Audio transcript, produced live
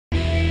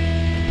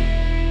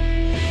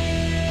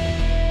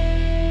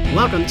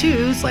Welcome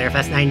to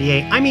Slayerfest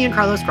 98. I'm Ian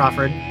Carlos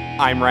Crawford.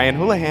 I'm Ryan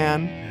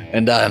Houlihan.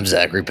 And I'm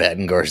Zachary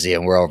Patton Garcia,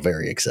 and we're all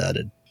very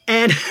excited.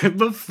 And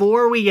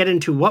before we get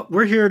into what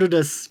we're here to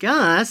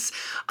discuss,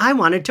 I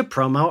wanted to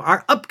promo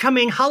our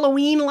upcoming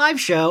Halloween live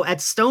show at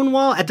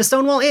the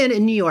Stonewall Inn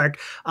in New York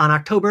on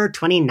October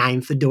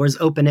 29th. The doors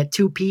open at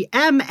 2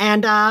 p.m.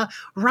 And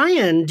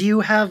Ryan, do you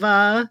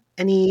have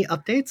any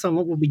updates on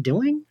what we'll be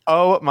doing?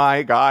 Oh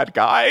my God,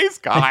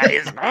 guys.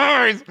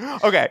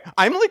 Okay,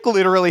 I'm like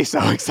literally so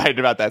excited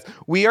about this.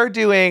 We are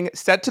doing,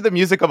 set to the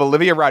music of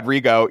Olivia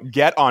Rodrigo,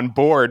 get on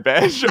board,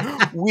 bitch.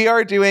 We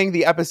are doing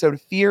the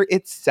episode Fear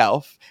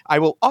Itself. I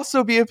will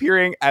also be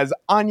appearing as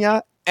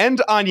Anya and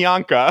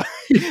Anyanka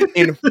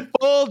in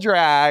full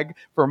drag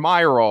for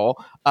my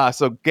role.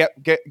 So get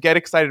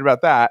excited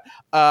about that.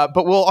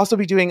 But we'll also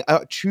be doing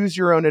a choose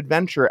your own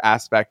adventure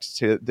aspect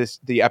to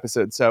the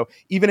episode. So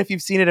even if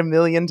you've seen it a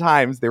million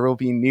times, there will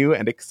be new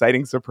and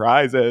exciting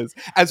surprises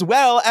as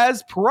well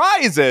as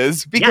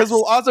prizes, because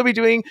we'll also be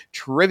doing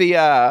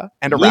trivia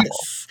and a raffle.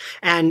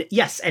 And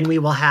we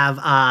will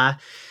have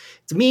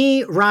it's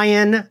me,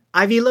 Ryan,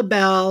 Ivy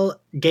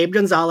LaBelle, Gabe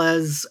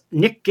Gonzalez,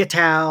 Nick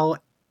Gatow,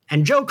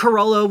 and Joe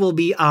Carollo will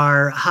be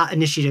our Hot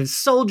Initiative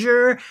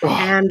soldier.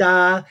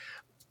 And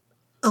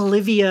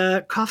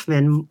Olivia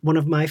Kaufman, one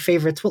of my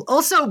favorites, will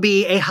also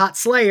be a hot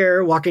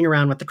slayer walking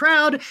around with the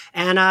crowd.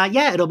 And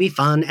it'll be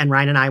fun. And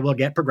Ryan and I will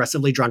get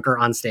progressively drunker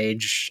on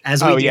stage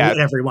as we do at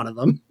every one of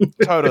them.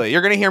 Totally.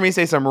 You're going to hear me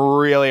say some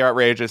really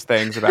outrageous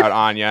things about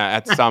Anya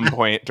at some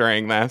point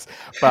during this.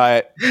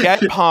 But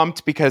get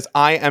pumped, because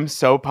I am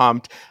so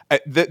pumped.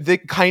 The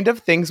kind of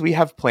things we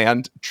have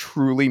planned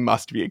truly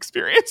must be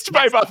experienced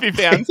by Buffy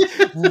fans.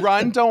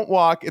 Run, don't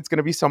walk. It's going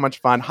to be so much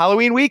fun.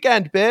 Halloween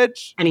weekend,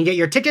 bitch. And you get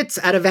your tickets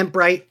at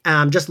Eventbrite.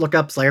 Just look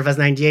up Slayerfest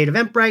 98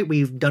 Eventbrite.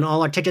 We've done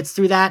all our tickets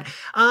through that.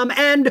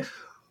 And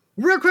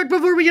real quick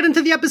before we get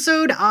into the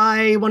episode,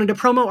 I wanted to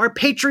promo our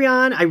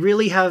Patreon. I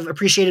really have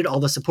appreciated all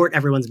the support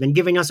everyone's been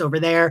giving us over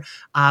there.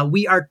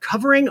 We are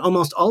covering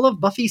almost all of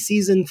Buffy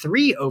Season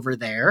 3 over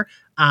there.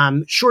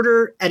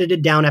 Shorter,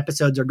 edited down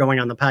episodes are going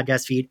on the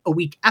podcast feed a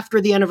week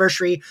after the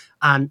anniversary.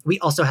 We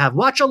also have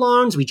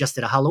watch-alongs. We just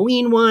did a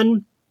Halloween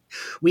one.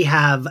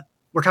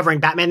 We're covering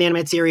Batman the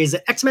Animated Series,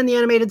 X-Men the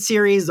Animated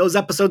Series. Those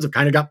episodes have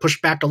kind of got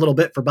pushed back a little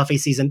bit for Buffy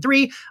Season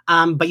 3,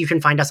 but you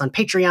can find us on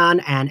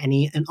Patreon, and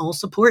any and all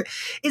support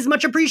is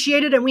much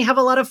appreciated, and we have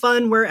a lot of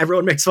fun where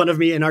everyone makes fun of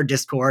me in our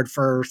Discord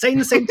for saying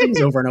the same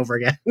things over and over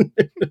again.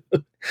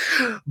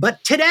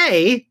 But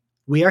today,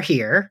 we are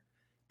here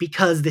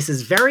because this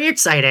is very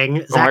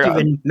exciting. Zach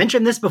even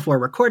mentioned this before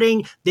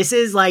recording. This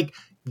is like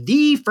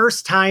the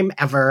first time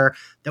ever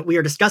that we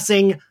are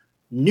discussing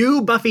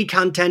new Buffy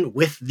content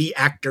with the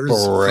actors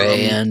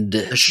brand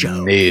from the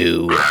show.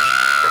 New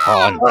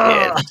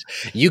content.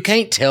 You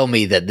can't tell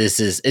me that this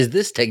is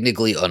this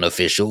technically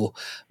unofficial?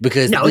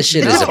 Because this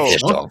shit is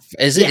official.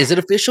 Is it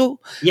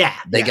official? Yeah.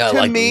 They got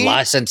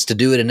license to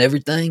do it and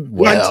everything?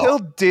 Well, until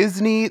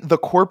Disney, the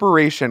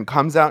corporation,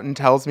 comes out and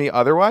tells me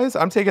otherwise,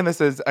 I'm taking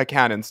this as a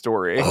canon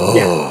story.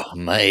 Oh,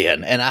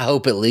 man. And I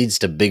hope it leads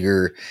to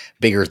bigger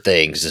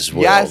things as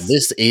well. Yes.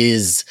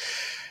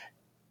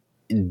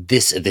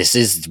 This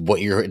is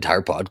what your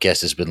entire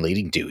podcast has been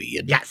leading to,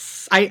 Ian.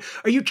 Yes.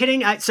 Are you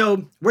kidding?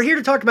 So we're here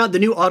to talk about the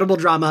new Audible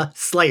drama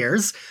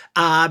Slayers.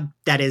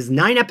 That is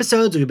 9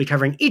 episodes. We'll be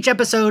covering each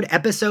episode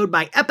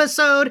by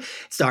episode. It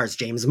stars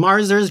James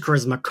Marsers,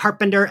 Charisma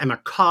Carpenter, Emma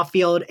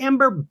Caulfield,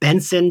 Amber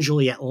Benson,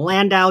 Juliet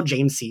Landau,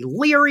 James C.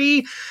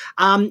 Leary,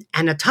 and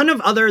a ton of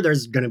other.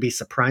 There's going to be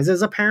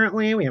surprises,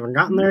 apparently. We haven't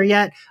gotten there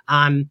yet.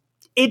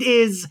 It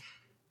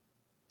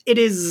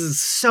is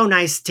so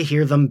nice to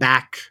hear them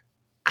back.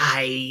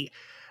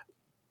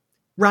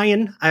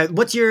 Ryan,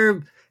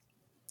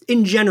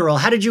 in general,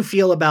 how did you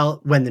feel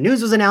about when the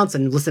news was announced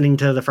and listening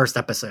to the first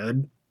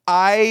episode?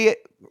 I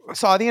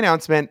saw the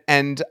announcement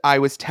and I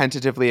was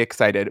tentatively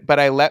excited, but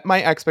I let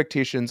my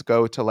expectations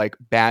go to like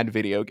bad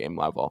video game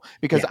level,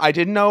 because I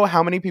didn't know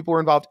how many people were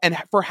involved and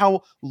for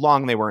how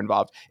long they were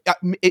involved.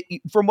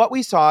 From what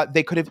we saw,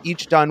 they could have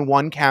each done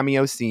one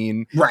cameo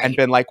scene and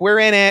been like, we're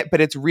in it,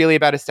 but it's really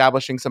about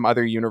establishing some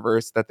other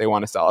universe that they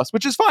want to sell us,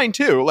 which is fine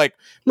too. Like,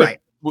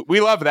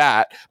 we love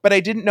that. But I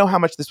didn't know how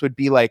much this would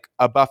be like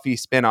a Buffy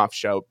spinoff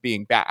show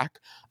being back.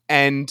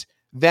 And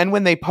then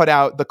when they put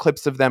out the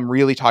clips of them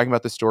really talking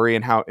about the story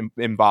and how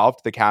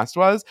involved the cast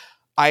was,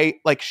 I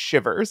like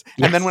shivers.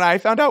 Yes. And then when I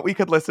found out we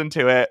could listen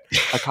to it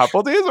a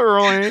couple days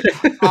early,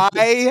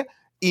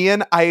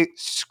 I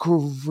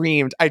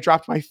screamed. I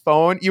dropped my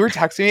phone. You were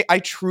texting me. I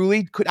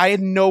truly could. I had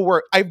no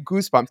word. I have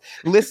goosebumps.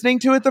 Listening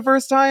to it the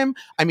first time,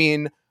 I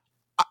mean,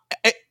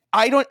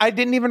 I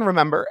didn't even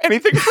remember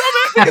anything from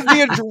it because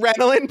the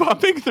adrenaline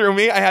pumping through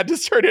me, I had to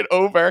start it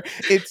over.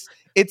 It's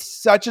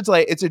such a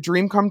delay. It's a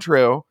dream come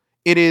true.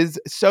 It is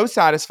so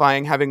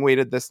satisfying having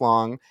waited this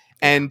long.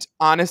 And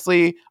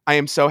honestly, I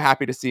am so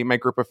happy to see my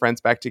group of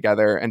friends back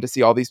together and to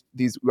see all these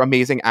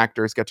amazing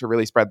actors get to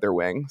really spread their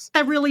wings.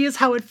 That really is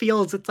how it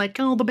feels. It's like,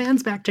 oh, the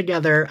band's back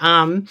together.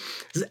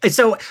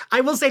 So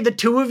I will say the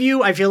two of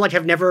you, I feel like,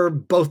 have never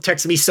both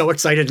texted me so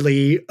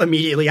excitedly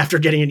immediately after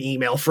getting an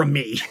email from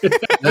me.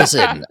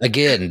 Listen,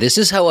 again, this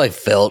is how I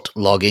felt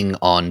logging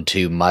on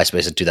to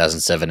MySpace in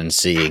 2007 and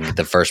seeing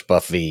the first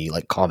Buffy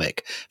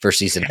comic for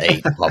season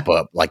 8 pop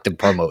up, like the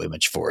promo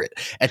image for it.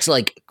 It's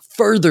like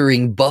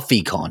furthering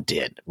Buffy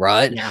content,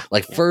 right? Yeah.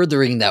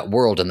 Furthering that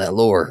world and that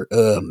lore.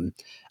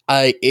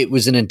 It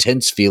was an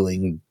intense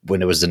feeling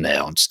when it was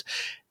announced.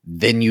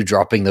 Then you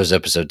dropping those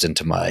episodes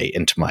into my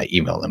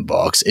email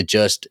inbox. It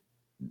just,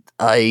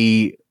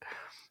 I'm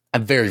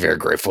very, very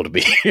grateful to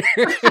be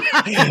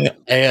here.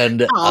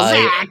 And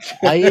I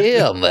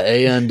am.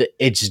 And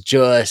it's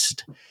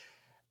just,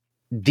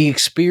 the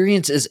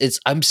experience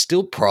I'm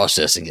still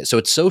processing it. So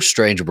it's so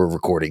strange we're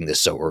recording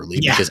this so early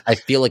because I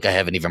feel like I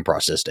haven't even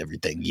processed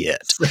everything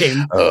yet.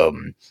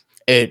 Same.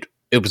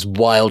 It was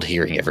wild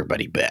hearing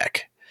everybody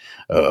back.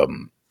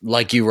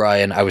 Like you,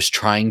 Ryan, I was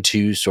trying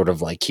to sort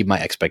of keep my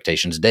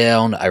expectations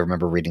down. I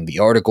remember reading the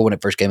article when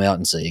it first came out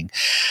and seeing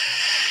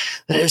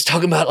that it was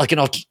talking about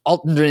an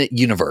alternate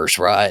universe,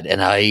 right?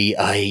 And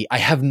I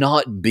have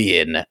not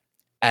been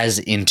as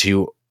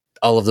into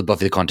all of the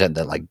Buffy content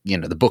that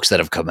the books that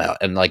have come out,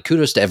 and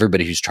kudos to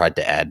everybody who's tried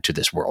to add to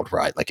this world,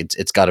 right?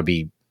 It's got to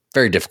be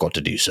very difficult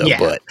to do so,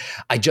 but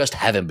I just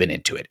haven't been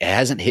into it. It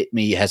hasn't hit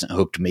me, it hasn't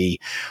hooked me.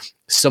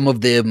 Some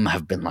of them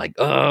have been I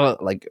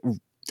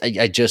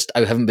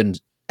haven't been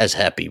as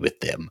happy with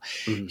them.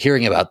 Mm-hmm.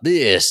 Hearing about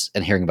this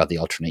and hearing about the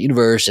alternate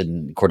universe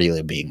and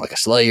Cordelia being a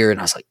slayer,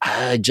 and I was like,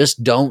 I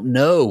just don't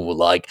know.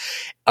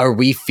 Are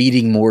we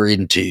feeding more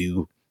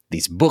into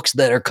these books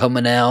that are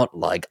coming out?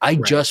 I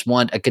just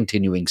want a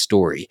continuing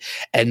story.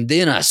 And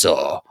then I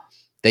saw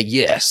that,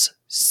 yes,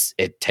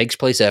 it takes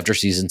place after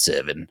season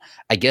 7.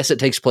 I guess it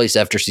takes place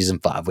after season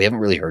 5. We haven't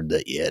really heard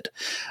that yet.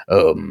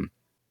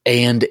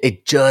 And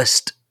it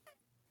just,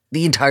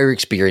 the entire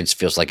experience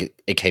feels like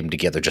it came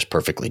together just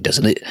perfectly,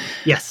 doesn't it?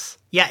 Yes.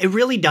 Yeah, it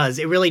really does.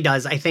 It really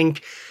does. I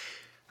think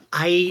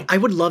I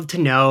would love to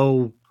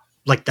know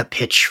the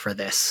pitch for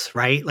this,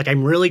 right?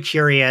 I'm really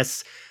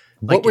curious.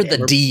 What were the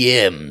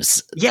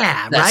DMs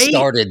that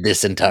started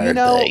this entire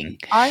thing?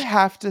 I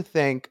have to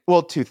think,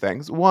 two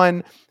things.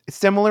 One,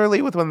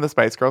 similarly with when the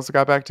Spice Girls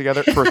got back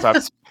together, first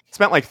off,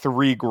 spent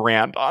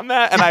 $3,000 on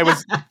that, and I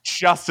was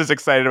just as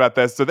excited about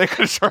this, so they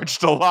could have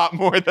charged a lot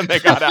more than they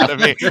got out of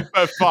me,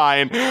 but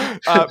fine.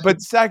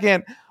 But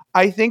second,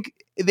 I think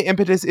the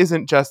impetus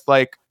isn't just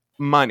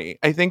money.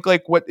 I think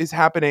what is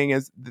happening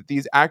is that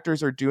these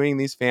actors are doing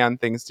these fan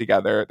things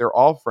together. They're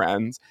all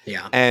friends.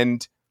 Yeah.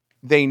 And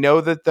they know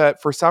that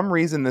for some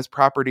reason this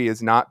property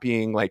is not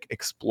being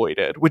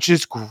exploited, which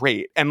is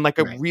great. And a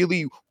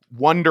really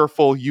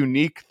wonderful,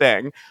 unique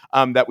thing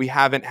that we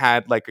haven't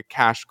had a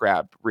cash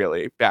grab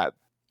really bad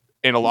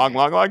in a long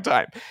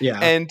time. Yeah.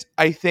 And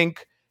I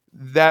think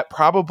that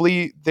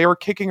probably they were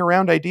kicking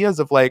around ideas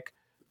of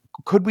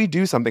could we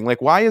do something?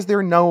 Why is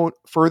there no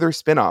further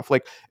spinoff?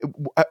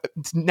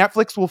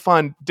 Netflix will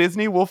fund,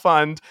 Disney will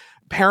fund,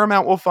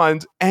 Paramount will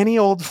fund any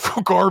old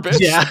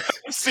garbage I've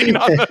seen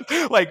on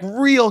the,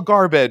 real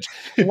garbage.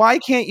 Why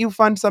can't you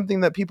fund something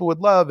that people would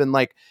love? And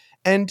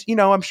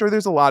I'm sure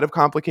there's a lot of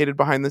complicated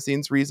behind the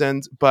scenes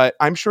reasons, but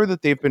I'm sure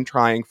that they've been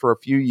trying for a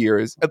few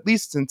years, at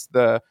least since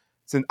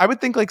I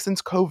would think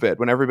since COVID,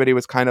 when everybody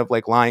was kind of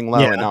lying low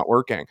and not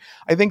working.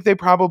 I think they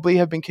probably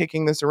have been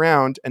kicking this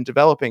around and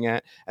developing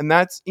it. And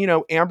that's,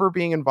 Amber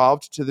being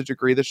involved to the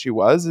degree that she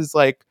was is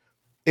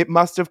it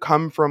must have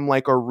come from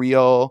a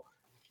real,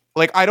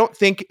 I don't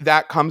think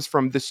that comes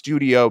from the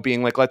studio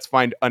being let's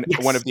find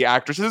one of the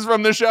actresses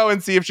from the show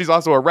and see if she's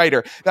also a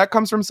writer. That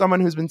comes from someone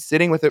who's been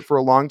sitting with it for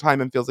a long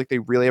time and feels like they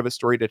really have a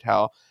story to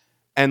tell.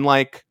 And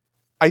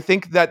I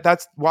think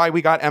that's why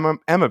we got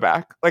Emma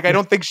back. I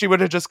don't think she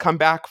would have just come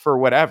back for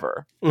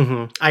whatever.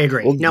 Mm-hmm. I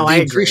agree. Well,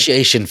 the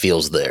appreciation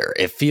feels there.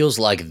 It feels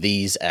like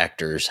these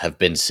actors have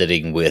been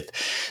sitting with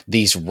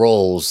these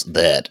roles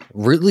that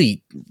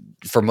really,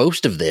 for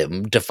most of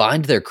them,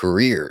 defined their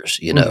careers,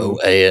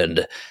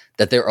 and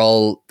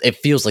that it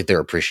feels like they're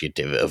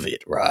appreciative of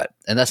it, right?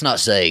 And that's not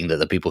saying that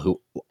the people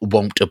who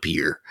won't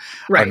appear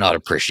are not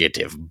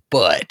appreciative,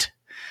 but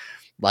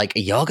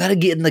y'all got to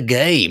get in the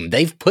game.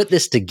 They've put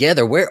this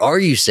together. Where are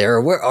you,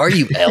 Sarah? Where are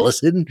you,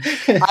 Allison?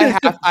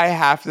 I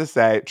have to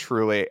say,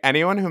 truly,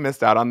 anyone who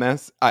missed out on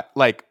this,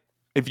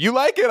 if you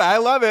like it, I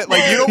love it.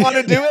 You don't want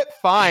to do it?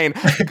 Fine.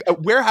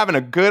 We're having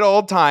a good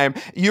old time.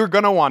 You're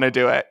going to want to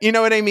do it. You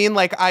know what I mean?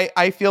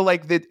 I feel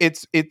that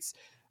it's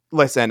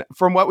listen,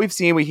 from what we've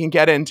seen, we can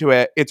get into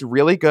it. It's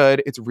really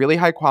good. It's really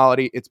high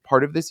quality. It's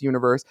part of this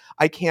universe.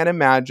 I can't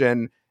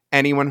imagine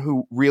anyone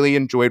who really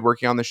enjoyed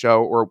working on the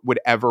show or would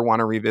ever want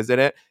to revisit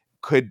it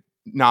could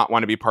not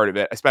want to be part of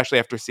it, especially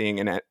after seeing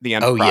the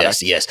end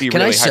product. Yes. Can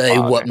really I say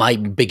what my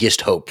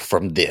biggest hope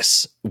from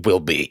this will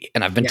be?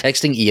 And I've been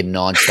texting Ian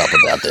nonstop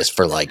about this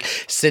for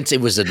since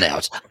it was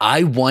announced.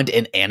 I want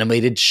an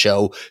animated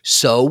show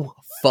so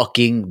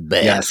fucking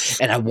bad. Yes.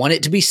 And I want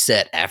it to be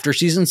set after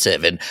season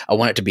 7. I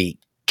want it to be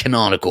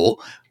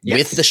canonical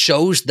with the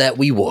shows that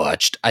we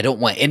watched. I don't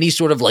want any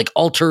sort of like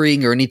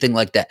altering or anything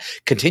like that.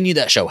 Continue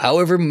that show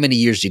however many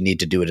years you need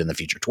to do it in the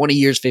future. 20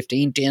 years,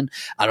 15, 10.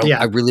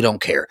 I really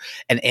don't care.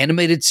 An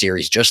animated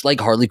series just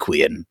like Harley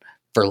Quinn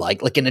for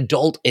like an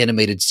adult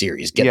animated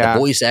series. Get the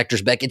voice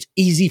actors back. It's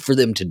easy for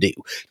them to do.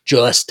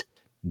 Just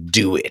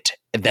do it.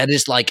 That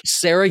is like,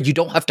 Sarah, you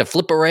don't have to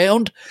flip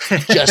around.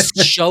 Just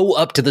show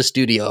up to the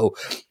studio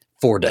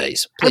 4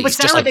 days, please. But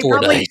Sarah, just like 4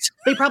 days.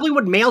 They probably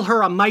would mail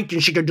her a mic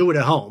and she could do it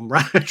at home,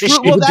 right? She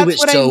would do it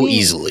so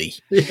easily.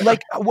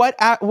 Like,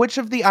 which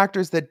of the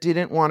actors that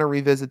didn't want to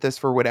revisit this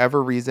for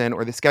whatever reason,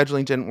 or the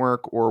scheduling didn't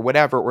work, or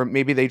whatever, or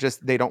maybe they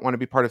don't want to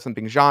be part of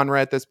something genre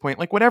at this point,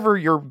 like whatever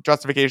your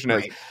justification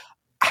is,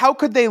 how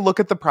could they look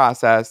at the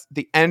process,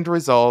 the end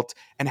result,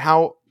 and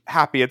how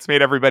happy it's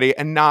made everybody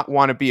and not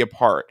want to be a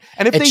part?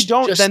 And if they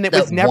don't, then it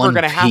was never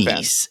going to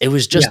happen. It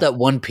was just that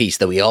one piece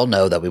that we all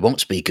know that we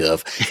won't speak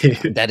of.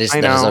 That has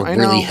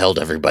really held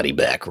everybody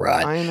back,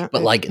 right?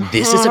 But like,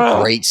 this is a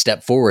great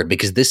step forward,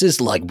 because this is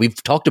like,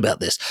 we've talked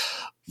about this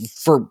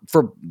for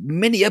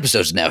many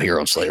episodes now here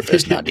on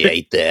Slayerfest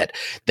 98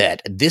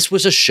 that this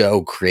was a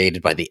show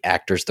created by the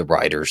actors, the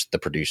writers, the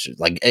producers.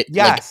 Like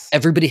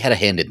everybody had a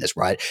hand in this,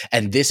 right?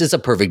 And this is a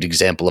perfect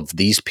example of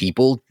these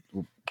people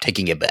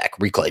taking it back,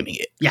 reclaiming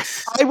it.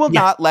 Yes. I will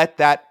not let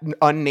that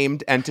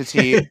unnamed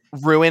entity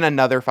ruin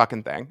another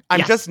fucking thing.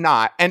 I'm just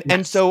not.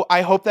 And so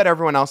I hope that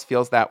everyone else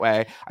feels that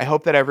way. I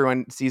hope that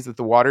everyone sees that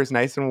the water's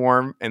nice and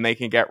warm and they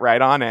can get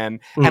right on in.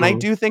 Mm-hmm. And I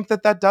do think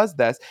that does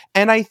this.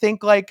 And I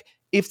think like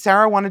if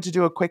Sarah wanted to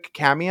do a quick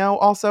cameo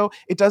also,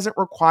 it doesn't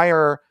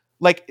require,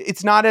 like,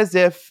 it's not as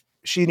if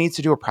she needs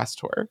to do a press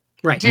tour.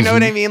 Right. Do you know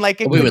what I mean?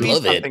 Like, we would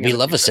love it. We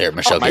love a Sarah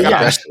Michelle Gellar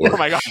press tour. Oh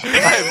my God.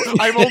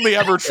 I'm only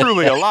ever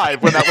truly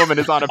alive when that woman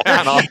is on a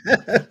panel.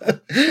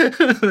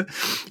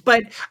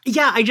 But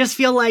yeah, I just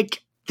feel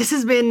like this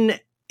has been,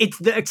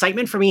 the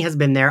excitement for me has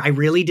been there. I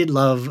really did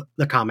love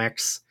the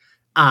comics.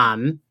 I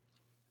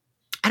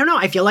don't know.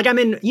 I feel like I'm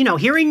in,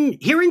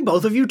 hearing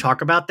both of you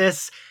talk about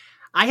this,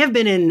 I have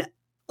been in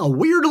a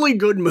weirdly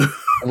good mood.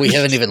 We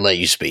haven't even let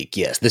you speak.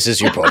 Yes, this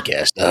is your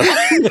podcast. No,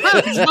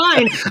 it's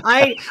fine.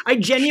 I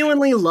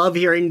genuinely love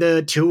hearing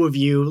the two of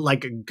you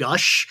like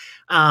gush.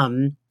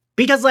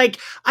 Because like,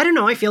 I don't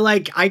know, I feel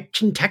like I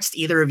can text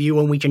either of you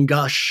and we can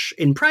gush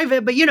in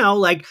private, but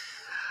like,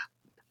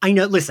 I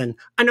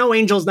know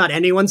Angel's not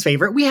anyone's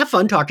favorite. We have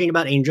fun talking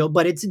about Angel,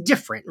 but it's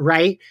different,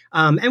 right?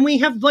 And we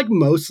have like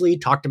mostly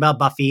talked about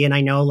Buffy, and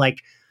I know like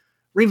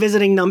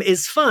revisiting them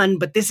is fun,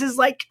 but this is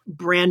like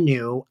brand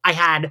new. I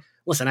had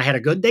a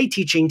good day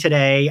teaching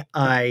today.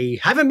 I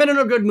haven't been in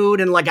a good mood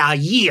in like a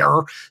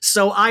year,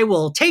 so I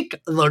will take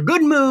the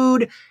good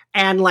mood,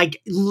 and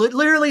like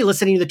literally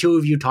listening to the two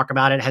of you talk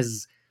about it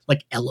has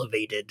like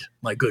elevated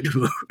my good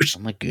mood. Oh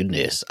my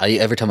goodness!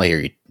 Every time I hear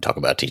you talk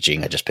about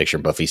teaching, I just picture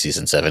Buffy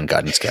season 7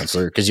 guidance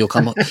counselor, because you'll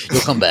come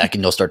back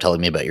and you'll start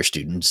telling me about your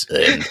students,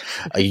 and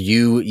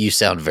you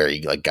sound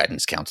very like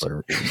guidance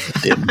counselor.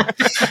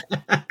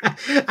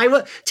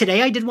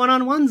 Today I did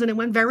one-on-ones and it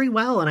went very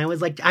well, and I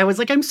was like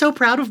I'm so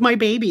proud of my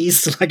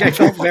babies. Like I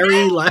felt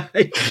very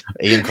like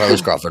Ian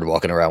Carlos Crawford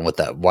walking around with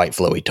that white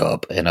flowy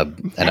top and a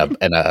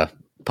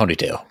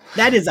ponytail.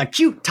 That is a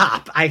cute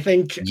top, I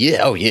think.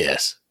 Yeah. Oh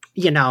yes.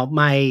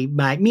 My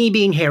me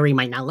being hairy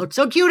might not look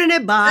so cute in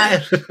it,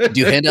 but do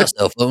you hand out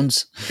cell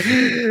phones?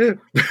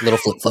 Little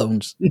flip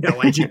phones? No,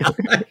 I do not.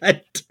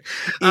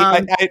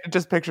 I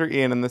just picture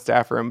Ian in the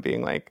staff room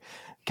being like,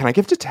 "Can I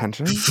give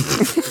detention?"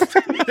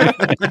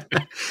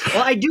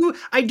 Well, I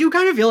do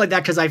kind of feel like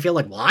that, because I feel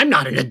like, well, I'm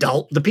not an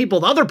adult. The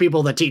other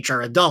people that teach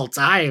are adults.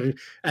 I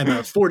am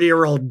a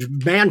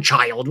 40-year-old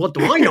man-child. What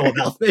do I know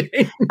about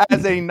things?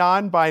 As a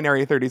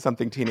non-binary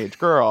 30-something teenage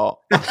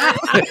girl.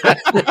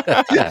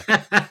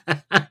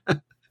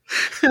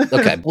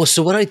 Okay. Well,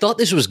 so what I thought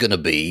this was going to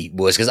be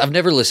was, because I've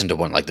never listened to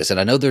one like this, and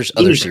I know there's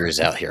other series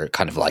out here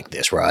kind of like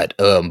this, right?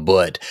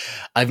 But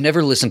I've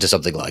never listened to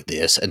something like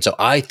this. And so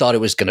I thought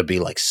it was going to be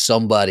like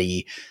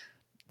somebody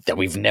that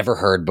we've never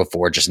heard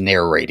before just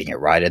narrating it,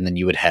 right? And then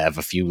you would have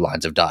a few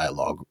lines of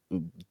dialogue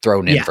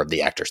thrown in from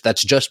the actors.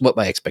 That's just what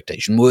my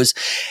expectation was.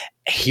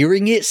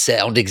 Hearing it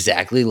sound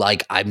exactly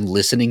like I'm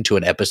listening to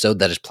an episode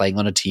that is playing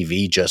on a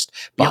TV just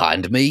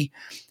behind me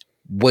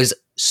was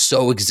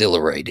so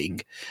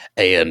exhilarating.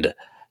 And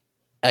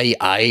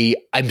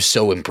I'm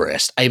so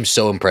impressed. I am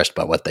so impressed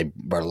by what they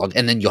brought along.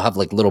 And then you'll have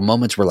like little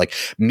moments where like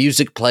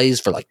music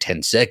plays for like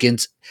 10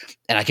 seconds,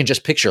 and I can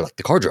just picture like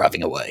the car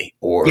driving away,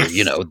 or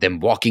them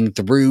walking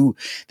through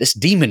this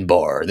demon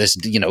bar, this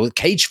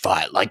cage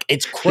fight. Like,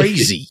 it's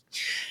crazy.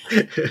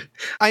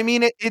 I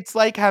mean, it's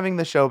like having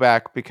the show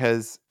back,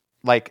 because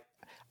like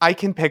I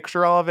can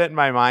picture all of it in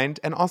my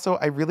mind, and also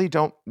I really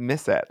don't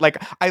miss it.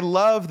 Like, I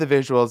love the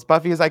visuals.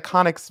 Buffy's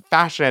iconic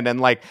fashion and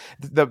like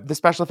the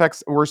special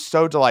effects were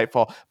so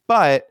delightful,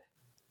 but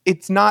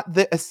it's not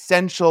the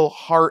essential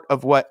heart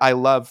of what I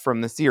love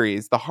from the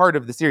series. The heart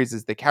of the series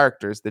is the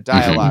characters, the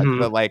dialogue, Mhm.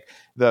 the like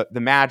the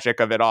magic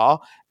of it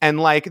all. And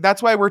like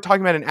that's why we're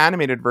talking about an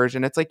animated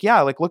version. It's like,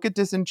 yeah, like look at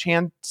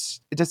Disenchantment.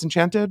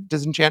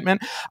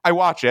 I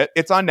watch it.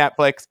 It's on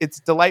Netflix. It's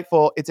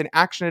delightful. It's an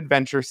action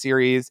adventure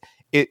series.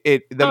 The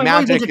I'm going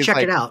magic to is check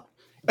like it out.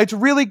 it's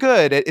really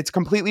good. It's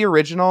completely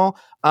original.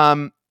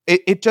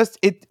 It's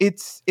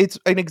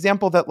an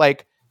example that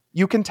like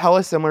you can tell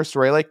a similar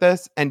story like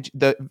this, and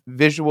the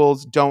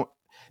visuals don't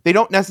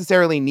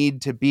necessarily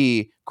need to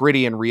be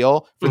gritty and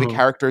real for the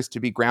characters to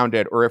be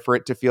grounded or for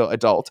it to feel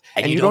adult.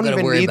 And you don't gotta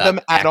even worry need about them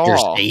at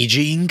actors all.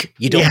 aging.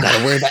 You don't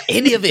gotta worry about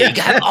any of it. You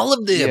got all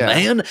of them, Yeah.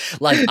 man.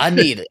 Like I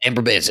need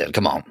Amber Benson.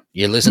 Come on,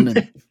 you're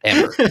listening,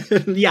 Amber.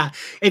 Yeah.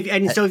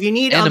 So if you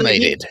need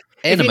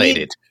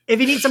Animated. If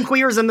you need some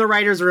queers in the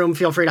writer's room,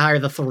 feel free to hire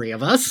the three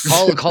of us.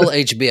 Call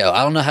HBO.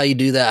 I don't know how you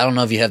do that. I don't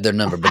know if you have their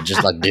number, but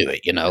just like do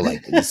it.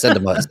 Like send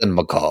them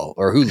a call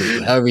or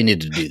Hulu. However you need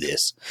to do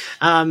this.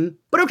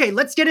 But okay,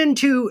 let's get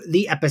into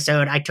the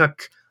episode. I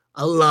took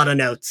a lot of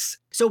notes.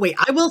 So wait,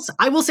 I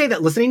will say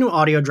that listening to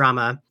audio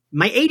drama,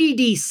 my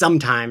ADD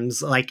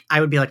sometimes, like I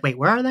would be like, wait,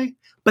 where are they?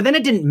 But then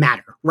it didn't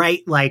matter,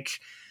 right? Like,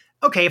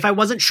 okay, if I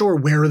wasn't sure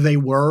where they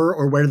were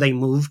or where they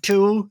moved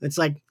to, it's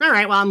like, all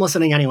right, well, I'm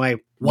listening anyway.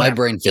 My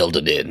brain filled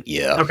it in.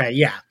 Yeah. Okay.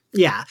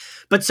 Yeah.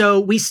 But so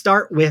we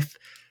start with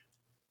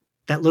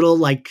that little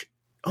like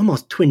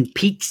almost Twin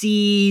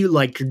Peaksy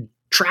like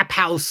trap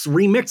house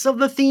remix of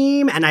the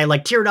theme, and I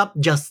like teared up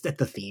just at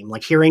the theme,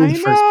 like hearing the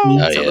first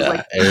beat. Oh, so yeah. it was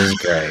like, It was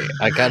great.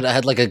 I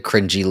had like a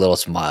cringy little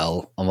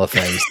smile on my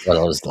face, but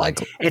I was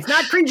like, it's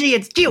not cringy,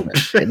 it's cute.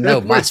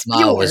 no, my It's smile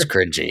pure. was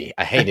cringy.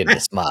 I hated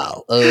the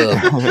smile.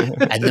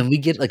 And then we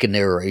get like a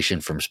narration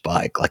from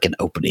Spike, like an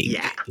opening,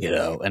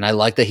 and I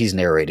like that he's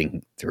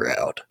narrating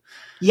throughout.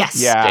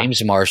 Yes. Yeah.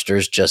 James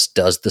Marsters just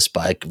does the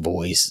Spike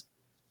voice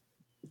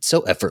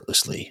so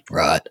effortlessly,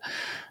 right?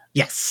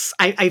 Yes.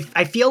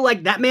 I feel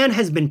like that man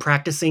has been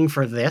practicing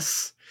for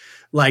this.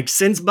 Like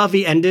since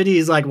Buffy ended,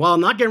 he's like, well, I'm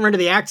not getting rid of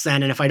the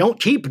accent, and if I don't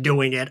keep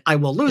doing it, I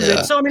will lose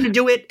it. So I'm going to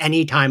do it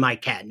anytime I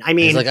can. I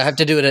mean, he's like, I have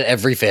to do it at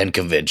every fan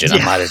convention.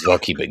 I might as well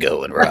keep it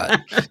going, right?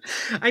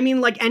 I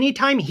mean, like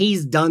anytime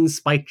he's done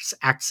Spike's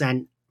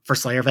accent for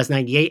Slayerfest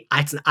 98,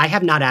 I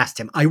have not asked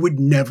him. I would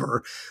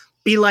never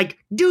be like,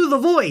 do the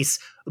voice,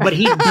 but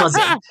he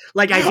doesn't.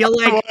 Like, I feel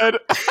like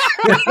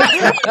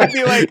I'd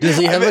be like, does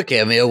he have a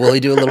cameo? Will he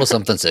do a little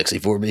something sexy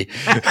for me?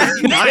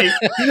 Nice.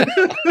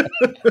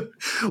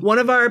 One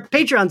of our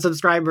Patreon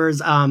subscribers,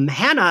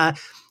 Hannah,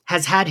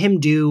 has had him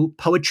do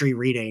poetry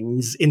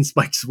readings in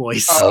Spike's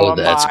voice. Oh,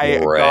 that's great.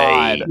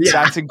 God. Yeah.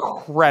 That's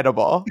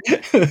incredible.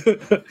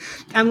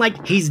 And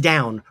like, he's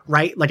down,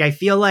 right? Like, I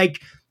feel like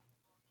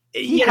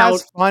he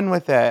has fun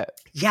with it.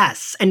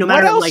 Yes. And no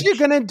matter what else like, you're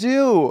gonna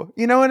do,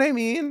 you know what I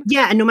mean?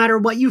 Yeah, and no matter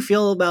what you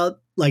feel about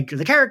like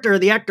the character,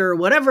 the actor, or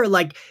whatever,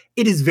 like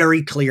it is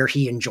very clear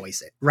he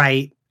enjoys it,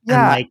 right?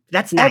 Yeah, and, like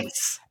that's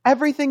nice.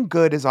 Everything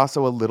good is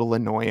also a little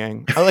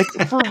annoying, like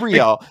for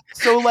real.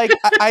 So, like,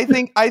 I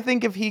think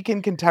if he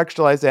can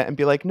contextualize it and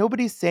be like,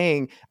 nobody's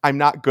saying I'm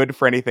not good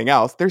for anything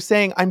else. They're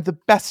saying I'm the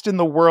best in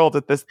the world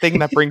at this thing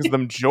that brings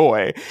them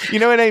joy. You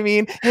know what I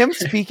mean? Him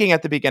speaking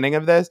at the beginning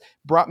of this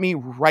brought me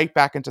right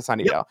back into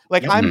Sunnydale.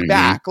 Like, I'm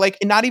back, like,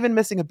 not even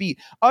missing a beat.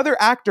 Other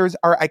actors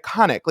are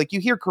iconic. Like, you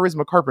hear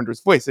Charisma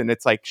Carpenter's voice and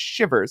it's like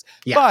shivers.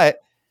 Yeah. But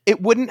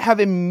it wouldn't have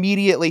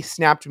immediately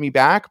snapped me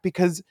back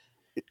because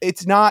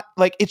it's not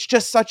like it's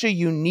just such a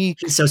unique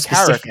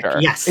character.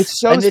 Yes, it's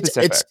so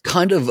specific. It's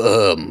kind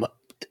of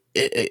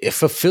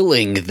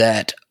fulfilling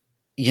that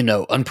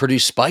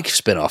unproduced Spike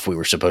spinoff we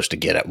were supposed to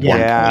get at one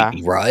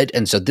point, right?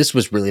 And so this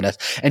was really nice.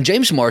 And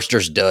James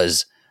Marsters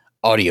does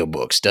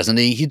audiobooks, doesn't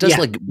he? He does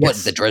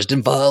the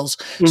Dresden Files.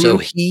 Mm-hmm. So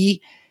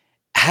he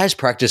has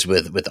practice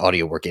with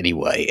audio work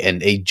anyway,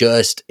 and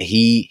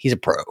he's a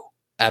pro,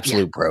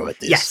 absolute pro at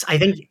this. Yes, I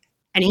think.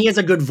 And he has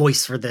a good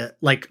voice for the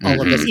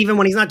all of this. Even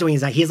when he's not doing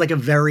that, he has like a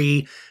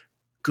very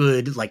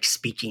good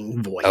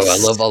speaking voice. Oh, I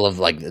love all of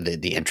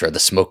the intro, the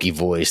smoky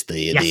voice,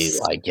 the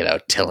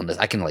telling us.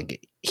 I can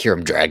hear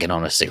him dragging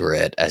on a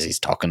cigarette as he's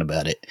talking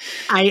about it.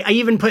 I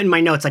even put in my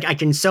notes I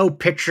can so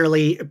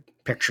perfectly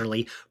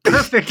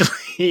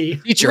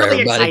teacher,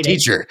 really everybody, excited.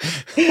 teacher.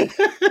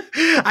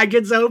 I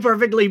can so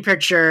perfectly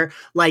picture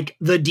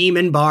the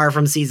demon bar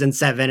from season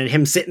 7 and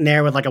him sitting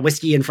there with a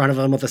whiskey in front of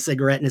him with a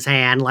cigarette in his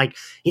hand,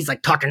 he's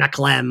talking to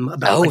Clem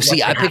about.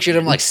 I pictured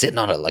him sitting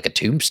on a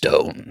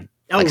tombstone.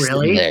 Oh,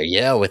 really? There,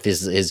 yeah, with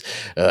his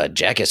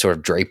jacket sort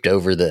of draped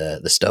over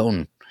the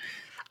stone.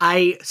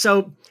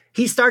 So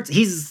he starts.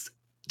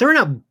 They're in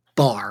a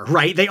bar,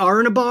 right? They are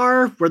in a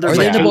bar where there's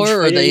in a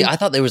bar, or fighting. I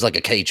thought there was a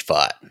cage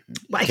fight.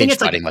 I think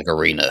it's fighting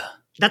arena.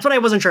 That's what I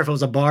wasn't sure if it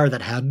was a bar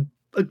that had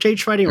a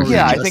cage fighting or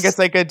I think it's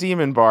a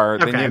demon bar.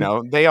 Okay.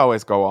 Then they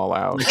always go all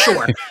out.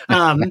 Sure.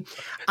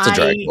 It's a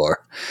drag bar.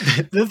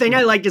 The thing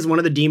I liked is one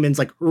of the demons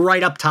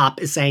right up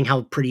top is saying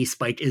how pretty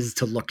Spike is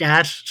to look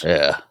at.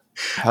 Yeah.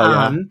 Hell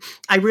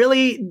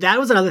yeah. That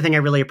was another thing I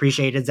really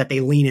appreciated, is that they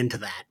lean into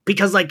that,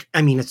 because like,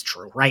 I mean, it's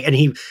true, right? And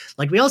he,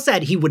 like we all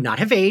said, he would not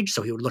have aged,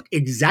 so he would look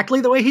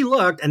exactly the way he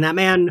looked. And that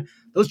man,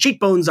 those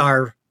cheekbones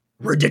are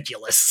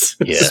ridiculous.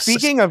 Yes.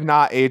 Speaking of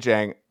not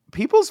aging,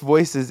 people's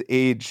voices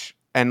age,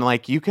 and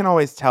like you can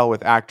always tell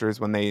with actors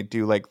when they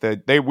do like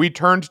we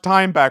turned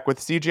time back with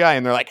CGI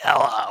and they're like,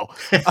 hello.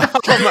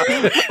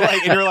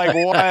 Like, and you're like,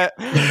 what?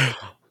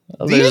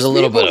 There's a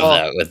little bit of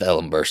that with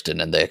Ellen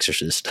Burstyn and The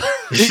Exorcist.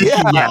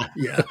 Yeah.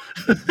 Yeah.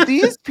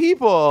 These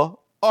people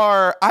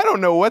are, I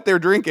don't know what they're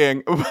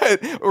drinking,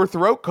 or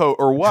throat coat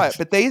or what,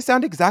 but they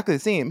sound exactly the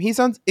same. He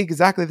sounds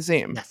exactly the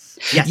same.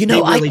 Yes, You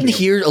know, really I can do.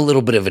 hear a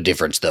little bit of a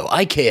difference, though.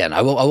 I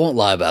won't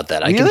lie about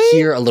that. I can Really?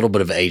 hear a little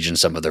bit of age in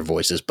some of their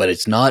voices, but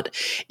it's not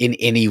in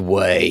any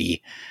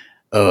way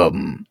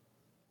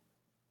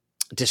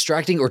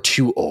distracting or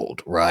too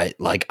old, right?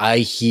 Like, I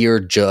hear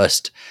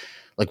just...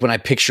 Like when I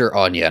picture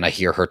Anya and I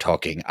hear her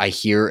talking, I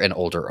hear an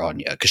older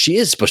Anya, because she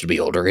is supposed to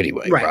be older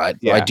anyway, right?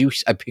 Yeah. So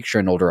I picture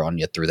an older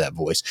Anya through that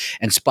voice,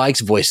 and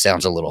Spike's voice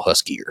sounds a little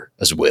huskier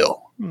as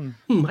well.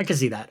 I can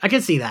see that.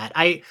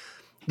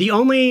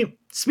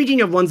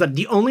 Speaking of ones that,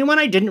 the only one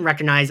I didn't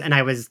recognize, and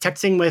I was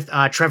texting with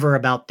Trevor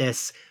about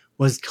this,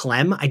 was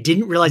Clem. I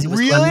didn't realize it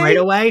was Clem right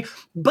away,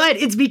 but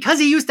it's because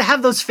he used to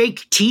have those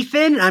fake teeth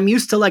in. And I'm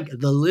used to like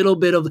the little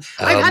bit of.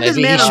 I've had this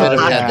man on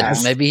the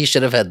podcast. Maybe he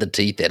should have had the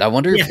teeth in. I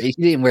wonder if he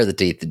didn't wear the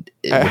teeth in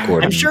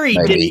recording. I'm sure he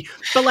did.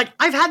 But like,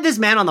 I've had this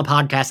man on the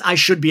podcast. I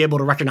should be able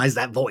to recognize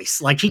that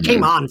voice. Like, he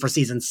came on for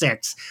season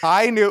 6.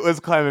 I knew it was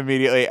Clem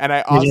immediately, and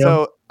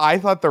I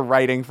thought the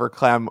writing for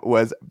Clem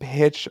was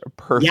pitch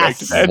perfect.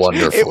 Yes.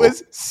 Wonderful. It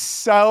was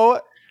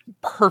so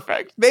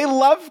perfect. They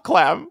love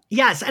Clem.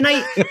 Yes, and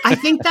I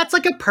think that's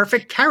like a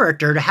perfect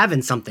character to have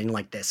in something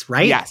like this,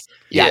 right?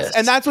 Yes.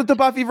 And that's what the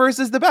Buffyverse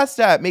is the best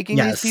at, making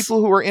these people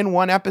who are in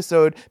one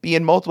episode be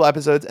in multiple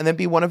episodes and then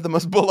be one of the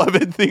most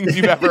beloved things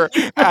you've ever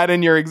had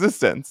in your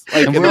existence.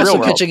 Like, and we're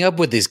also catching up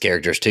with these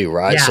characters too,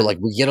 right? Yeah. So like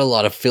we get a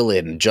lot of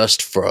fill-in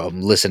just from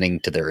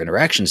listening to their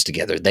interactions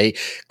together.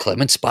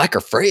 Clem and Spike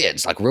are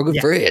friends, like real good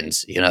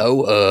friends, you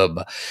know?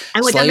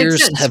 And like, Slayers that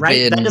makes sense, have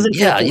right? been, That doesn't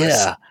feel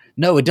forced.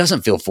 No, it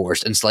doesn't feel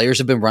forced. And Slayers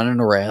have been running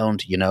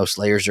around, you know,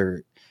 Slayers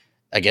are,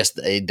 I guess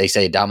they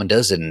say a dime a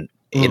dozen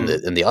in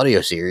the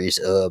audio series.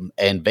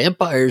 And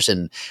vampires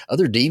and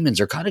other demons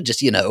are kind of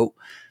just, you know,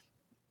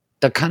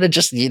 they're kind of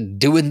just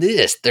doing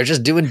this. They're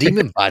just doing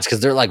demon fights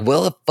because they're like,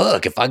 well,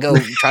 fuck, if I go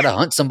try to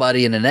hunt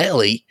somebody in an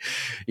alley,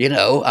 you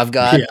know, I've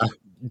got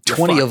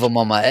 20 of them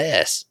on my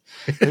ass.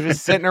 They're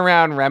just sitting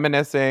around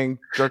reminiscing,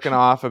 jerking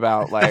off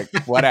about like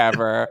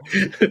whatever.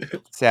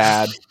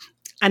 Sad.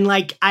 And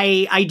like,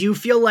 I do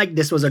feel like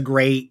this was a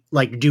great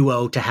like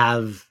duo to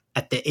have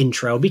at the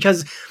intro,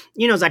 because,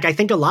 you know, Zach, I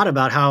think a lot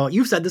about how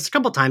you've said this a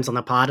couple times on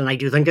the pod, and I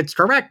do think it's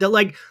correct that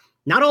like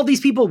not all these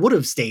people would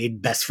have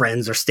stayed best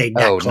friends or stayed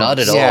that close. Not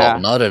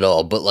at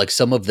all. But like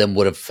some of them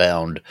would have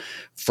found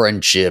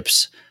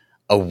friendships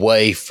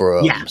away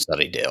from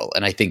Sunnydale.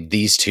 And I think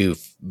these two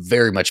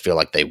very much feel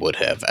like they would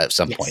have at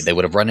some point. They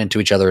would have run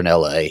into each other in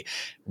LA,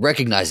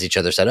 recognized each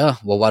other, said, oh,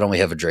 well, why don't we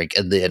have a drink?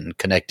 And then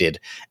connected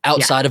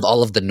outside of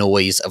all of the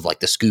noise of like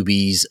the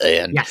Scoobies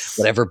and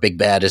whatever big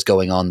bad is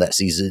going on that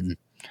season.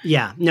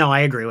 Yeah, no, I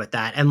agree with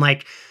that. And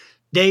like,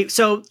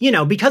 so, you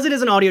know, because it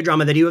is an audio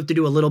drama, they do have to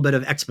do a little bit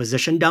of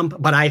exposition dump,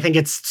 but I think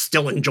it's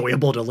still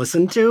enjoyable to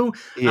listen to.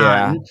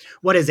 Yeah.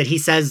 What is it? He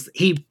says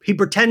he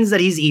pretends that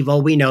he's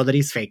evil. We know that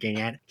he's faking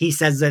it. He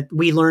says that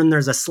we learn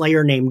there's a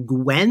Slayer named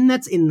Gwen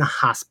that's in the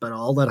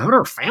hospital that had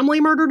her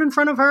family murdered in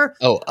front of her.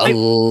 Oh, a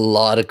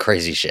lot of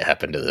crazy shit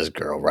happened to this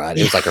girl, right?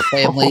 It was like her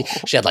family.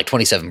 She had like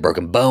 27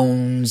 broken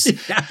bones.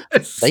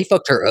 Yes. They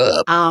fucked her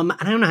up.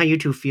 I don't know how you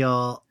two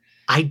feel.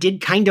 I did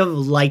kind of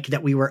like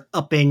that we were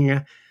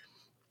upping.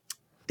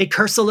 They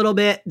curse a little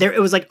bit there. It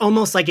was like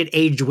almost like it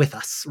aged with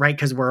us, right?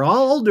 Because we're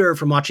all older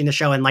from watching the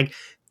show, and like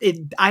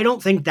I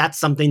don't think that's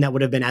something that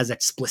would have been as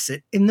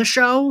explicit in the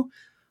show.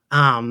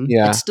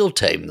 It's still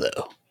tame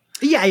though.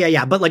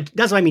 Yeah. But like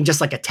that's what I mean,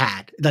 just like a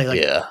tad. They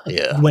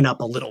like went up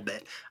a little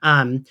bit.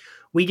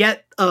 We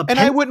get and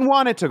I wouldn't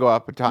want it to go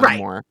up a ton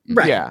more.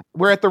 Right. Yeah,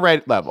 we're at the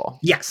right level.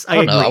 Yes, I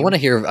agree. I want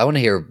to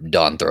hear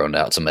Dawn throwing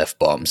out some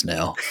F-bombs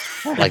now.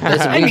 Like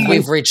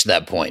we've reached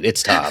that point.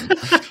 It's time.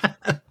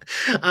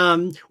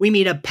 We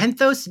meet a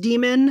Penthos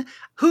demon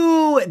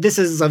who, this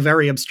is a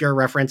very obscure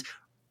reference.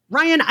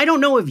 Ryan, I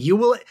don't know if you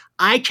will.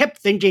 I kept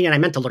thinking, and I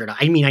meant to look it up.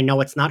 I mean, I know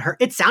it's not her.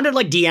 It sounded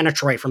like Deanna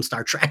Troi from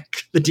Star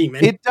Trek, the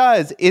demon. It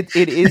does. It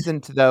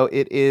isn't though.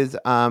 It is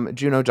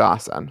Juno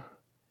Dawson.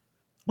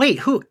 Wait,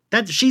 who?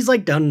 She's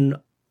like done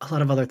a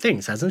lot of other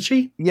things, hasn't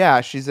she?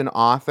 Yeah, she's an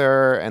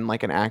author and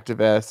like an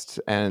activist,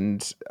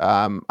 and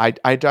I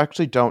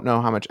actually don't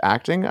know how much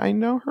acting I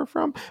know her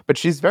from, but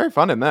she's very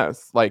fun in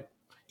this. Like,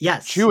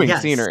 chewing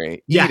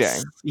scenery, eating,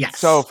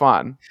 so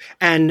fun.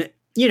 And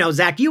you know,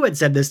 Zach, you had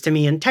said this to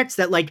me in text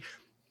that like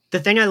The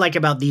thing I like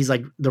about these,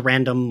 like the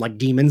random like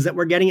demons that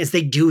we're getting, is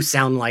they do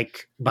sound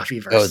like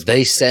Buffyverse. Oh,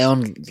 they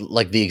sound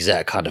like the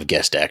exact kind of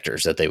guest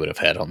actors that they would have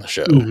had on the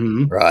show,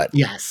 right?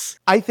 Yes.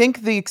 I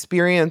think the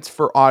experience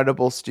for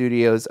Audible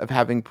Studios of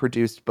having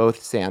produced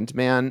both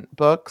Sandman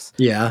books,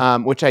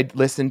 which I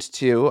listened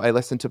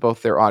to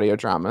both their audio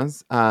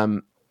dramas,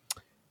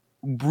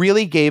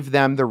 really gave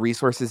them the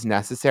resources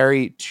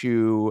necessary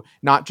to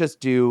not just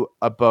do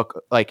a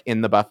book like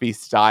in the Buffy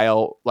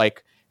style,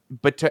 like,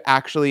 but to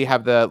actually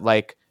have the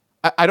like,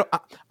 I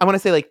want to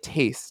say like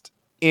taste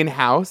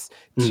in-house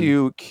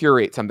to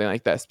curate something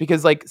like this,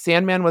 because like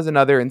Sandman was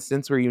another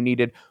instance where you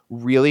needed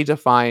really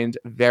defined,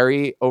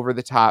 very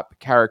over-the-top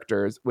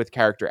characters with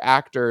character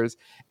actors,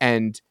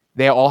 and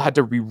they all had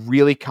to be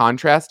really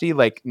contrasty.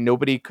 Like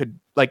nobody could,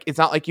 like, it's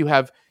not like you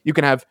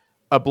can have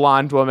a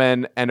blonde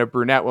woman and a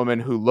brunette woman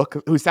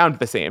who sound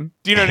the same.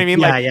 Do you know what I mean?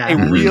 They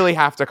really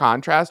have to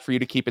contrast for you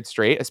to keep it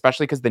straight,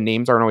 especially because the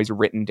names aren't always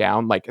written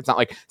down. Like it's not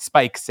like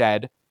Spike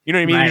said, you know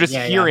what I mean? Right, You're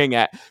just hearing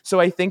it. So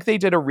I think they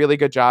did a really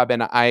good job.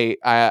 And I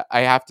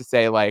have to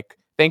say, like,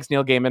 thanks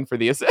Neil Gaiman for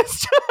the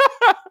assist.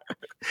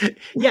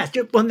 Yes,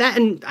 well,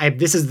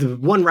 this is the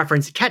one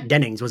reference. Kat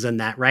Dennings was in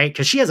that, right?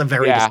 Because she has a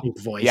very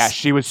distinct voice. Yeah,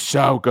 she was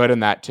so good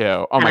in that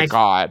too. Oh my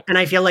God. And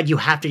I feel like you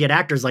have to get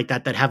actors like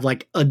that have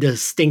like a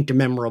distinct,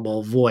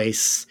 memorable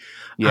voice.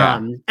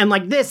 Yeah. And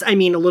like this, I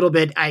mean, a little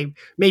bit,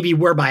 maybe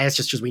we're biased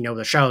just because we know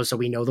the show, so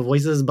we know the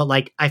voices, but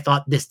like, I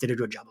thought this did a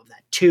good job of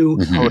that too.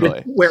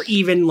 Totally. Where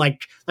even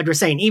like we're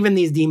saying, even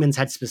these demons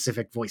had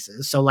specific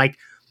voices. So like,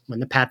 when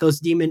the Pathos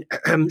demon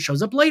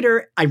shows up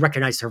later, I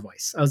recognized her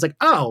voice. I was like,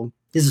 oh,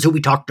 this is who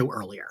we talked to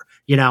earlier,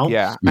 you know?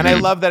 Yeah. And I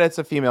love that it's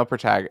a female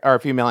protagonist or a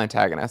female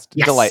antagonist.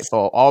 Yes.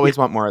 Delightful. Always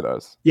want more of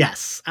those.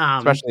 Yes.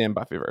 Especially in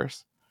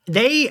Buffyverse.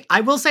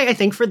 I will say, I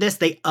think for this,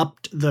 they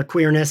upped the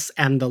queerness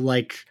and the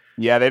like.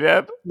 Yeah, they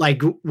did.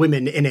 Like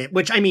women in it,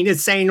 which I mean,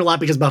 is saying a lot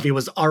because Buffy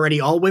was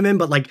already all women,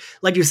 but like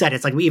you said,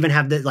 it's like we even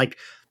have the like.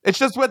 It's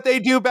just what they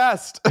do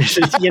best.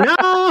 You know?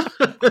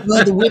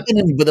 Well, the women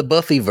in the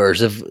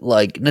Buffyverse have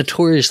like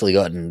notoriously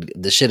gotten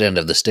the shit end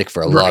of the stick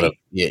for a lot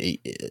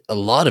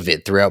of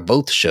it throughout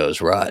both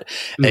shows, right?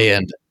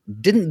 And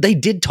they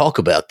did talk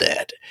about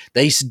that.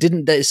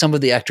 Some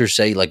of the actors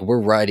say like we're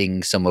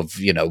writing some of,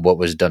 you know, what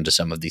was done to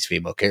some of these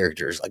female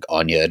characters like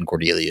Anya and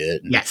Cordelia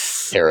and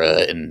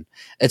Tara, and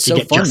it's so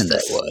fun in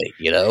that way,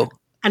 you know?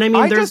 And I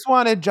mean, I just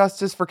wanted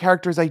justice for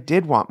characters I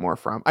did want more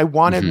from. I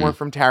wanted more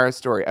from Tara's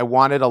story. I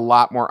wanted a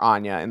lot more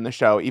Anya in the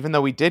show, even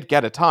though we did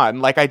get a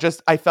ton. Like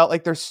I felt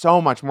like there's so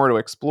much more to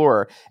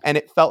explore, and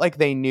it felt like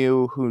they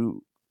knew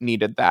who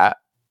needed that.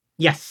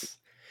 Yes,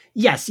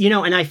 you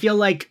know, and I feel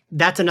like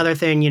that's another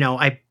thing. You know,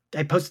 I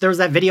posted, there was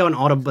that video on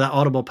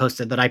Audible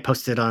posted that I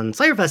posted on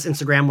Slayerfest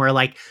Instagram where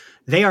like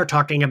they are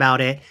talking about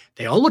it.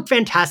 They all look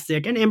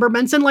fantastic, and Amber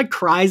Benson like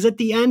cries at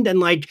the end, and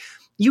like.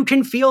 You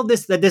can feel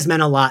that this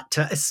meant a lot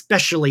to,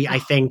 especially, I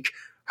think,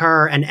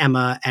 her and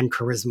Emma and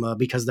Charisma,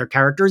 because their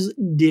characters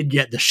did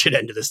get the shit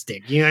end of the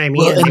stick. You know what I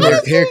mean? Well, and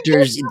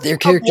their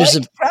characters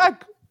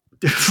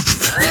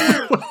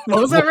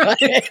What was that,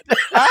 right?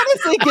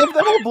 Honestly, give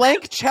them a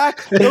blank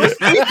check. Those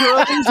three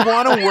girls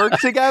want to work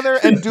together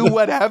and do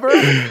whatever.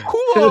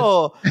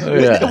 Cool.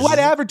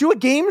 Whatever. Do a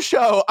game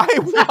show. I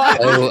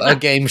want a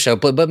game show,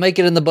 but make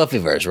it in the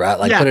Buffyverse, right?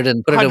 Like put it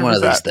in 100%. One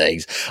of these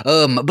things.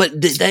 But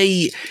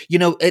they, you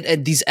know,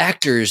 these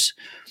actors,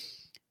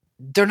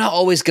 they're not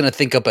always going to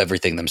think up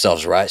everything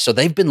themselves, right? So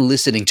they've been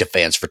listening to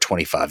fans for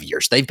 25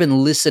 years. They've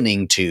been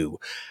listening to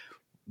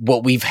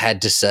what we've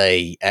had to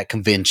say at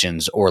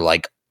conventions or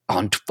like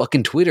on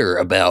fucking Twitter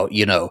about,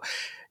 you know,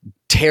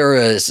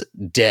 Tara's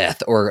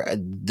death or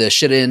the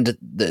shit end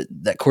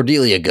that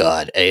Cordelia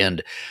got.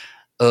 And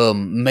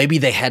maybe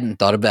they hadn't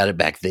thought about it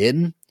back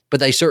then, but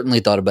they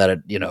certainly thought about it,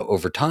 you know,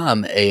 over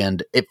time.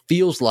 And this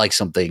feels like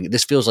something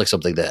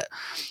that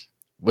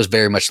was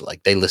very much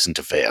like they listened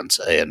to fans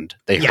and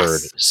they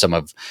heard some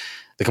of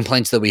the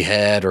complaints that we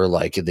had or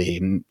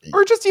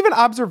just even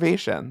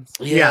observations.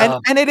 Yeah.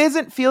 And it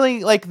isn't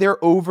feeling like they're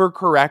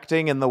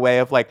overcorrecting in the way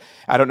of like,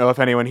 I don't know if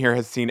anyone here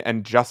has seen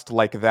And Just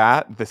Like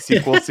That, the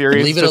sequel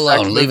series. Leave it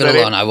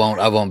alone. I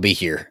won't be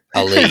here.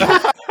 I'll leave.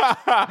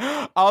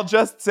 I'll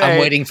just say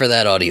I'm waiting for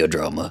that audio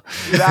drama.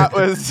 That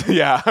was,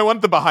 I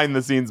want the behind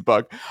the scenes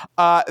book.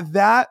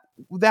 That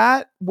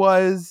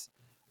was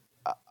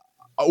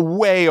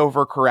way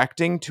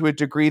overcorrecting to a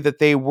degree that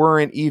they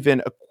weren't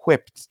even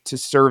equipped to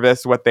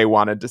service what they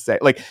wanted to say.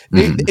 Like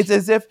it's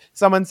as if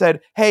someone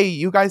said, hey,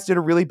 you guys did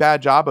a really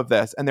bad job of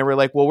this. And they were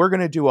like, well, we're going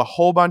to do a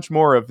whole bunch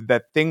more of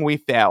that thing we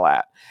fail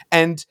at.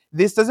 And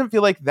this doesn't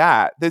feel like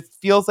that. This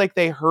feels like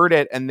they heard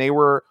it and they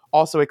were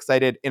also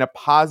excited in a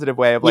positive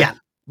way of like,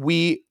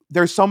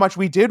 there's so much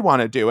we did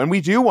want to do and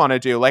we do want to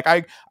do. Like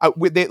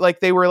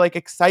they were like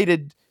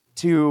excited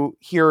to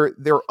hear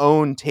their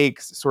own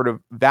takes sort of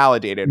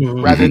validated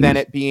rather than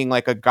it being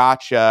like a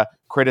gotcha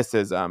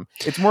criticism.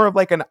 It's more of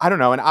like an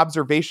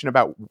observation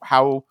about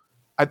how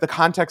the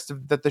context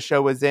that the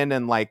show was in.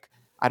 And like,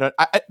 I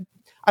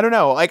don't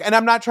know. Like, and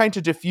I'm not trying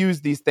to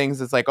diffuse these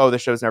things as like, oh, the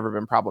show's never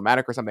been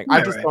problematic or something.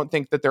 I just don't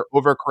think that they're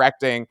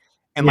overcorrecting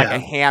in like a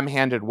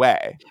ham-handed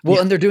way.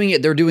 Well, and they're doing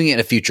it in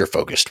a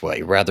future-focused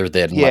way rather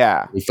than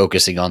like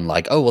focusing on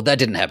like, oh, well, that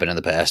didn't happen in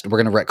the past.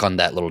 We're going to retcon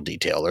that little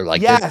detail, or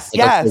like,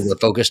 okay, we're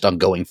focused on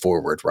going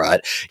forward,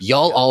 right?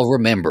 Y'all all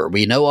remember.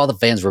 We know all the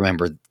fans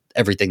remember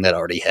everything that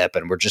already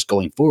happened. We're just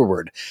going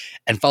forward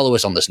and follow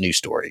us on this new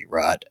story,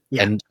 right?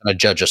 Yeah. And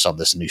judge us on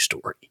this new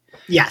story.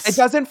 Yes. It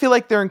doesn't feel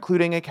like they're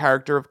including a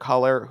character of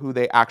color who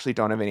they actually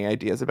don't have any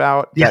ideas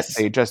about. Yes.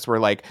 That they just were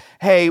like,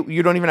 hey,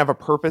 you don't even have a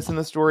purpose in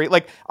the story.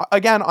 Like,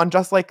 again, on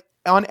Just Like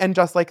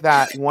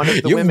That, one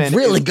of the women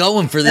really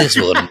going for this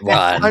one,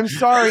 Ron. I'm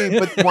sorry,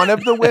 but one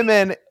of the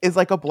women is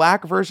like a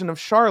black version of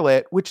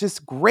Charlotte, which is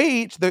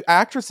great. The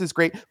actress is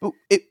great, but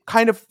it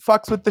kind of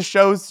fucks with the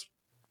show's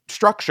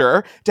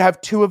structure to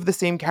have two of the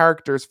same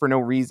characters for no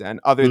reason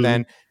other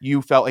than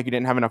you felt like you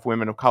didn't have enough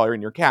women of color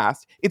in your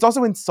cast. It's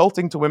also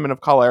insulting to women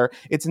of color.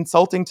 It's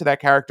insulting to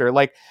that character.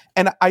 Like,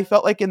 and I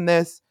felt like in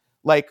this,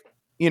 like,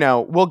 you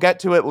know, we'll get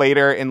to it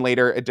later in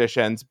later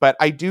editions, but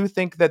I do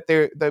think that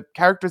the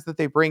characters that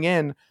they bring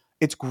in,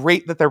 it's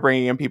great that they're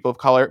bringing in people of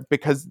color,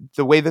 because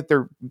the way that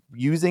they're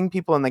using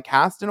people in the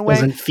cast in a way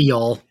doesn't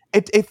feel.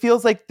 It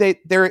feels like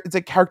it's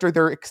a character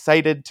they're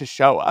excited to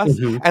show us,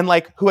 and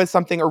like who has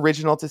something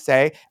original to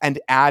say and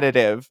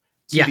additive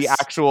to the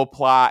actual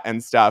plot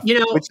and stuff, you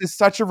know, which is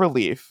such a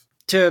relief.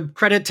 To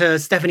credit to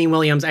Stephanie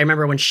Williams, I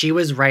remember when she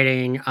was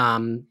writing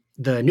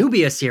the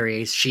Nubia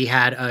series, she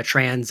had a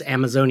trans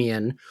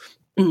Amazonian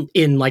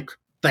in like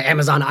the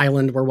Amazon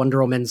island where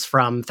Wonder Woman's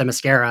from,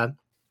 Themyscira,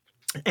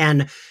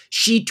 and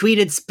she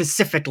tweeted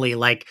specifically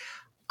like,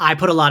 I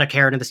put a lot of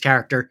care into this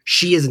character.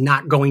 She is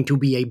not going to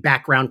be a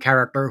background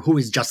character who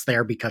is just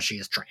there because she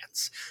is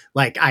trans.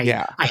 Like I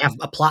have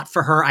a plot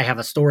for her. I have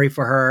a story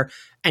for her.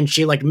 And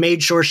she like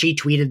made sure she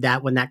tweeted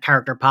that when that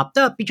character popped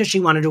up, because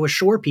she wanted to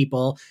assure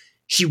people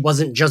she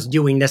wasn't just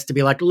doing this to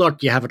be like,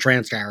 look, you have a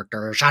trans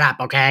character. Shut up.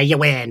 Okay. You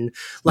win.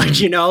 Like,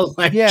 you know,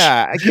 like,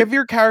 give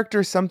your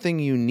character something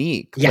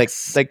unique, like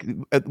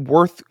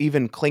worth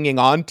even clinging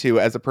on to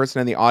as a person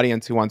in the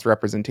audience who wants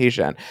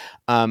representation.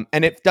 And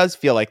it does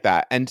feel like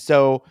that. And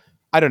so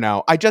I don't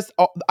know. I just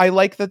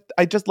like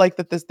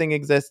that this thing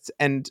exists.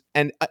 And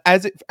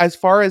as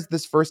far as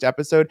this first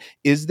episode,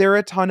 is there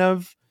a ton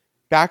of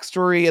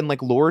backstory and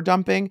like lore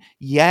dumping?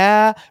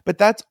 Yeah, but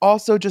that's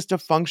also just a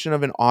function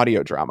of an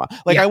audio drama.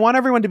 Like, I want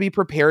everyone to be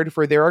prepared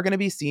for, there are going to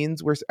be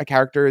scenes where a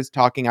character is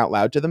talking out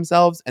loud to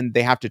themselves and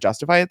they have to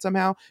justify it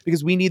somehow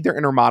because we need their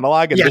inner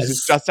monologue, and this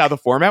is just how the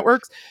format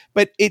works.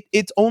 But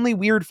it's only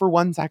weird for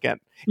 1 second.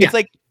 It's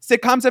like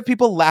sitcoms have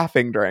people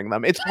laughing during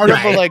them. It's part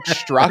of the like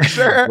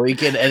structure.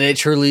 And it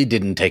truly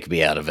didn't take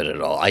me out of it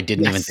at all. I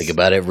didn't even think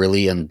about it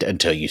really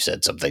until you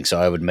said something. So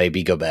I would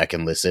maybe go back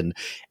and listen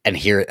and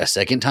hear it a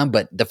second time.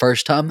 But the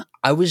first time,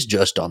 I was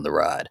just on the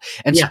ride.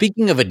 And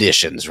speaking of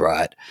editions,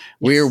 right?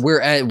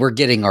 We're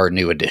getting our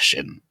new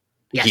edition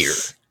here.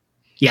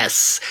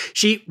 Yes.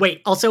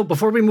 Also,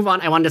 before we move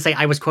on, I wanted to say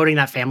I was quoting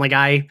that Family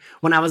Guy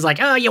when I was like,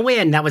 oh, you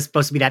win. That was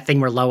supposed to be that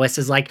thing where Lois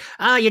is like,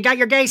 oh, you got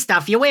your gay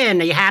stuff. You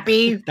win. Are you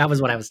happy? That was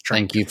what I was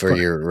trying. Thank you for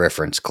your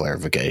reference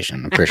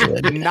clarification.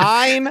 Appreciate it.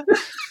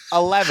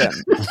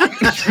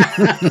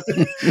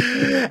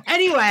 9/11.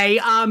 Anyway,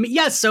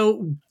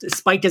 so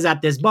Spike is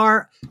at this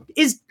bar.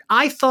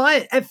 I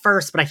thought at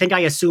first, but I think I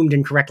assumed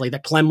incorrectly,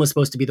 that Clem was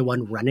supposed to be the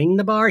one running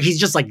the bar. He's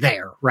just like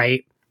there,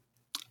 right?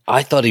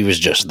 I thought he was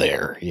just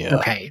there. Yeah.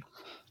 Okay.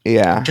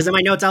 Yeah. Because in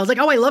my notes, I was like,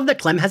 oh, I love that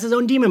Clem has his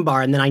own demon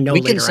bar. And then I know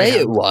we can say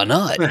it. Why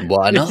not?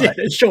 Why not?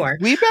 Sure.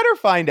 We better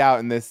find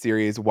out in this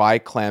series why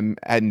Clem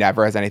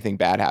never has anything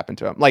bad happen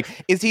to him. Like,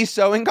 is he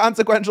so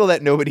inconsequential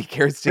that nobody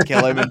cares to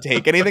kill him and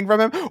take anything from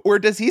him? Or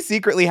does he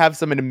secretly have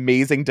some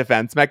amazing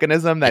defense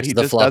mechanism that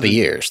The floppy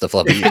years. It's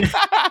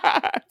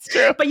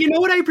true. But you know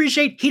what I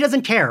appreciate? He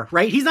doesn't care,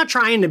 right? He's not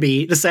trying to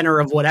be the center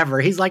of whatever.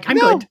 He's like, I'm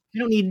good. I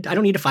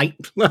don't need to fight.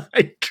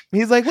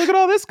 He's like, look at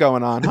all this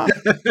going on, huh?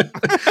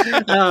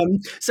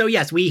 So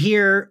yes, we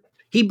hear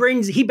he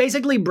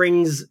basically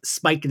brings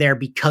Spike there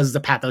because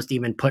the Pathos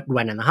demon put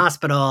Gwen in the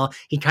hospital.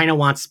 He kind of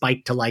wants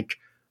Spike to like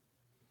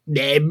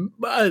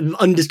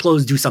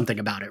undisclosed do something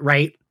about it,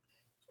 right?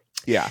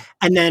 Yeah.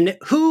 And then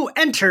who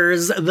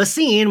enters the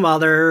scene while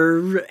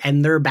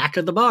they're back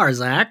at the bar,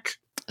 Zach?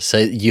 So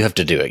you have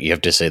to do it. You have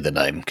to say the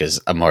name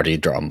because I'm already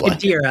drawing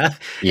blank. Indira.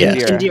 Yeah.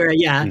 Indira,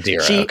 yeah.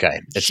 Indira,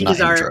 okay. It's not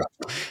Indra.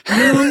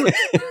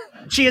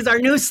 She is our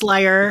new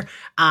Slayer.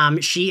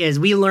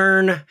 We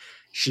learn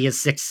she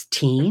is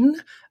 16.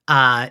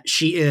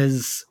 She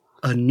is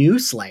a new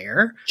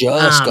Slayer.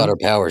 Just got her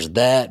powers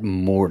that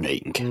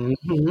morning.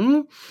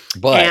 Mm-hmm.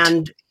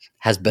 But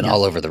has been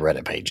all over the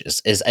Reddit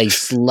pages, is a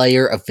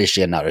Slayer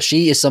aficionado.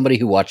 She is somebody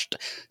who watched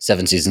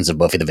 7 seasons of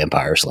Buffy the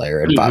Vampire Slayer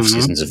and 5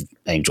 seasons of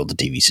Angel, the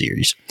TV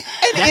series.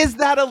 And is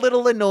that a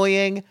little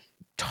annoying?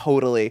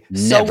 Totally.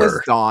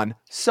 Never.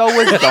 So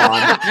was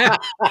Dawn.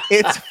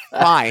 It's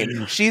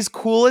fine. She's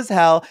cool as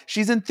hell.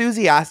 She's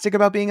enthusiastic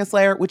about being a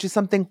Slayer, which is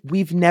something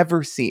we've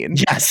never seen.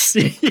 Yes.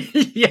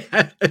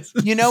 Yes.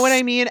 You know what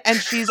I mean? And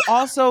she's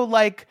also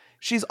like,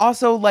 she's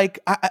also like,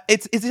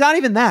 it's not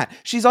even that.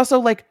 She's also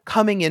like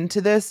coming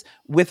into this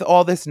with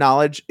all this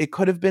knowledge. It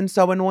could have been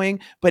so annoying,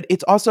 but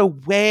it's also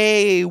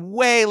way,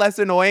 way less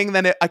annoying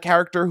than a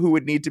character who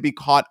would need to be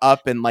caught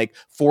up and like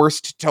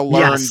forced to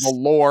learn the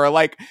lore.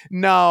 Like,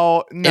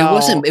 no.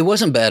 It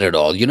wasn't bad at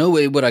all. You know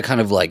what I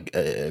kind of like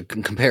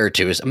compare it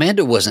to is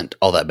Amanda wasn't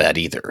all that bad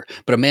either,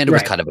 but Amanda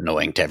was kind of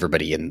annoying to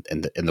everybody in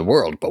the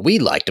world. But we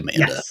liked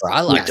Amanda, or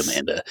I liked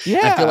Amanda.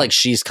 Yeah. I feel like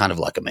she's kind of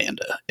like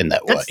Amanda in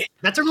that way.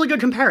 That's a really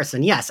good comparison.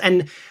 Yes,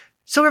 and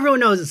so everyone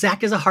knows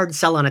Zach is a hard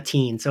sell on a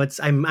teen. So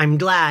I'm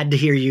glad to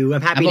hear you.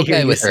 I'm happy to hear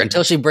you with her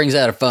until she brings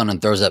out her phone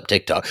and throws up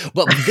TikTok.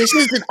 But this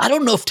isn't. I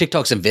don't know if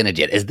TikTok's invented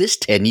yet. Is this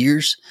 10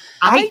 years?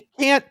 I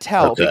can't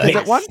tell because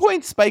at one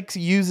point Spike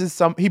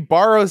he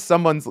borrows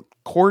someone's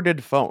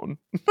corded phone,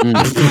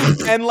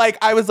 and like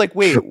I was like,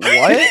 wait,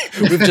 what?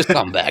 We've just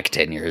come back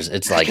 10 years.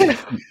 It's like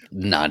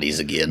 90s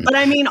again. But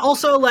I mean,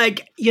 also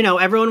like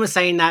everyone was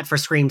saying that for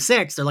Scream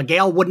 6, they're like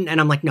Gail wouldn't,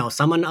 and I'm like, no,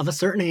 someone of a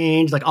certain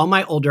age, like all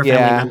my older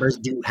family members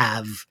do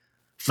have.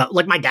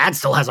 Like my dad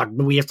still has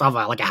we still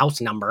have a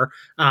house number.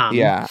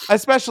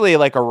 Especially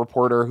like a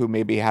reporter who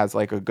maybe has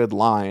like a good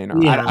line.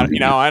 Or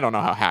I don't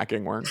know how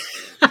hacking works.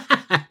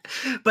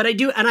 But I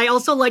do, and I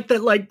also like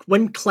that. Like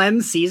when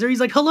Clem sees her,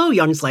 he's like, "Hello,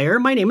 young Slayer.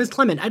 My name is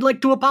Clement. I'd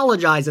like to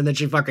apologize," and then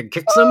she fucking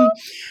kicks him.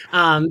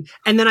 And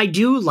then I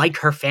do like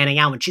her fanning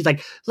out when she's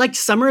like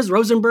Summers,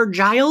 Rosenberg,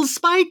 Giles,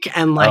 Spike,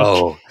 and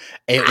like,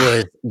 it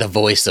was the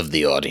voice of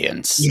the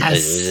audience.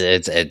 Yes,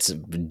 it's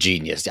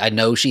genius. I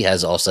know she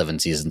has all 7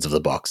 seasons of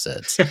the box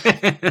sets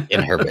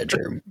in her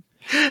bedroom.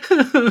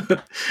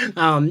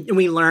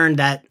 We learned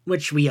that,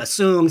 which we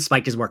assumed,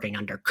 Spike is working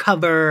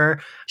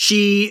undercover.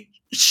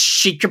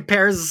 She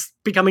compares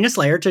becoming a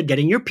Slayer to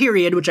getting your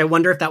period, which I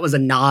wonder if that was a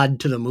nod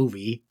to the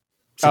movie.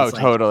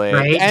 Totally.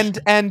 Right?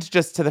 And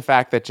just to the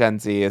fact that Gen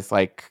Z is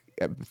like,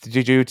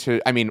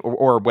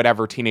 or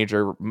whatever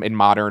teenager in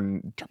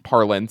modern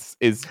parlance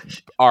is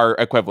our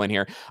equivalent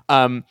here.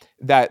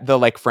 That the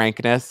like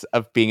frankness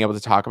of being able to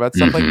talk about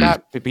stuff like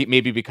that,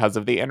 maybe because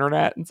of the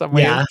internet in some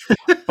ways,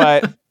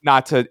 but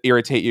not to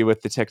irritate you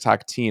with the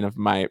TikTok teen of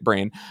my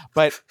brain,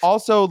 but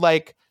also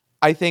like,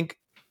 I think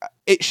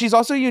she's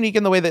also unique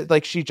in the way that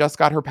like she just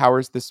got her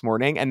powers this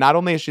morning, and not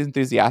only is she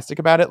enthusiastic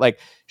about it, like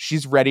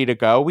she's ready to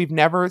go. We've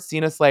never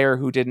seen a Slayer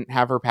who didn't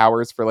have her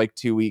powers for like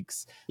 2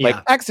 weeks, like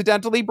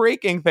accidentally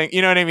breaking thing.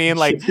 You know what I mean?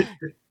 Like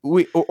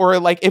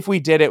like if we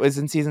did, it was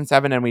in season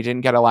 7 and we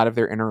didn't get a lot of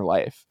their inner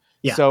life.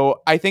 Yeah.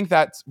 So I think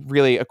that's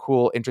really a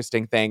cool,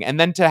 interesting thing. And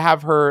then to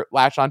have her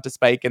latch onto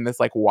Spike in this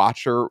like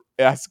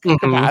Watcher-esque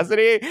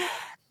capacity.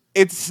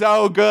 It's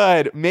so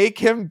good. Make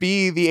him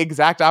be the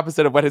exact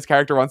opposite of what his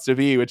character wants to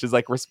be, which is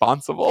like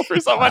responsible for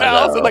someone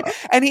else.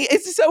 And he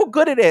is so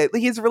good at it.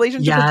 Like, his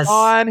relationship with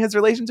Dawn, his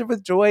relationship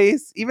with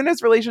Joyce, even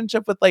his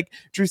relationship with like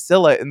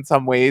Drusilla in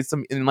some ways,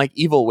 in like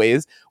evil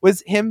ways,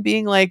 was him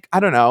being like, I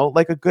don't know,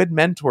 like a good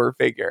mentor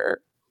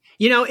figure.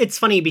 It's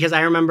funny because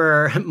I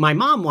remember my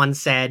mom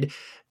once said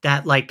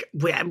that like,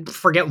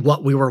 forget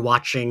what we were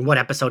watching, what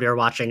episode we were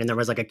watching, and there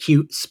was like a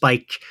cute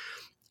Spike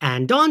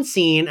and Dawn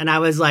scene, and I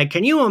was like,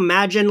 can you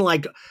imagine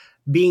like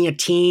being a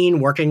teen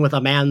working with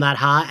a man that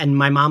hot? And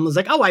my mom was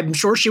like, oh, I'm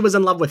sure she was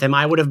in love with him.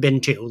 I would have been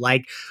too.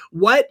 Like,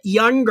 what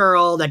young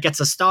girl that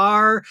gets a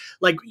star,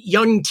 like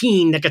young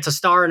teen that gets a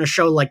star in a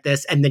show like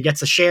this and then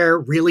gets to share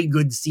really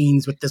good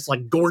scenes with this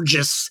like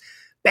gorgeous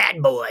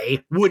bad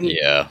boy wouldn't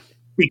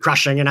be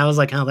crushing? And I was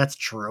like, oh, that's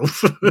true.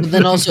 But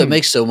then also it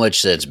makes so much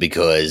sense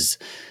because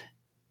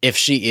if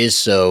she is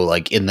so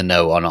like in the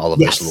know on all of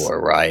this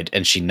lore, right,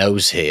 and she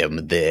knows him,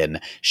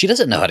 then she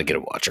doesn't know how to get a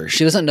Watcher.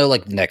 She doesn't know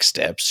like next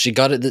steps. She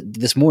got it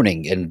this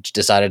morning and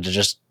decided to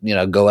just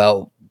go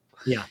out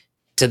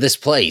to this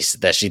place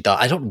that she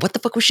thought, what the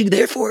fuck was she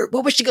there for?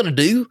 What was she gonna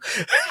do?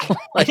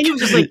 I think it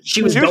was just like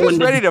she was going just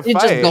ready to fight.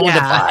 Just going to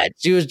fight.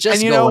 She was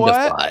just going to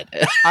fight.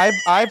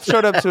 I've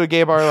showed up to a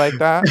gay bar like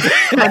that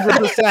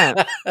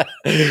 100%.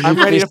 I'm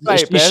ready to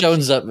fight. She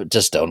shows up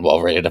to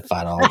Stonewall ready to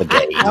fight all the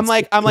gays. I'm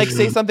like,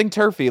 say something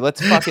turfy.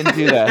 Let's fucking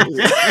do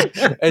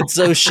that. And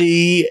so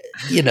she,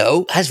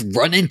 has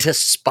run into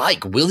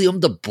Spike,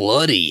 William the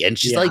Bloody, and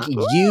she's like,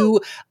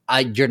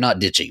 you're not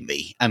ditching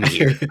me. I'm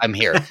here.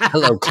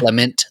 Hello,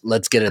 Clement.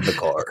 Let's get in the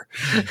car.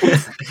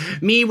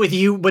 Me with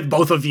you, with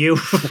both of you.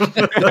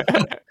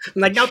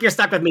 I'm like, nope, you're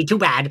stuck with me. Too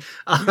bad.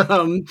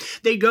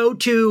 They go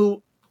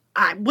to,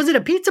 was it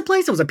a pizza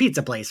place? It was a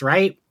pizza place,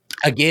 right?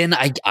 Again,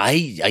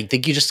 I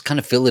think you just kind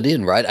of fill it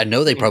in, right? I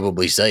know they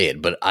probably say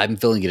it, but I'm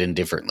filling it in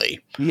differently.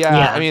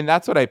 Yeah, I mean,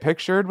 that's what I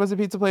pictured was a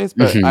pizza place,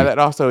 but that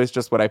also is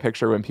just what I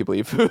picture when people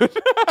eat food.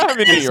 I'm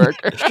in New York.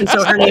 And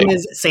so her name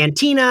is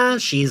Santina.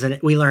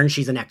 We learn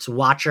she's an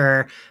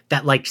ex-Watcher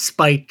that like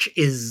Spike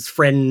is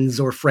friends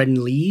or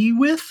friendly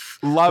with.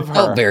 Love her.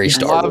 Felt very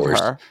Star Wars.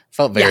 Her.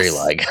 Felt very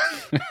like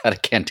at a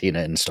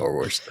cantina in Star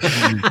Wars.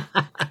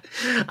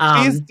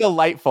 She's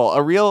delightful.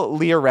 A real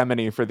Leah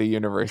Remini for the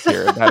universe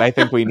here that I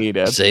think we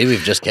needed. See,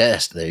 we've just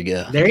cast. There you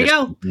go. There you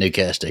go. New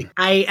casting.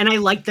 I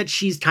like that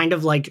she's kind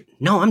of like,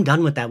 no, I'm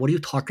done with that. What are you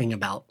talking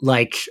about?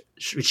 Like,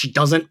 she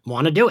doesn't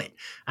want to do it.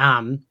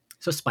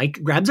 So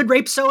Spike grabs a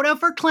grape soda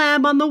for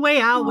Clem on the way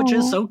out, which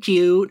is so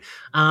cute.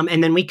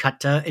 And then we cut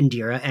to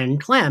Indira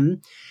and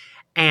Clem.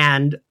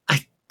 And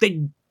I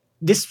think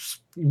this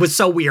was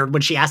so weird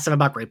when she asked him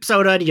about grape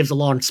soda, and he gives a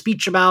long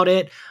speech about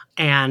it.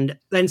 And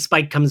then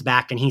Spike comes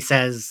back and he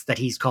says that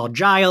he's called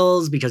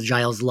Giles because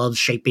Giles loves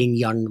shaping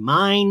young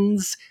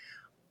minds.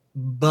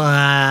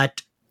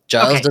 But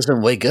Giles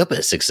doesn't wake up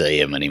at 6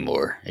 a.m.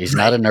 anymore. He's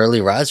not an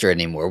early riser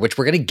anymore, which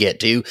we're going to get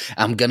to.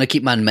 I'm going to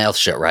keep my mouth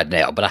shut right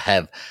now, but I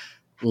have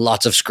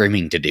lots of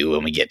screaming to do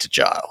when we get to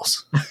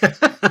Giles.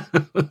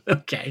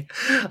 Okay.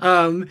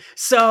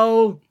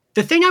 So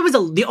the thing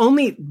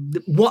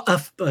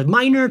a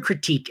minor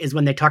critique is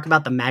when they talk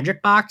about the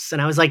magic box.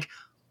 And I was like,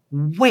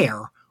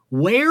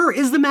 where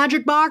is the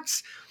magic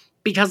box?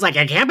 Because like,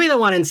 it can't be the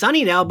one in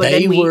Sunnydale, but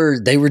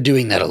they were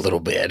doing that a little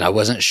bit. And I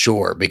wasn't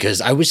sure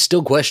because I was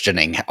still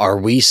questioning, are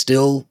we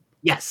still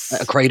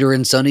a crater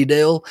in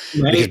Sunnydale?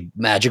 Right. Because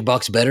magic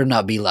box better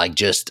not be like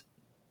just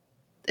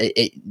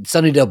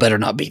Sunnydale better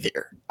not be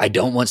there. I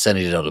don't want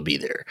Sunnydale to be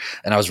there.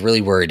 And I was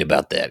really worried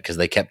about that because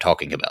they kept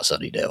talking about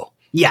Sunnydale.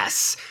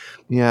 Yes.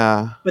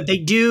 Yeah. But they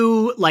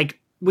do, like,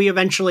 we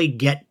eventually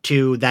get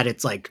to that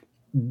it's like,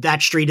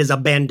 that street is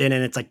abandoned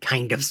and it's like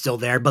kind of still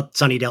there, but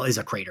Sunnydale is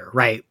a crater,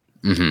 right?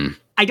 Mm-hmm.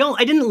 I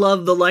didn't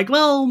love the like,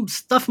 well,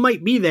 stuff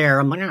might be there.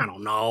 I'm like, I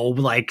don't know.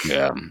 Like,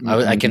 yeah,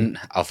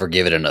 I'll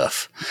forgive it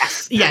enough.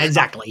 Yes. Yeah,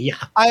 exactly. Yeah.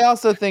 I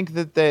also think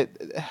that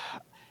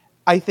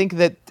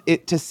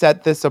to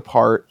set this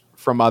apart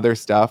from other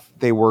stuff,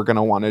 they were going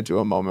to want to do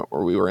a moment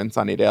where we were in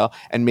Sunnydale,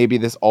 and maybe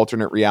this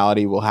alternate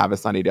reality will have a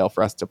Sunnydale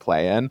for us to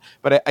play in.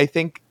 But I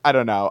think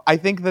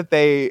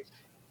that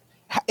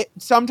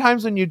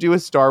sometimes when you do a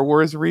Star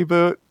Wars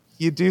reboot,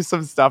 you do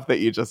some stuff that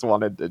you just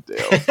wanted to do.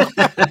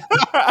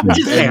 Which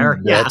is fair.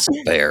 Yeah. That's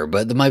fair.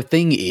 But my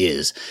thing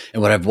is,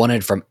 and what I've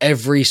wanted from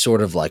every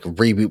sort of like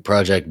reboot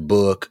project,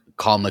 book,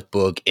 comic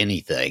book,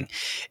 anything,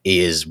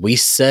 is we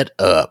set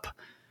up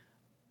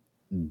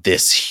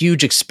this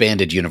huge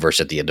expanded universe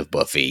at the end of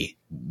Buffy.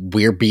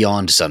 We're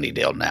beyond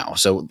Sunnydale now.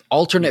 So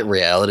alternate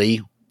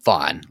reality,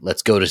 fine.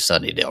 Let's go to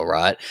Sunnydale,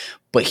 right?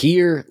 But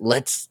here,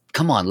 let's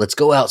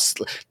go out.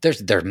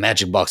 There are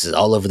magic boxes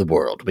all over the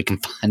world. We can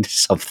find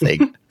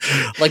something.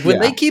 Like when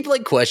they keep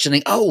like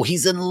questioning, oh,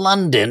 he's in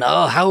London.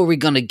 Oh, how are we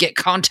going to get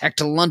contact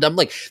to London? I'm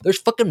like, there's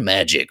fucking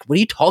magic. What are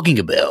you talking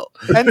about?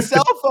 And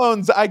cell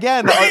phones,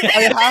 again,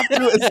 I have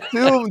to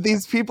assume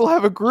these people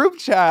have a group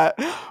chat.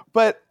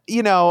 But,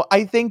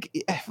 I think,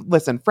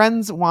 listen,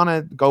 friends want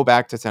to go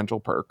back to Central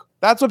Perk.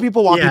 That's what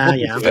people want people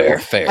to do.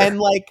 Fair. And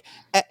like,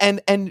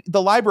 and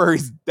the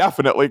library's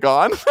definitely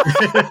gone.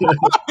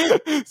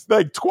 It's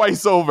like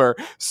twice over.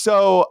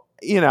 So,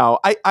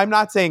 I'm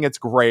not saying it's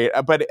great,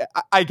 but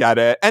I get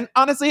it. And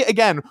honestly,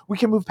 again, we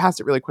can move past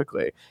it really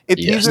quickly.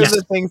 These are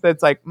the things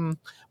that's like,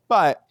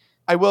 but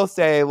I will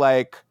say,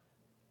 like,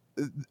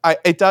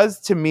 it does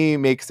to me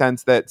make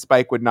sense that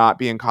Spike would not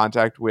be in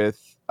contact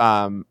with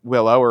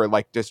Willow or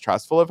like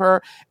distrustful of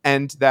her,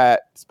 and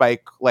that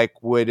Spike like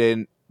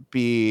wouldn't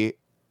be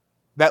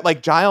that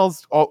like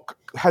Giles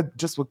had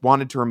just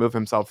wanted to remove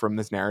himself from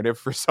this narrative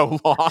for so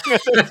long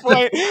at this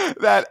point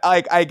that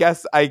like I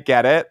guess I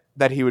get it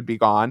that he would be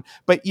gone.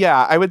 But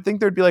yeah, I would think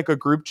there'd be like a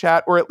group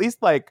chat, or at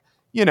least like,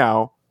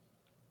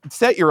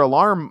 set your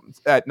alarm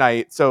at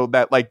night so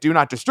that like do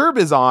not disturb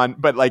is on,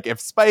 but like if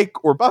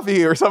Spike or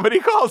Buffy or somebody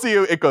calls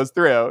you, it goes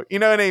through. You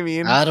know what I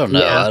mean? I don't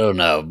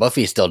know.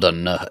 Buffy still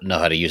doesn't know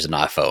how to use an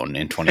iPhone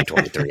in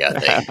 2023. I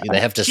think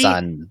they have to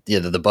sign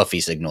the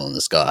Buffy signal in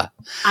the sky.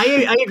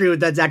 I agree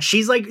with that, Zach.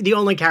 She's like the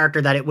only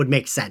character that it would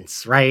make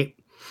sense, right?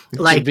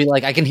 Like, she'd be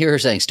like, I can hear her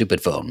saying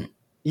 "stupid phone."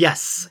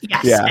 Yes.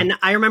 Yeah. And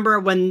I remember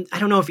when, I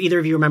don't know if either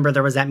of you remember,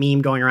 there was that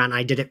meme going around.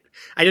 I did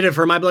it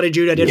for My Bloody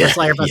Jude. I did it for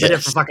Slayer. I did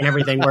it for fucking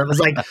everything, where it was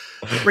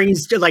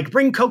like,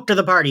 bring Coke to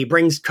the party,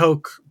 brings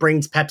Coke,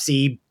 brings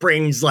Pepsi,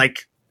 brings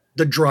like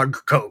the drug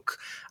Coke.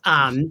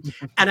 And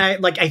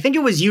I think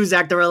it was you,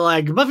 Zach, that were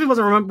like, Buffy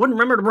wouldn't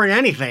remember to bring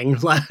anything.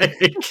 Like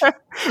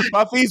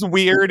Buffy's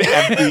weird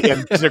empty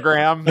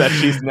Instagram that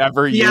she's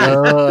never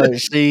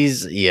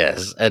used.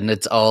 Yes. And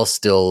it's all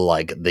still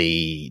like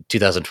the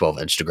 2012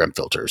 Instagram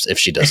filters if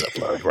she does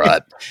upload,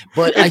 right?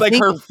 But it's like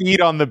her feet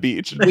on the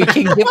beach. We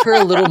can give her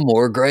a little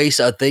more grace,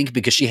 I think,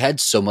 because she had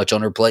so much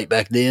on her plate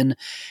back then.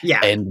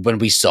 Yeah. And when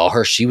we saw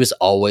her, she was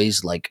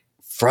always like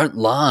front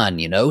line,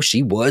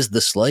 she was the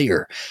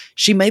Slayer.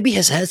 She maybe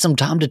has had some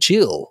time to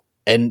chill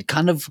and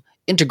kind of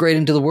integrate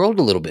into the world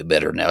a little bit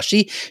better now.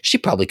 She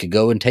probably could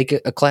go and take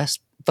a class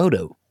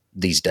photo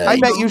these days. I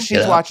bet you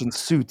she's watching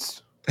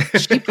Suits.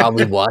 She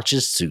probably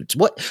watches Suits.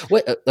 What?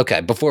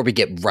 Okay, before we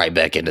get right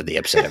back into the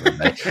episode,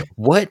 everybody,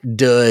 what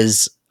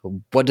does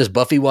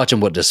Buffy watch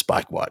and what does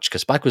Spike watch?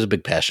 Because Spike was a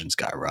big Passions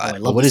guy,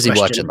 right? What is he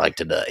watching like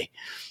today?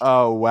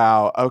 Oh,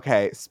 wow.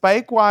 Okay.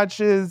 Spike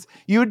watches...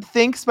 You would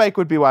think Spike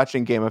would be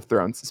watching Game of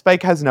Thrones.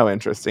 Spike has no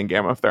interest in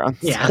Game of Thrones.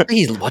 Yeah. I think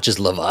he watches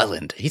Love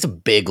Island. He's a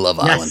big Love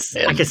Island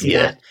fan. I can see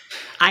that.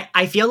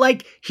 I feel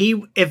like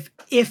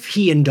if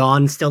he and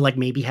Dawn still like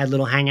maybe had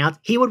little hangouts,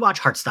 he would watch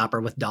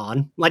Heartstopper with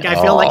Dawn. Like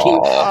I feel like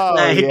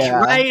he,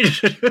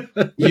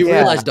 right? You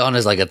realize Dawn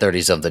is like a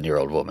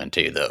 30-something-year-old woman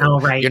too, though. Oh,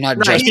 right. You're not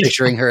just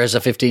picturing her as a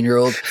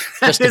 15-year-old.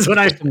 That is what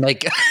I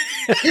make.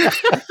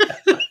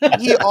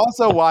 He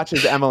also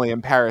watches Emily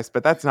in Paris,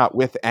 but that's not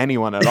with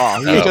anyone at all.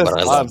 He just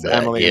loves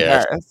Emily in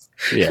Paris.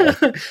 Yeah.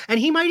 And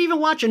he might even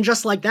watch And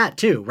Just Like That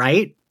too,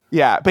 right?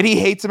 Yeah, but he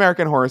hates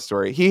American Horror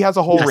Story. He has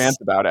a whole rant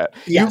about it.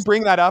 Yes. You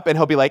bring that up and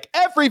he'll be like,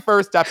 every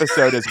first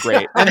episode is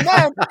great. And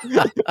then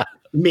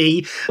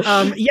me.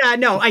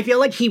 I feel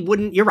like he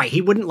wouldn't, you're right. He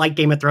wouldn't like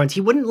Game of Thrones.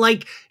 He wouldn't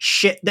like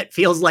shit that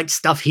feels like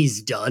stuff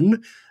he's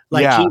done.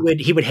 Like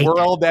he would hate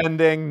world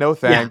ending. No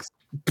thanks.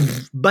 Yeah.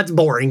 But it's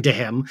boring to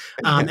him.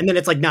 And then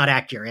it's like not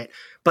accurate.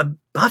 But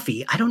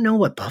Buffy, I don't know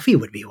what Buffy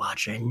would be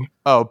watching.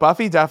 Oh,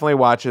 Buffy definitely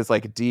watches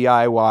like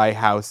DIY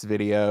house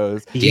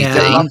videos.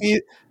 Yeah.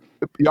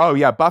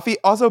 Buffy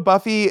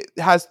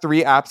has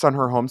 3 apps on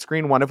her home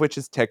screen, one of which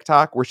is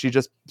TikTok, where she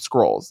just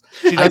scrolls.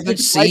 I could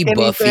see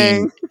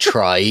Buffy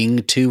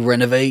trying to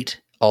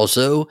renovate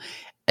also,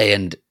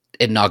 and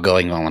it not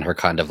going well, and her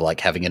kind of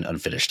like having an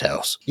unfinished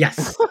house.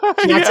 Yes.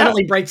 She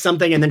accidentally breaks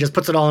something and then just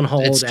puts it all on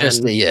hold. It's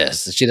just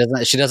yes. She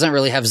doesn't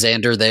really have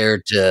Xander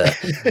there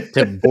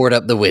to board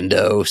up the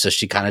window, so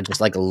she kind of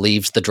just like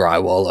leaves the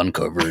drywall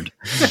uncovered.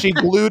 She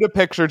glued a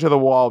picture to the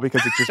wall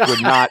because it just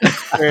would not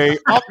stay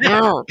up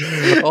there.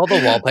 All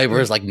the wallpaper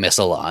is like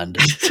misaligned.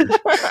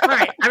 All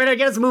right, I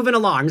guess moving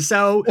along.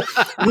 So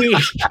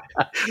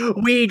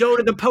we go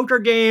to the poker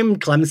game.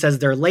 Clem says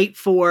they're late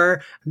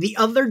for the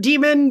other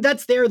demon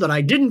that's there that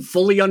I didn't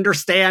fully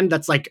understand.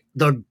 That's like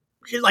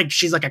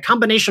she's like a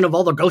combination of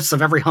all the ghosts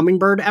of every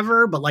hummingbird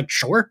ever, but like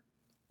sure.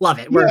 Love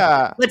it.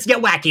 Let's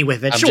get wacky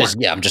with it.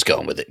 I'm just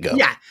going with it. Go.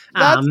 Yeah.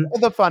 That's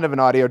the fun of an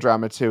audio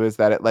drama too, is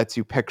that it lets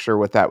you picture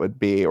what that would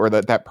be or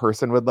that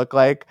person would look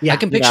like. Yeah. I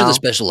can picture the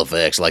special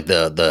effects, like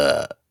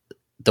the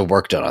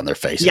work done on their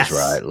faces,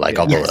 right? Like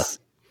all the.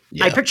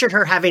 I pictured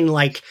her having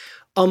like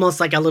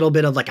almost like a little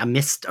bit of like a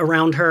mist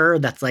around her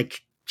that's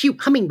like cute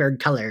hummingbird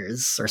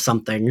colors or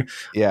something.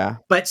 Yeah.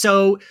 But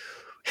so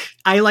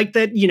I like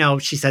that,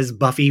 she says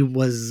Buffy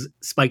was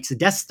Spike's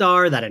Death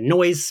Star. That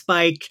annoys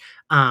Spike.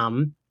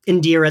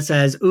 Indira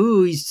says,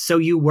 ooh, so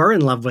you were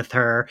in love with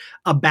her.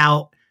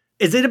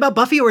 Is it about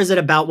Buffy or is it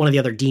about one of the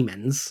other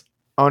demons?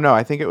 Oh, no,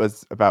 I think it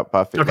was about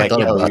Buffy. Okay.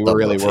 We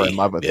really were in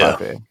love with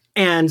Buffy.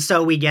 And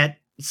so we get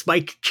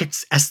Spike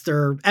kicks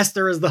Esther.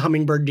 Esther is the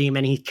hummingbird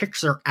demon. He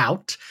kicks her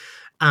out.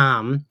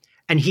 And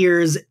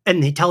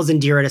he tells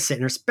Indira to sit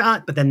in her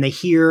spot, but then they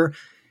hear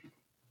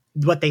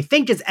what they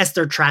think is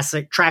Esther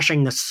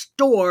trashing the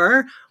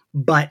store,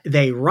 but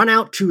they run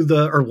out to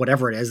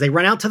they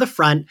run out to the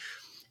front.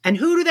 And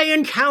who do they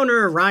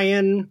encounter,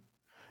 Ryan?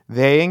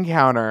 They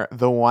encounter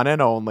the one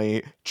and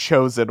only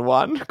chosen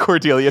one,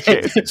 Cordelia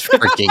Chase. It's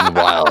freaking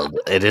wild.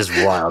 It is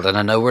wild. And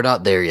I know we're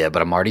not there yet,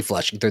 but I'm already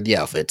flashing through the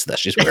outfits that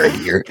she's wearing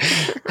here.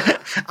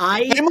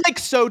 I'm like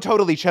so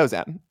totally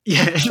chosen.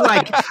 Yeah,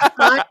 like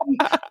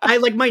I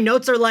like my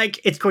notes are like,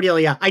 it's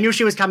Cordelia. I knew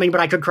she was coming, but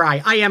I could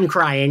cry. I am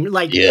crying.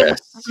 Like, yes.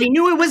 I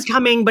knew it was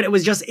coming, but it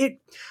was just it.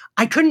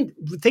 I couldn't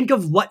think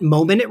of what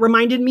moment it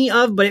reminded me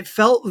of, but it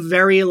felt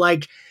very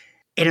like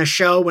in a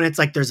show when it's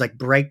like there's like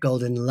bright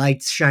golden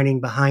lights shining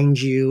behind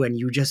you, and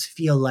you just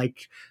feel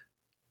like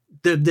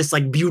this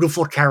like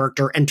beautiful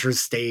character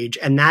enters stage,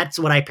 and that's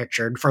what I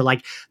pictured for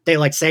like they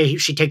like say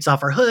she takes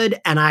off her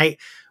hood, and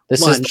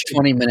This is the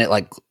 20-minute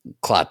like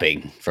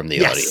clapping from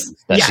the audience.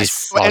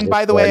 And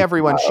by the way,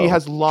 everyone, she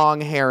has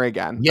long hair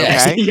again.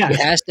 Yes, okay? She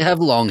has to have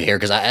long hair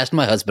because I asked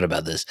my husband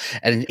about this,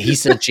 and he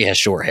said she has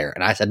short hair,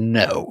 and I said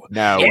no,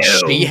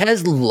 she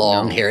has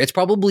long hair. It's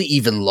probably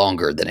even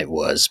longer than it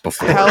was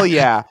before. Hell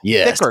yeah,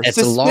 yes, thicker, it's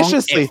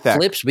suspiciously thick.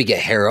 Flips. We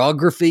get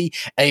hairography,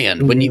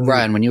 and when you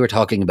were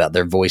talking about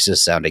their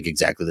voices sounding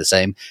exactly the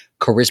same.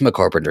 Charisma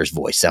Carpenter's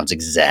voice sounds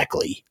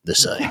exactly the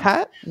same.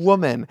 That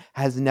woman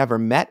has never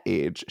met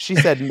age. She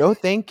said, no,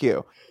 thank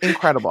you.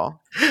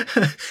 Incredible.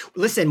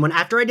 Listen,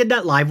 after I did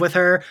that live with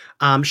her,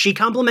 she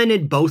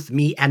complimented both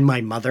me and my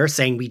mother,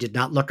 saying we did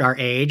not look our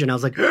age. And I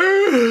was like,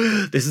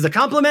 this is a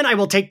compliment I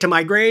will take to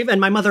my grave.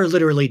 And my mother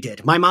literally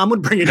did. My mom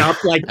would bring it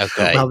up like,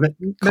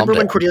 remember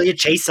when Cordelia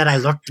Chase said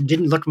I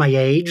didn't look my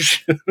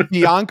age?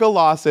 Bianca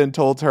Lawson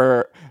told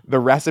her the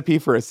recipe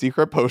for a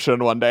secret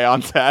potion one day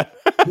on set.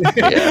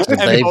 Yeah,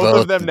 and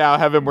both of them now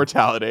have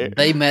immortality.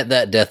 They met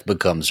that death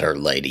becomes her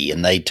lady,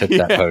 and they took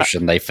that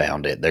potion. They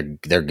found it.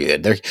 They're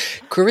good.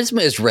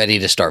 Charisma is ready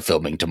to start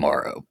filming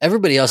tomorrow.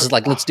 Everybody else is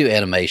like, let's do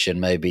animation,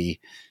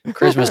 maybe.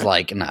 Charisma's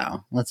like,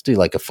 no, let's do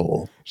like a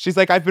full. She's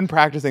like, I've been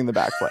practicing the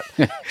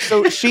backflip.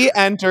 So she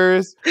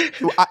enters.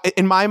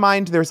 In my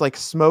mind, there's like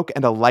smoke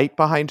and a light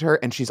behind her,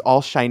 and she's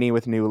all shiny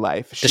with new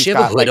life. Does she have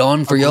a hood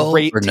on for y'all?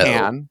 Great or no?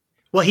 tan.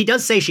 Well, he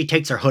does say she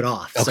takes her hood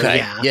off. Okay. So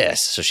yeah.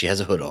 Yes. So she has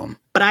a hood on.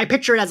 But I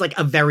picture it as like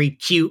a very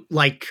cute,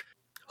 like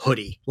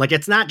hoodie. Like,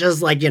 it's not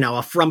just like,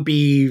 a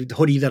frumpy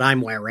hoodie that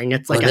I'm wearing.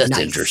 It's like that's nice.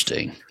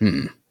 Interesting.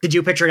 Did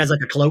you picture it as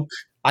like a cloak?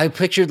 I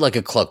pictured like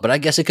a cloak, but I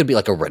guess it could be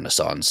like a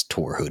Renaissance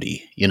tour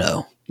hoodie,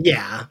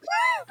 Yeah.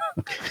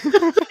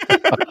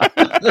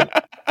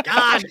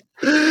 God,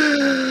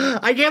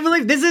 I can't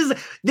believe this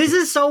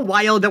is so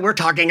wild that we're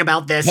talking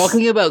about this.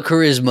 Talking about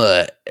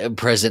charisma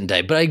present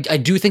day, but I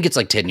do think it's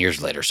like 10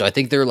 years later. So I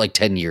think they're like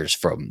 10 years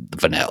from the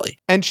finale.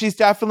 And she's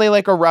definitely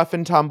like a rough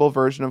and tumble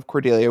version of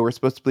Cordelia. We're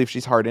supposed to believe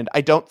she's hardened.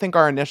 I don't think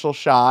our initial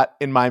shot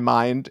in my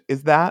mind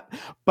is that.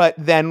 But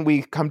then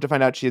we come to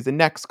find out she has a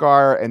neck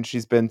scar and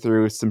she's been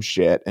through some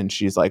shit and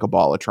she's like a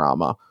ball of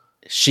trauma.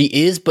 She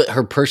is, but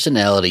her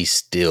personality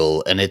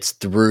still, and it's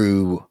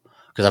through...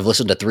 because I've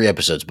listened to 3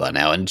 episodes by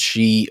now, and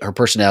her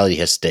personality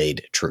has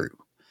stayed true.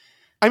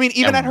 I mean,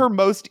 even at her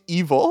most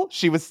evil,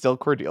 she was still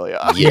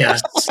Cordelia.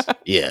 Yes,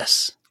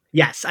 yes.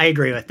 Yes, I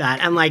agree with that.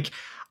 And like,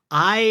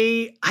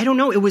 I don't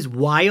know, it was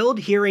wild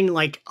hearing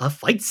like a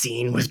fight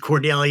scene with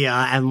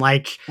Cordelia and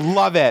like...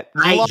 Love it.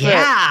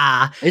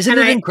 Yeah. Isn't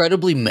it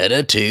incredibly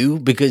meta too?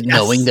 Because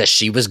knowing that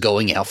she was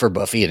going out for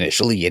Buffy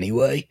initially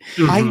anyway.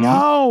 Mm-hmm. I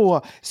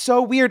know.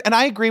 So weird. And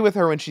I agree with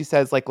her when she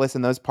says like,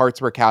 listen, those parts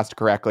were cast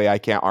correctly. I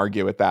can't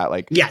argue with that.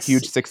 Like,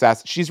 huge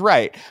success. She's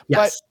right.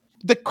 Yes.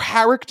 But the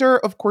character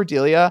of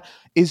Cordelia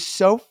is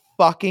so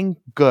fucking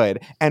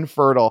good and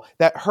fertile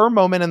that her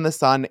moment in the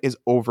sun is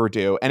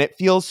overdue and it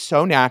feels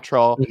so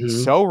natural,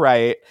 so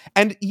right.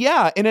 And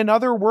yeah, in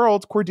another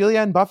world, Cordelia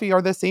and Buffy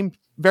are the same,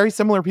 very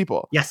similar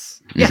people.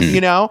 Yes.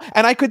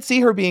 And I could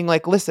see her being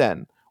like,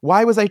 listen,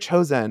 why was I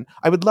chosen?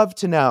 I would love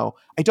to know.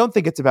 I don't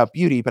think it's about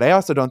beauty, but I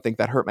also don't think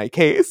that hurt my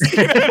case.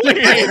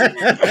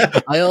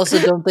 I also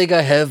don't think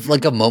I have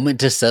like a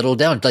moment to settle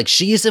down. Like,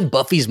 she is in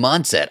Buffy's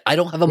mindset. I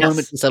don't have a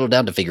moment to settle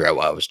down to figure out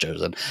why I was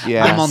chosen.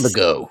 I'm on the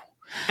go.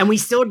 And we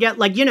still get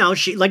like,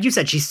 she, like you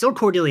said, she's still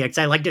Cordelia. Because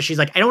I like that she's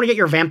like, I don't want to get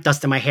your vamp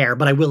dust in my hair,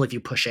 but I will if you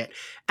push it.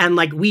 And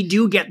like, we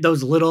do get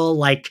those little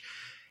like,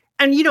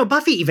 and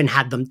Buffy even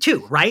had them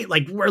too, right?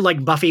 Like, where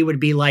like Buffy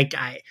would be like,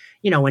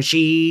 when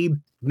she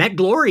met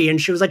Glory and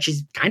she was like,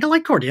 she's kind of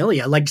like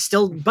Cordelia. Like,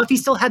 still, Buffy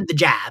still had the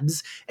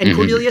jabs, and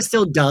Cordelia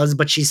still does,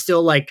 but she's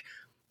still like,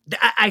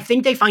 I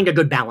think they find a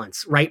good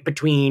balance, right,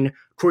 between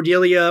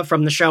Cordelia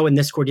from the show and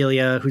this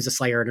Cordelia who's a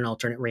Slayer in an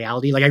alternate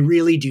reality. Like, I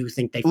really do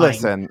think they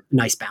find a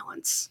nice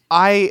balance.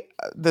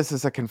 This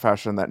is a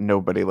confession that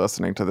nobody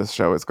listening to this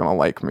show is going to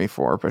like me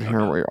for, but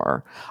here we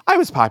are. I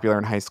was popular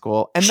in high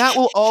school, and that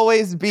will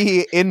always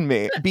be in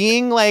me.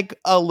 Being like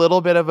a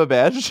little bit of a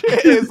bitch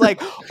is like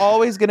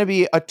always going to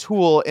be a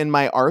tool in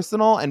my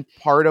arsenal, and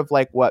part of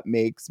like what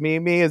makes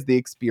me is the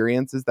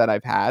experiences that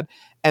I've had.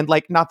 And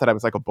like, not that I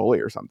was like a bully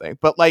or something,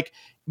 but like,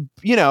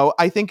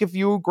 I think if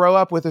you grow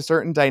up with a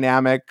certain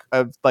dynamic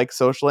of like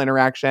social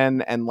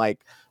interaction and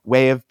like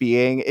way of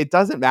being, it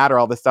doesn't matter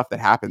all the stuff that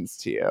happens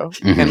to you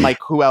and like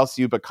who else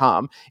you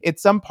become.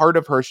 It's some part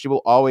of her. She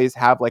will always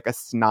have like a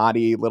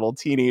snotty little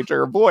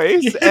teenager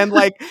voice. And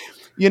like,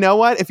 you know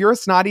what? If you're a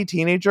snotty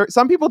teenager,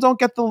 some people don't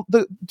get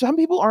some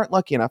people aren't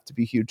lucky enough to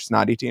be huge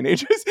snotty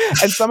teenagers.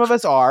 And some of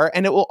us are,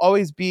 and it will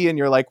always be in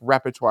your like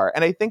repertoire.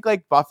 And I think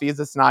like Buffy is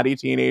a snotty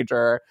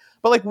teenager,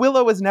 but like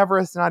Willow was never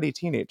a snotty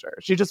teenager.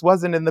 She just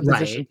wasn't in the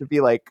position to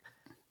be like,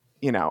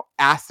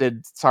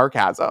 acid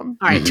sarcasm.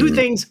 All right, 2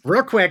 things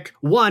real quick.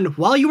 1,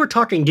 while you were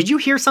talking, did you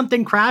hear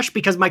something crash?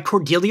 Because my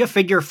Cordelia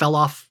figure fell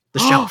off the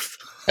shelf.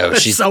 Oh,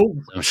 she's oh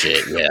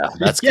shit!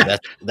 Yeah,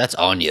 that's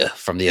Anya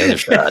from the other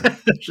side.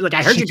 She's like,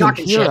 I heard you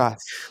talking shit.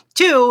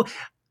 2,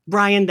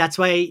 Brian, that's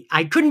why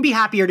I couldn't be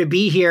happier to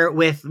be here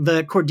with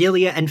the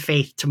Cordelia and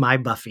Faith to my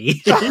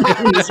Buffy.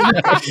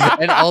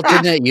 An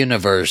alternate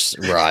universe,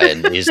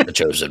 Ryan is the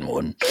chosen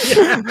one.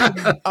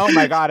 Oh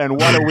my God, and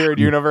what a weird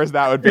universe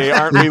that would be.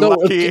 Aren't we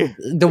lucky?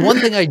 The one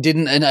thing I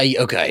didn't,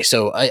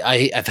 so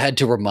I've had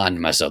to remind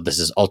myself this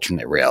is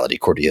alternate reality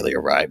Cordelia,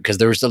 right? Because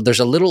there's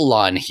a little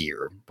line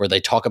here where they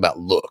talk about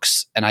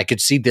looks, and I could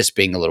see this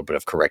being a little bit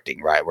of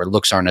correcting, right? Where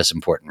looks aren't as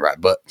important, right?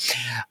 But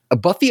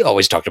Buffy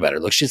always talked about her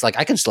looks. She's like,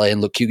 I can slay and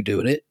look cute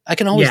doing it. I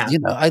can always,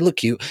 I look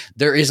cute.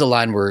 There is a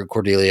line where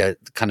Cordelia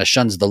kind of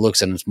shuns the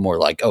looks and it's more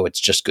like, oh, it's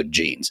just good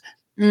genes.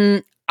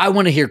 I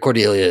want to hear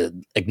Cordelia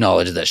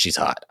acknowledge that she's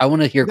hot. I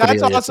want to hear Cordelia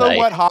say. That's also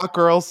what hot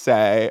girls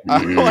say.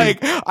 Like,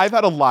 I've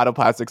had a lot of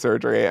plastic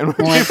surgery, and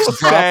when people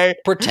say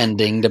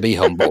pretending to be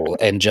humble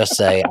and just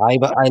say,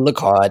 I look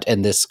hot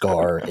and this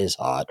scar is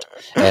hot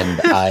and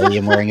I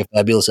am wearing a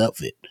fabulous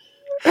outfit.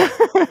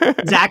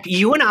 Zach,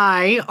 you and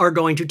I are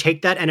going to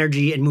take that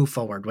energy and move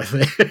forward with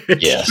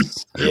it.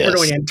 Yes. We're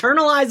going to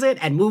internalize it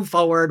and move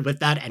forward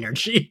with that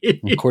energy.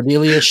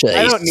 Cordelia Shea.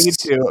 I don't need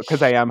to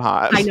because I am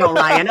hot. I know,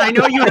 Ryan. I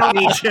know you don't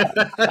need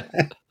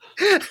to.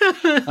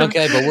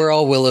 Okay, but we're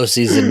all Willow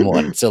season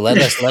 1, so let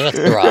us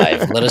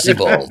thrive. Let us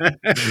evolve.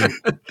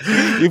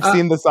 You've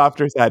seen the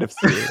softer side of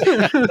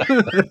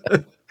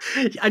Steve.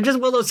 I'm just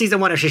Willow season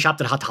 1 if she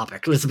shopped at Hot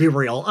Topic. Let's be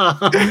real.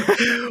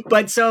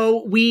 But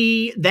so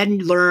we then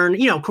learn,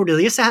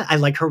 Cordelia, I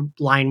like her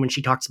line when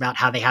she talks about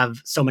how they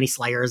have so many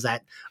Slayers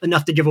that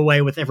enough to give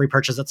away with every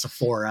purchase at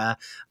Sephora.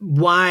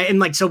 Why?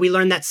 And so we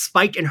learn that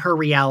Spike in her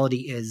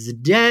reality is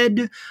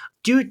dead.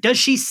 Does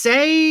she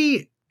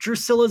say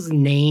Drusilla's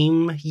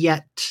name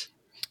yet?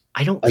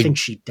 I don't think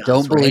she does.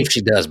 Don't believe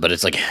she does, but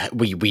it's like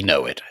we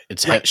know it.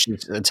 It's right.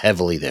 It's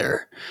heavily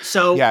there.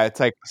 So yeah, it's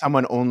like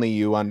someone only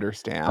you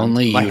understand.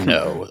 Only you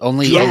know.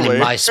 Only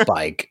my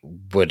Spike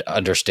would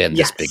understand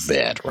this big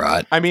bad,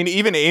 right? I mean,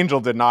 even Angel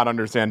did not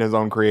understand his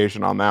own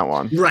creation on that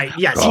one. Right.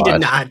 Yes, he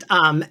did not.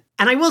 And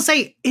I will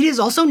say it is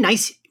also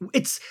nice.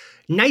 It's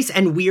nice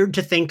and weird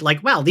to think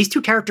like, wow, these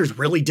two characters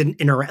really didn't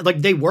interact. Like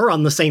they were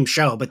on the same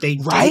show, but they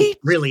didn't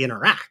really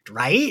interact,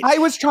 right? I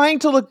was trying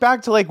to look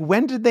back to like,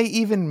 when did they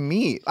even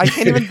meet? I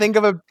can't even think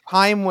of a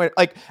time where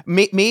like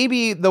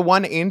maybe the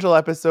one Angel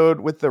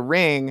episode with the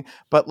ring,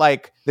 but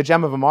like the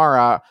Gem of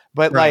Amara,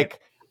 but like,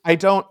 I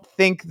don't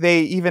think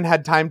they even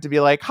had time to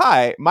be like,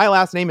 hi, my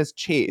last name is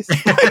Chase.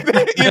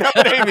 You know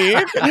what I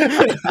mean?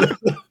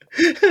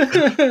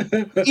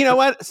 You know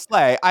what?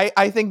 Slay.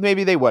 I think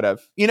maybe they would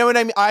have. You know what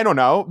I mean? I don't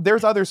know.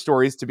 There's other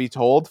stories to be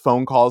told.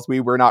 Phone calls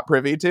we were not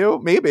privy to.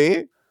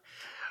 Maybe.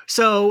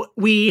 So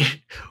we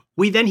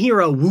then hear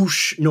a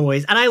whoosh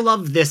noise. And I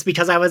love this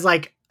because I was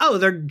like, oh,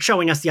 they're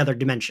showing us the other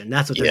dimension.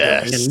 That's what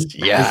they're doing. And that's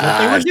what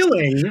they were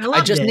doing.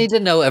 I just need to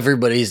know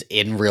everybody's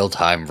in real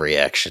time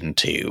reaction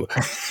to.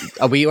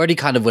 We already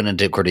kind of went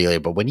into Cordelia,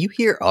 but when you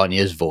hear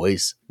Anya's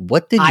voice,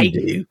 what did you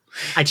do?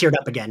 I teared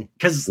up again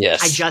because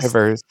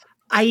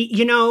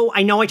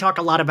I know I talk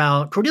a lot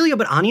about Cordelia,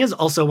 but Anya is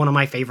also one of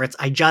my favorites.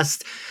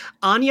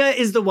 Anya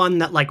is the one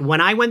that, like, when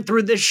I went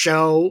through this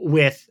show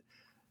with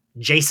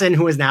Jason,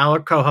 who is now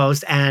a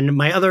co-host, and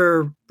my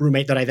other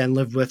roommate that I then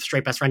lived with,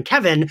 straight best friend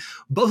Kevin,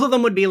 both of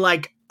them would be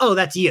like, oh,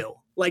 that's you.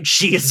 Like,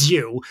 she is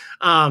you.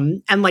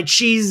 And like,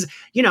 she's,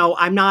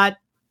 I'm not,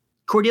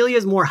 Cordelia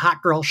is more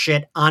hot girl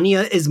shit.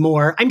 Anya is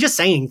more, I'm just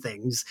saying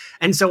things.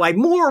 And so I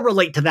more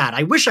relate to that.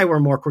 I wish I were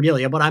more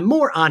Cordelia, but I'm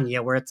more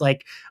Anya, where it's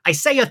like, I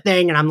say a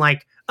thing and I'm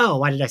like, oh,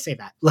 why did I say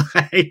that?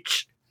 Like,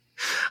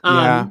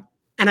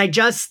 and I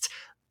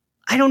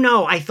don't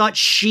know. I thought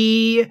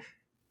she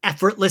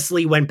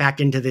effortlessly went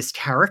back into this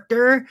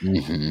character.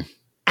 Mm-hmm.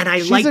 And I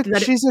liked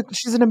that.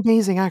 She's an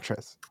amazing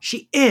actress.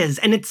 She is.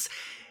 And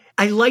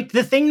I liked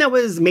the thing that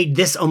made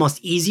this almost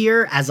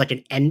easier as like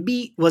an end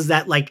beat was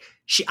that like,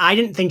 I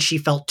didn't think she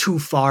felt too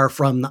far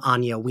from the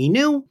Anya we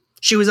knew.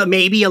 She was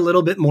maybe a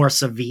little bit more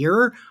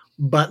severe,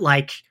 but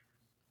like,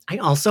 I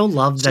also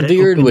love that.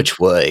 Severe in which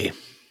way?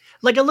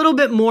 Like a little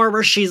bit more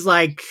where she's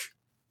like,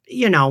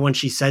 when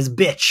she says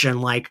bitch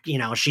and like,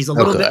 she's a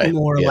little bit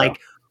more like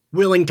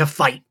willing to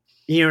fight.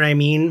 You know what I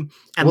mean?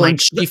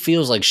 And she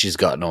feels like she's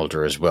gotten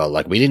older as well.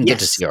 Like we didn't get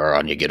to see our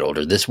Anya get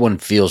older. This one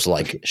feels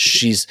like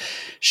she's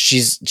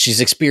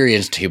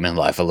experienced human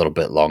life a little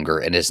bit longer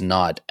and is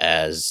not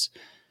as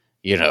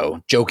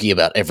jokey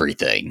about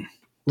everything.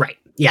 Right.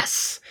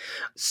 Yes.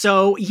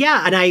 So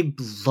yeah, and I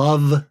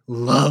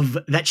love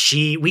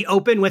that we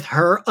open with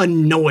her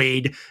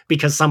annoyed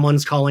because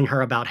someone's calling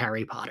her about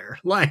Harry Potter.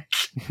 Like,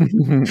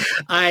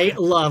 I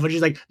love when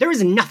she's like, there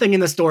is nothing in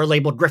the store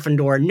labeled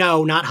Gryffindor.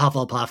 No, not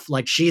Hufflepuff.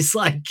 Like, she's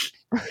like,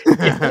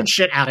 get that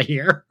shit out of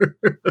here.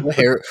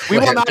 We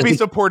will not be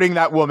supporting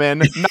that woman.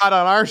 Not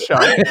on our show.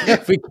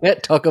 We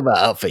can't talk about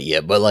outfit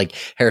yet, but like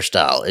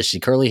hairstyle. Is she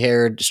curly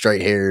haired,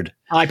 straight haired?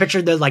 Oh, I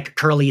pictured the like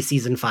curly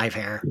season 5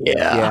 hair.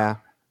 Yeah.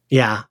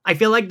 I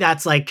feel like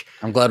that's like.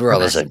 I'm glad we're on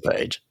the same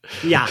page.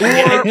 Yeah.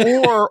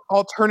 Or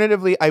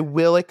alternatively, I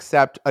will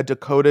accept a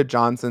Dakota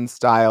Johnson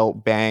style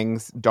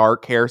bangs,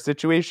 dark hair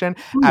situation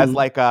as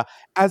like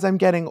as I'm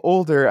getting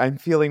older, I'm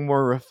feeling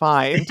more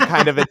refined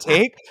kind of a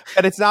take.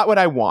 But it's not what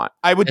I want.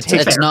 I would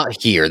take it. It's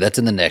not here. That's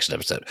in the next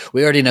episode.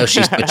 We already know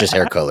she switches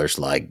hair colors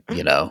like,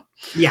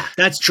 Yeah,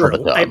 that's true.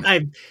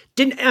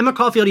 Emma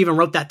Caulfield even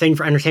wrote that thing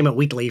for Entertainment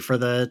Weekly for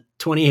the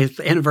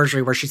 20th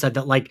anniversary where she said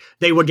that like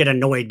they would get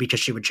annoyed because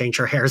she would change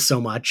her hair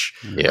so much.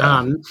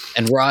 Yeah.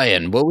 And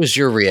Ryan, what was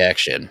your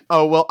reaction?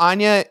 Oh, well,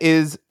 Anya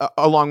is,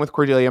 along with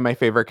Cordelia, my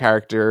favorite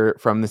character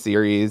from the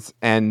series.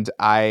 And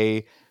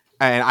I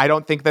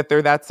don't think that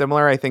they're that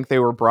similar. I think they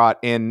were brought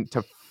in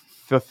to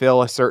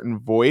fulfill a certain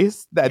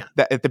voice that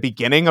at the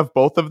beginning of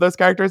both of those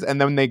characters,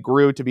 and then they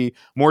grew to be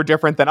more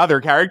different than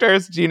other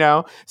characters,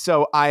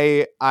 so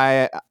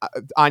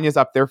Anya's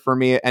up there for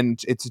me,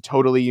 and it's a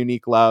totally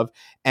unique love,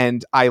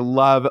 and I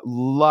love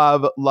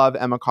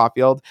Emma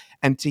Caulfield,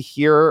 and to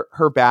hear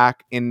her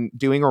back in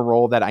doing a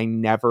role that I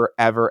never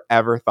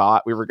ever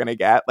thought we were going to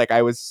get, like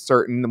I was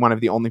certain one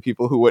of the only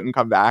people who wouldn't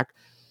come back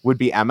would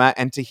be Emma,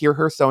 and to hear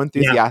her so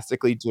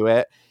enthusiastically do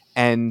it,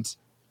 and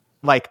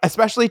like,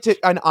 especially to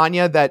an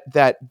Anya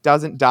that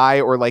doesn't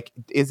die or like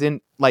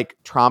isn't like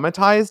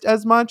traumatized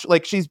as much.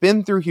 Like, she's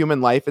been through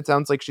human life. It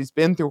sounds like she's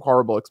been through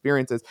horrible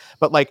experiences,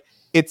 but like,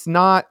 it's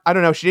not, I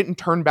don't know, she didn't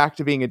turn back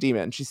to being a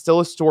demon. She's still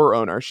a store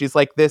owner. She's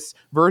like this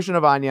version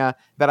of Anya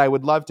that I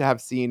would love to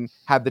have seen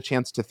had the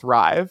chance to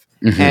thrive.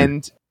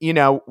 And, you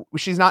know,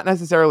 she's not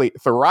necessarily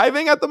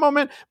thriving at the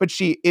moment, but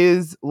she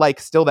is like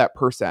still that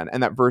person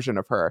and that version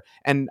of her.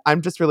 And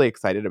I'm just really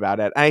excited about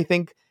it. And I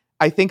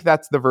think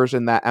that's the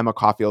version that Emma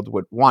Caulfield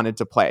wanted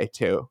to play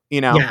too,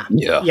 you know?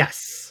 Yeah.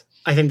 Yes.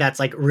 I think that's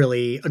like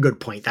really a good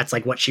point. That's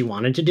like what she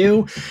wanted to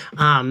do.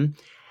 And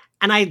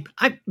I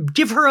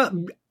give her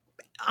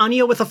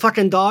Anya with a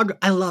fucking dog.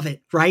 I love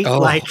it, right? Oh,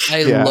 like,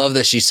 I love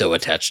that she's so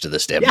attached to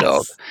this damn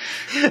dog.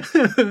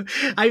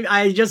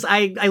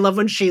 I love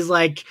when she's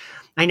like,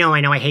 I know,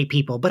 I hate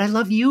people, but I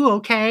love you,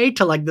 okay?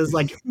 To like this,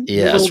 like,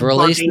 yes, little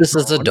release bugging this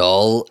as a dog.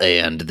 doll,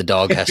 and the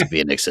dog has to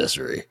be an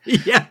accessory.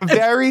 Yeah.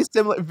 Very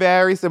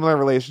similar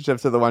relationship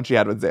to the one she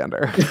had with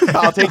Xander.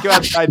 I'll take you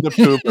outside to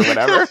poop or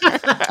whatever.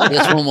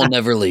 This one will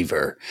never leave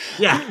her.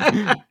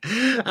 Yeah.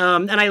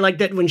 And I like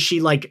that when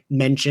she like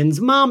mentions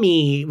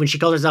mommy, when she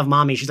calls herself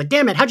mommy, she's like,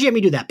 damn it, how'd you get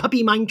me do that?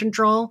 Puppy mind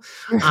control.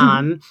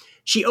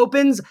 She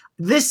opens,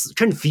 this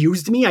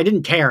confused me. I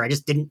didn't care. I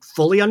just didn't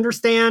fully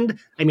understand.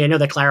 I mean, I know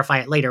they clarify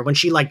it later. When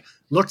she like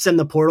looks in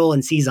the portal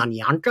and sees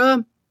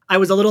Anyanka, I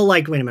was a little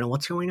like, wait a minute,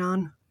 what's going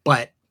on?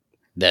 But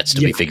that's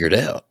to be figured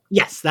out.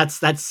 Yes,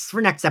 that's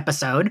for next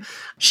episode.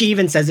 She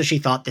even says that she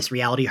thought this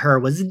reality her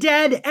was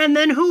dead, and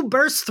then who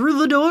burst through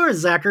the door,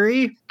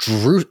 Zachary?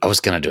 I was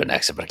going to do an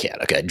accent, but I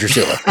can't. Okay,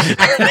 Drusilla.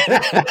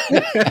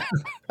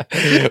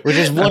 Which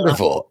is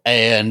wonderful.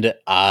 And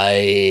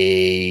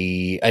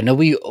I know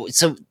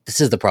so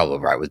this is the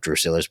problem, right, with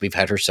Drusilla, is we've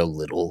had her so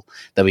little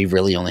that we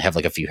really only have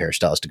like a few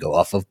hairstyles to go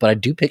off of, but I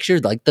do picture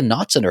like the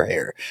knots in her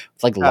hair.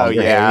 It's like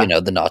longer hair, you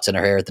know, the knots in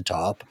her hair at the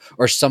top,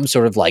 or some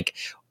sort of like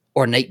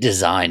ornate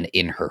design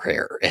in her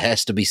hair. It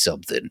has to be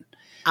something.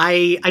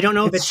 I don't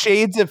know if it's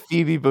shades of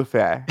Phoebe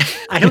Buffet.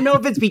 I don't know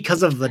if it's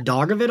because of the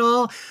dog of it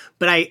all,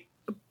 but I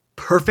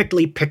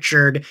perfectly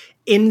pictured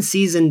in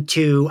season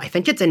 2, I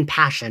think it's in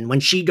Passion, when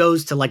she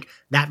goes to like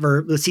that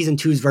the season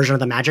 2's version of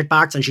the magic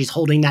box and she's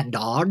holding that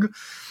dog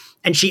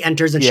and she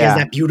enters and she has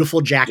that beautiful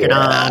jacket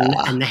on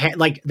and the hair,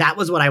 like that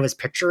was what I was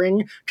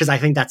picturing, because I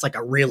think that's like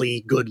a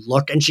really good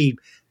look, and she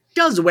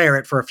does wear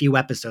it for a few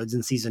episodes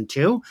in season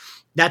 2.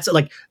 That's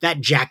like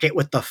that jacket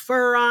with the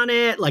fur on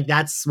it. Like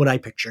that's what I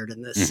pictured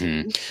in this.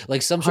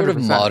 Like some sort 100%.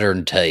 Of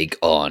modern take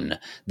on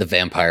the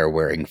vampire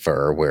wearing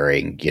fur,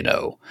 wearing, you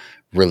know,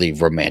 really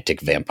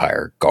romantic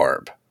vampire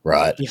garb,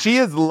 right? Yeah. She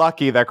is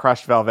lucky that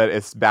Crushed Velvet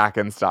is back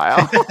in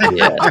style.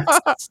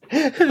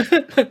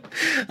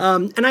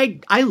 And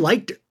I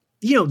liked,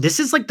 you know, this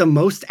is like the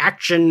most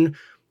action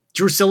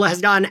Drusilla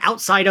has gotten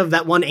outside of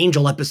that one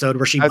Angel episode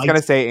where she. I was going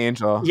to say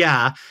Angel.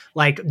 Yeah,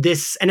 like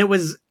this, and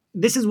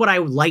this is what I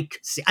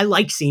like. I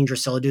like seeing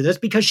Drusilla do this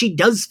because she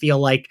does feel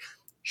like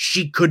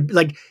she could,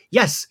 like,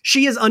 yes,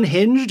 she is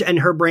unhinged and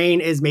her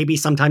brain is maybe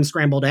sometimes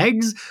scrambled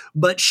eggs,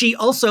 but she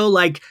also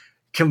like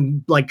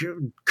can like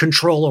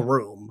control a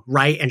room,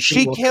 right? And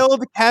she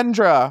killed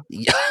Kendra.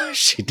 Yeah,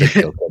 she did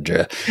kill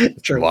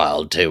Kendra. True.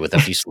 Wild too, with a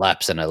few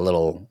slaps and a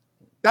little.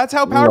 That's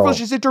how powerful.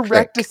 She's a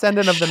direct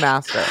descendant of the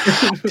master.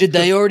 Did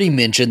they already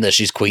mention that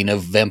she's queen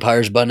of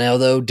vampires by now,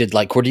 though? Did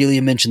like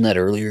Cordelia mention that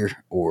earlier,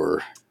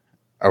 or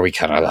are we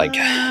kind of like?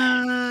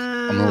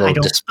 I'm a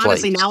little displaced.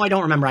 Honestly, now I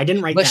don't remember. I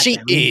didn't write that. But she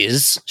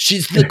is.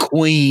 She's the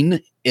queen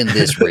in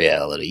this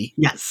reality.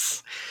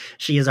 Yes,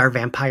 she is our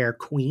vampire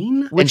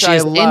queen, and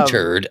she's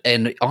entered.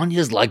 And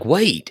Anya's like,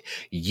 "Wait,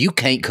 you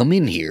can't come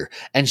in here."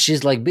 And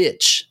she's like,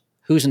 "Bitch,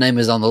 whose name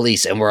is on the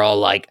lease?" And we're all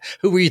like,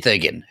 who were you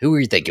thinking? Who were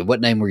you thinking?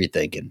 What name were you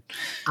thinking?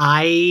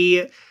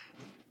 I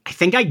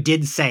think I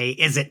did say,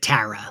 is it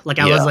Tara? Like,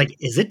 I was like,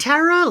 is it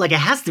Tara? Like, it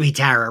has to be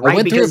Tara, right? I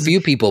went through a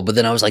few people, but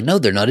then I was like, no,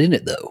 they're not in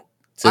it, though.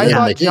 So I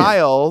thought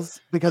Giles,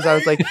 because I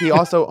was like, he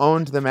also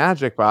owned the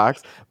magic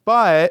box,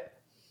 but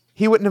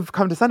he wouldn't have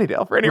come to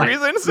Sunnydale for any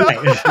reason. So,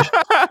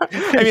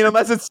 I mean,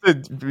 unless it's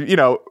the, you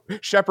know,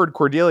 Shepherd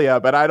Cordelia,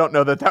 but I don't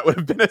know that would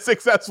have been a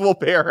successful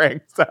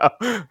pairing.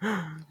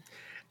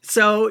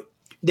 So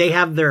they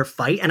have their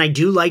fight, and I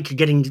do like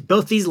getting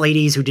both these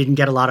ladies who didn't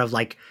get a lot of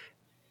like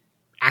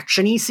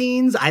action-y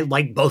scenes. I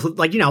like both,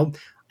 like, you know,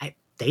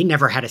 they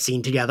never had a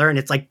scene together, and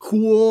it's like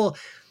cool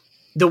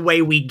the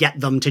way we get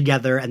them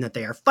together and that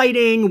they are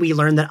fighting. We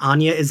learn that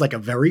Anya is like a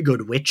very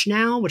good witch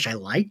now, which I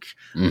like.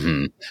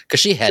 Because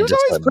she had to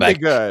slip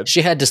back. Good.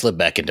 She had to slip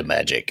back into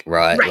magic,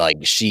 right? Like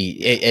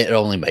it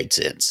only made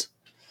sense.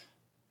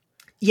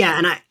 Yeah,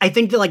 and I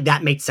think that like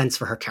that makes sense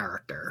for her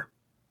character.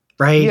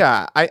 Right.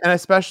 Yeah. And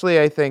especially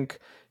I think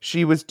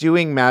she was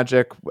doing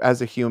magic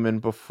as a human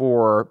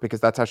before, because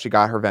that's how she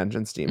got her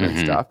vengeance demon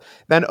stuff.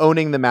 Then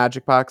owning the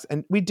magic box.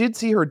 And we did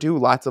see her do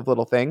lots of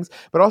little things,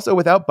 but also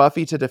without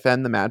Buffy to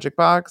defend the magic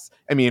box.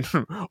 I mean,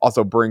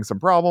 also bring some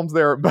problems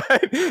there,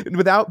 but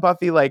without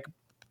Buffy like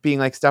being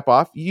like, step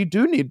off, you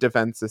do need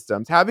defense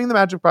systems. Having the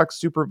magic box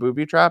super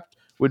booby trapped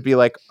would be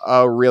like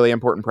a really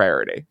important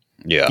priority.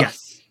 Yeah.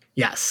 Yes.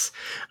 Yes.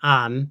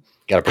 Gotta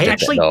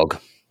protect that dog.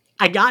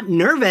 I got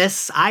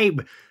nervous.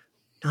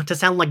 Not to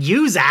sound like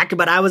you, Zach,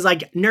 but I was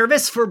like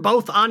nervous for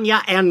both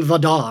Anya and the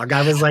dog.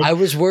 I was like, I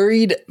was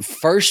worried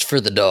first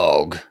for the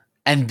dog.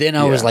 And then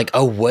I was like,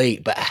 oh,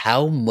 wait, but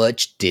how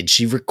much did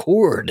she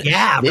record?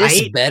 Yeah,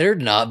 this right? better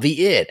not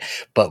be it.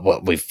 But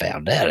what we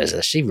found out is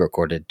that she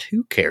recorded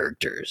 2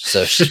 characters.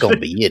 So she's going to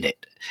be in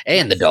it.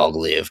 And the dog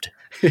lived.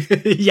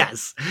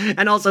 Yes.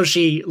 And also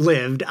she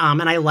lived.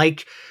 And I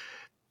like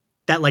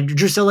that, like,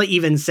 Drusilla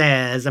even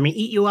says, I mean,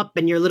 eat you up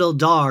and your little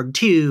dog,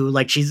 too.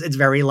 Like, it's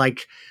very,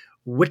 like,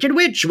 Wicked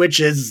Witch, which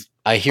is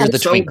I hear the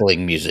also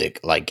twinkling music,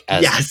 like,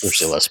 as Yes.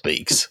 Drusilla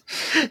speaks.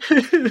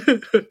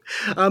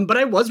 But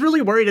I was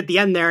really worried at the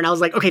end there, and I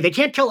was like, okay, they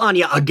can't kill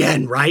Anya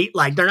again, right?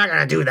 Like, they're not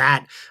going to do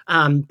that.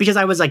 Because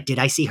I was like, did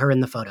I see her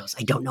in the photos?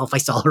 I don't know if I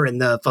saw her in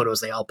the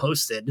photos they all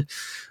posted.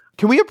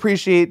 Can we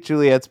appreciate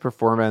Juliet's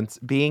performance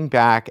being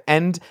back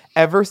and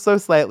ever so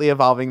slightly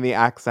evolving the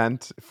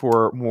accent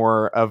for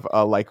more of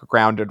a like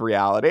grounded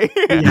reality?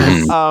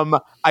 Yes.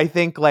 I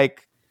think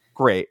like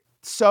great.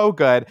 So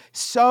good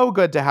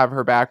to have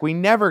her back. We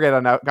never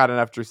got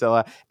enough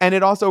Drusilla, and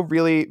it also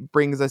really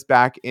brings us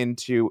back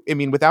into. I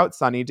mean, without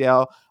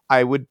Sunnydale,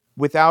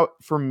 without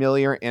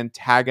familiar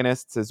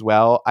antagonists as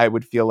well, I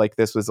would feel like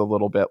this was a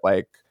little bit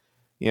like,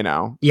 you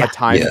know, a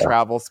time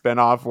travel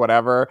spinoff,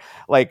 whatever.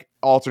 Like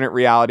alternate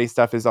reality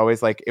stuff is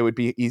always like it would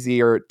be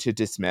easier to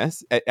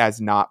dismiss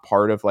as not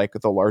part of like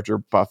the larger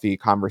Buffy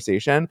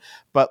conversation,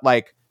 but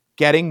like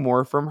getting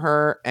more from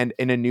her and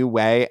in a new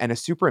way and a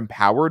super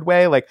empowered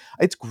way. Like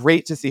it's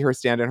great to see her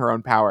stand in her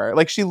own power.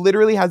 Like she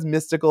literally has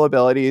mystical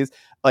abilities.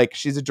 Like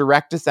she's a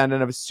direct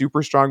descendant of a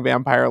super strong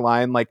vampire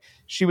line. Like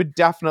she would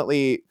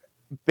definitely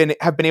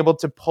have been able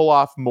to pull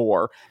off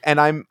more.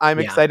 And I'm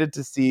excited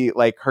to see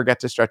like her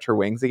get to stretch her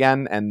wings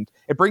again. And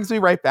it brings me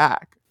right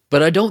back.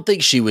 But I don't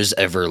think she was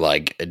ever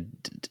like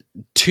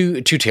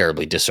too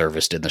terribly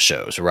disserviced in the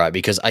shows, right?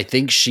 Because I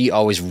think she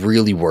always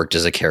really worked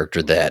as a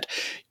character that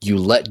you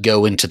let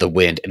go into the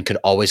wind and could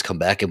always come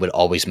back. It would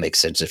always make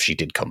sense if she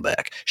did come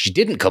back. She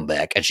didn't come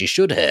back, and she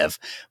should have.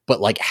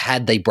 But like,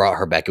 had they brought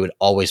her back, it would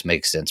always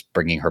make sense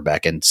bringing her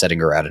back and setting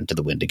her out into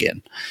the wind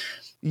again.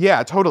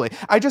 Yeah, totally.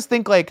 I just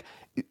think like,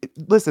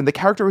 listen, the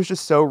character was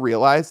just so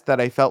realized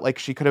that I felt like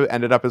she could have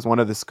ended up as one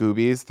of the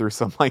Scoobies through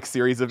some like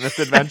series of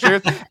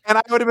misadventures. And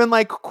I would have been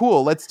like,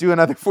 cool, let's do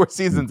another 4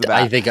 seasons of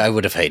that. I think I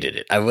would have hated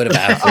it. I would have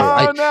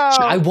absolutely.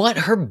 I want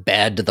her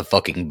bad to the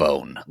fucking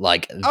bone.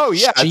 Like,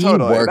 she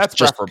works that's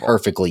just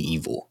perfectly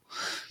evil.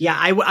 Yeah,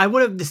 I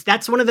would have.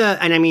 That's one of the,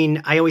 and I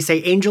mean, I always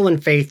say Angel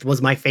and Faith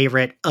was my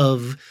favorite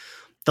of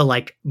the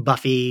like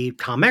Buffy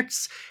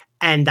comics.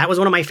 And that was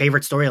one of my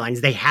favorite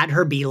storylines. They had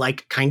her be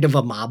like kind of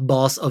a mob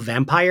boss of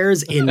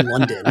vampires in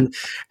London.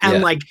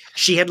 And like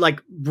she had like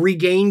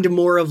regained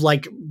more of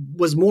like,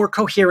 was more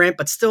coherent,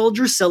 but still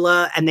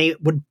Drusilla. And they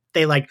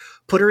like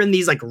put her in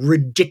these like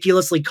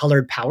ridiculously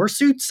colored power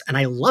suits. And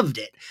I loved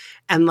it.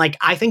 And like,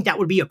 I think that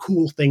would be a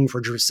cool thing for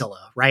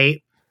Drusilla,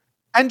 right?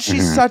 And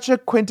she's such a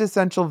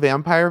quintessential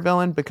vampire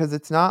villain because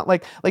it's not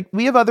like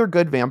we have other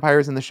good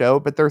vampires in the show,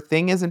 but their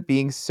thing isn't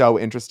being so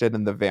interested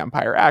in the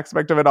vampire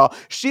aspect of it all.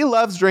 She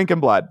loves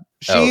drinking blood.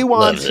 She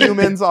wants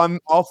humans on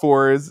all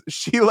fours.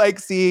 She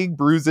likes seeing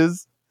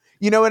bruises.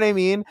 You know what I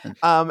mean?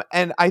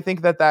 And I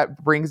think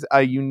that brings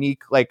a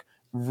unique, like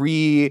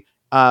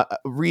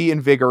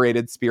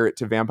reinvigorated spirit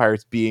to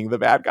vampires being the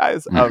bad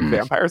guys of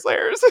Vampire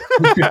Slayers.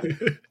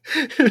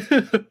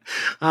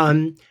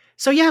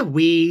 So yeah,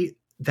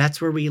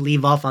 that's where we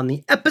leave off on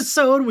the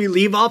episode. We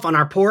leave off on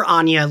our poor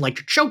Anya,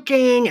 like,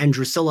 choking, and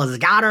Drusilla's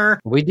got her.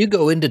 We do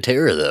go into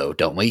Tara, though,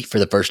 don't we, for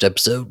the first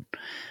episode?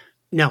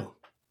 No.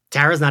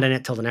 Tara's not in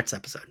it till the next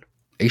episode.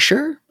 Are you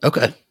sure?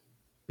 Okay.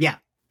 Yeah.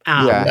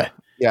 Yeah,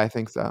 I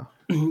think so.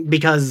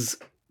 Because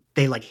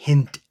they, like,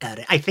 hint at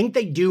it. I think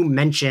they do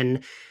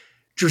mention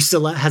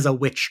Drusilla has a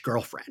witch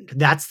girlfriend.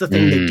 That's the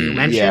thing they do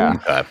mention.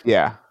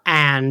 Yeah.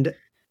 And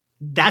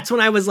that's when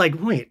I was like,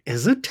 wait,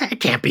 it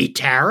can't be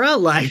Tara?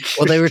 Like,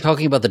 well, they were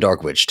talking about the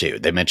Dark Witch too.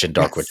 They mentioned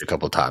Dark Witch a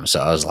couple of times. So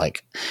I was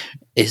like,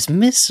 is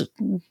Miss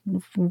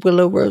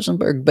Willow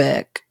Rosenberg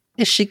back?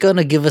 Is she going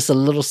to give us a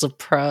little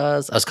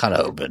surprise? I was kind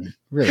of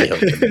really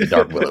hoping the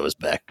Dark Willow was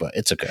back, but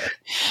it's okay.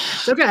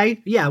 It's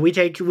okay. Yeah, we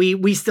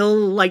still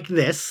like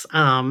this.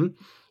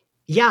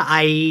 Yeah,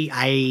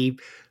 I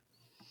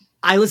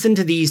listened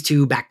to these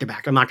two back to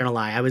back. I'm not going to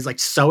lie. I was like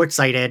so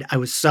excited. I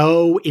was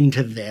so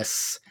into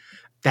this.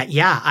 That,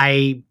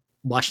 I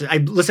watched it. I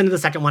listened to the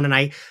second one, and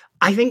I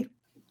think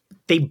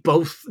they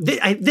both,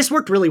 this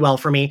worked really well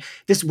for me.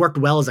 This worked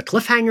well as a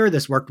cliffhanger.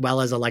 This worked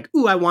well as a like,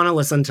 ooh, I want to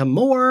listen to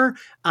more.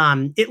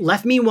 It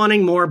left me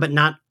wanting more, but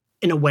not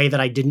in a way that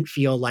I didn't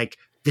feel like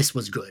this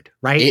was good,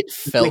 right? It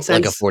felt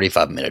like a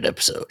 45-minute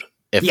episode.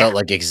 It felt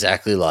like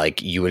exactly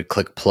like you would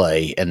click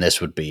play, and this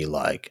would be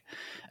like,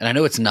 and I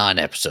know it's 9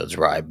 episodes,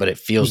 right? But it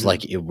feels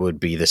like it would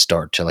be the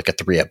start to like a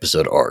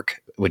 3-episode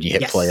arc when you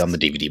hit play on the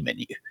DVD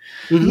menu.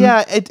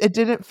 Yeah, it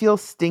didn't feel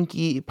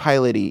stinky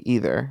pilot-y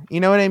either. You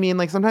know what I mean?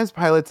 Like sometimes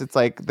pilots, it's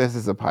like, this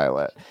is a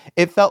pilot.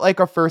 It felt like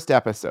a first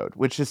episode,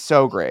 which is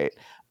so great.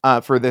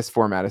 for this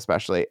format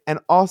especially. And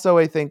also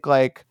I think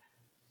like,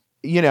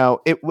 you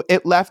know,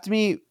 it left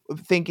me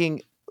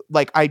thinking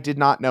like I did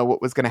not know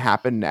what was going to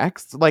happen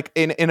next. Like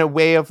in a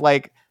way of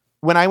like,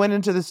 when I went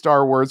into the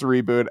Star Wars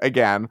reboot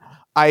again,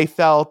 I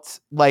felt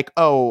like,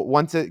 oh,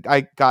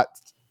 I got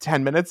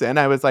 10 minutes in,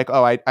 I was like,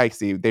 oh, I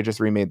see. They just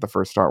remade the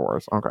first Star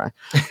Wars. Okay.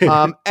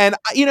 And,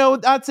 you know,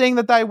 not saying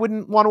that I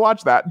wouldn't want to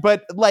watch that,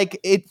 but like,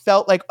 it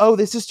felt like, oh,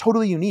 this is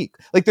totally unique.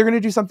 Like they're going to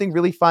do something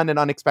really fun and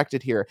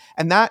unexpected here.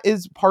 And that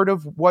is part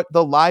of what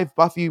the live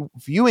Buffy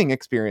viewing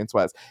experience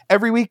was.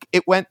 Every week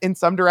it went in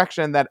some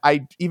direction that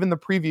even the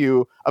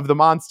preview of the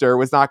monster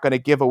was not going to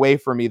give away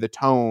for me the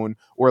tone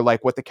or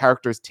like what the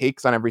characters'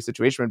 takes on every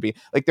situation would be.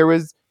 Like there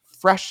was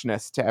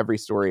freshness to every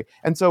story.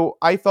 And so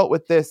I felt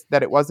with this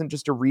that it wasn't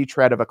just a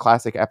retread of a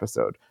classic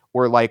episode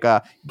or like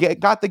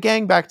got the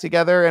gang back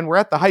together and we're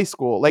at the high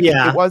school. Like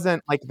it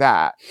wasn't like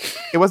that.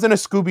 It wasn't a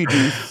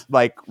Scooby-Doo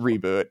like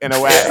reboot in a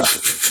way. Yeah.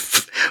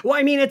 Well,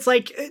 I mean, it's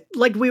like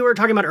we were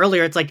talking about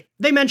earlier, it's like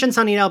they mentioned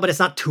Sunnydale, but it's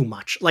not too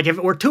much. Like if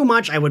it were too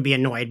much, I would be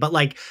annoyed. But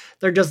like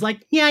they're just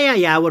like,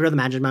 yeah, what are the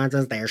magic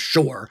mountains there?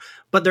 Sure.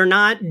 But they're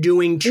not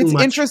doing too much.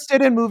 It's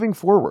interested in moving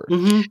forward.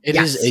 Mm-hmm. It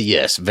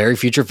is very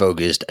future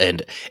focused,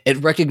 and it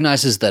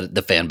recognizes that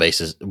the fan base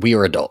is, we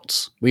are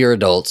adults. We're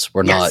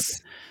not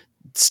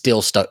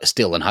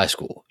still in high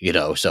school, you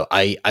know? So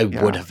I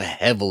would have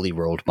heavily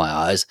rolled my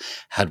eyes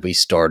had we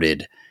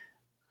started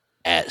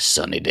at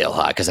Sunnydale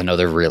High, because I know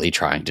they're really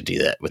trying to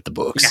do that with the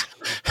books.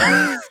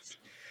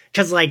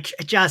 Because like,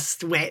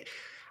 just wait.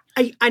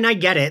 I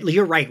get it.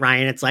 You're right,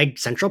 Ryan. It's like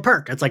Central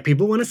Perk. It's like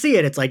people want to see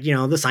it. It's like, you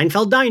know, the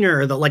Seinfeld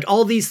Diner, like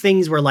all these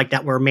things were like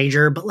that were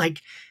major, but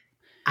like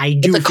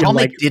But the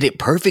comic did it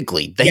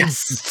perfectly. They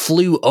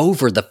flew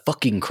over the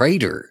fucking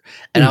crater,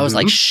 and I was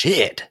like,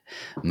 "Shit,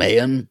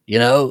 man!" You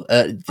know.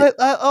 But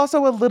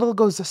also, a little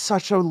goes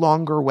such a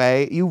longer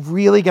way. You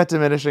really get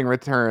diminishing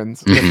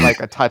returns with like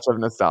a touch of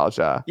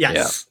nostalgia.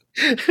 Yes.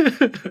 Yeah.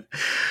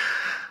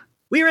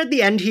 We're at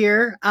the end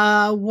here.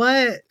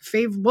 What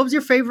was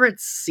your favorite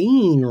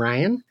scene,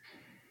 Ryan?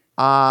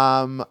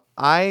 That's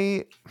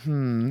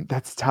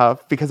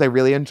tough because I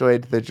really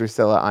enjoyed the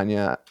Drusilla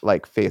Anya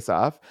like face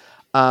off.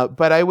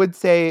 But I would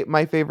say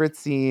my favorite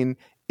scene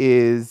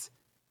is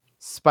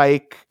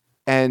Spike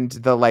and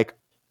the like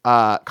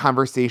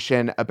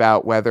conversation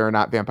about whether or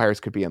not vampires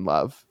could be in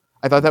love.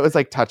 I thought that was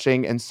like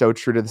touching and so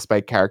true to the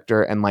Spike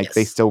character, and like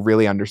they still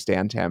really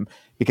understand him,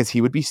 because he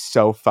would be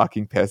so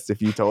fucking pissed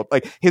if you told,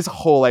 like, his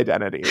whole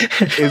identity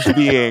is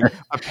being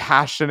a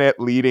passionate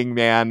leading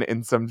man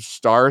in some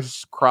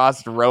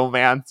star-crossed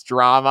romance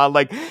drama.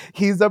 Like,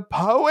 he's a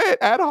poet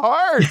at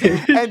heart.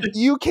 And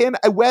you can,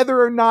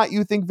 whether or not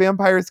you think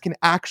vampires can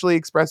actually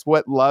express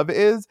what love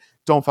is,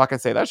 don't fucking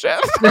say that shit.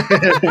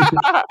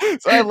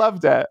 So I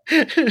loved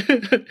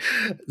it.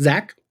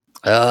 Zach?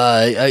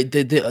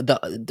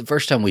 The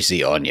first time we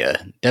see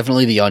Anya,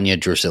 definitely the Anya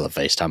Drusilla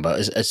FaceTime, but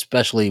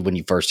especially when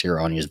you first hear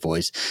Anya's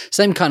voice,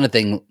 same kind of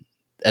thing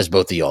as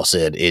both of y'all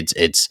said.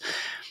 It's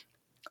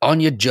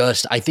Anya.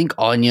 I think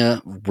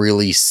Anya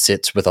really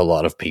sits with a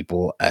lot of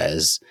people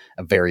as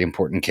a very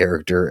important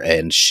character,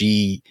 and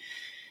she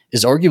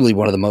is arguably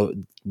one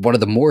of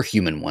the more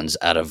human ones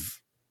out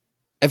of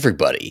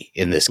everybody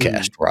in this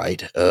cast,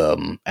 right?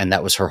 And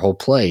that was her whole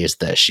play, is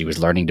that she was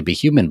learning to be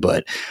human,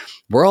 but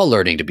we're all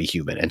learning to be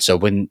human. And so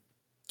when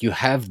you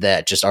have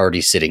that just already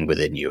sitting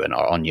within you, and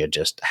Anya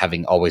just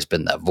having always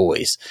been that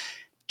voice,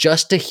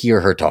 just to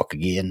hear her talk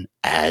again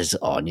as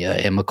Anya,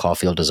 Emma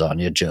Caulfield as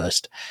Anya,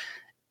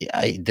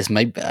 I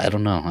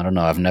don't know.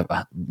 I've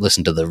never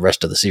listened to the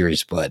rest of the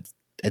series, but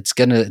it's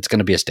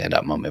gonna be a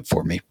standout moment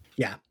for me.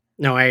 Yeah,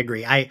 no, I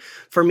agree.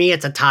 For me,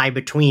 it's a tie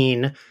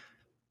between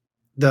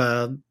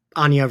the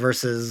Anya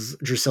versus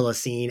Drusilla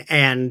scene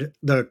and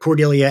the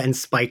Cordelia and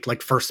Spike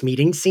like first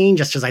meeting scene,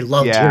 just because I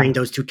loved hearing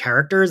those two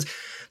characters.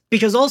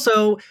 Because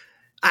also,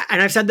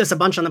 and I've said this a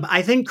bunch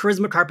I think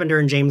Charisma Carpenter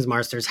and James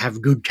Marsters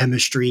have good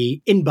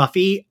chemistry in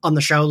Buffy on the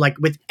show. Like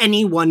with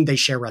anyone they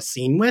share a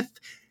scene with,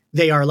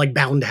 they are like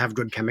bound to have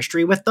good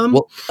chemistry with them.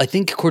 Well, I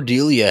think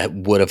Cordelia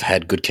would have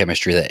had good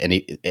chemistry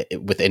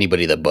with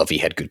anybody that Buffy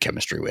had good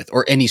chemistry with,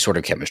 or any sort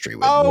of chemistry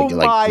with. Oh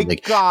my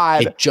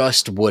God. It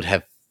just would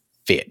have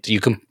fit. You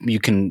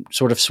can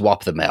sort of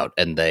swap them out,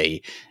 and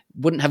they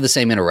wouldn't have the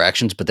same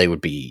interactions, but they would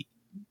be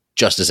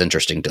just as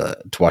interesting to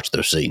watch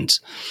those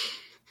scenes.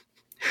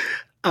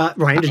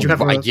 Ryan, did you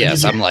have a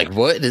yes, I'm like,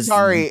 what is...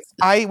 Sorry,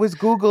 I was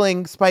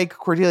Googling Spike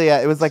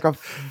Cordelia. It was like a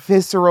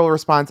visceral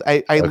response.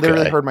 I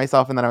literally heard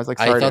myself, and then I was like,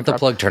 sorry. I thought the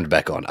plug turned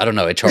back on. I don't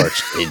know. It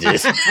charged. It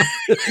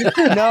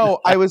did.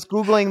 No, I was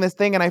Googling this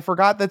thing, and I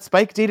forgot that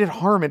Spike dated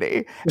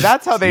Harmony.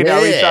 That's how they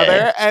know each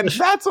other. And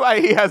that's why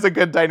he has a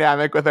good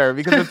dynamic with her,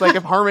 because it's like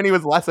if Harmony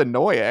was less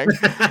annoying.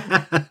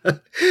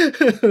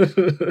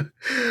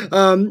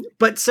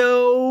 But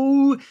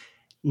so...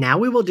 Now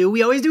we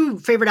always do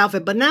favorite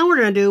outfit, but now we're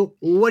going to do,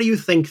 what do you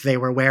think they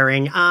were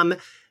wearing?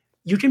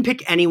 You can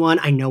pick anyone.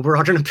 I know we're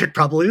all going to pick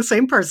probably the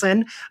same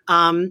person.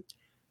 Ryan,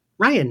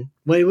 Ryan,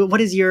 what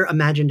is your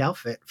imagined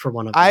outfit for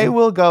one of them? I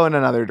will go in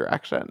another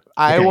direction.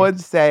 I would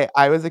say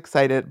I was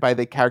excited by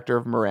the character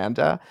of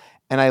Miranda,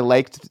 and I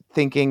liked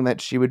thinking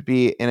that she would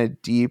be in a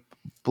deep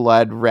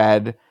blood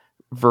red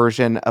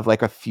version of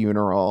like a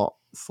funeral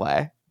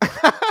sleigh.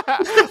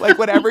 Like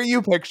whatever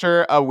you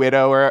picture a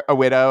widower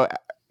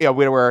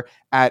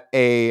at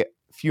a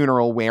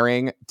funeral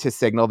wearing to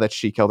signal that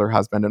she killed her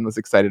husband and was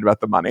excited about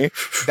the money.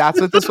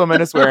 That's what this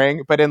woman is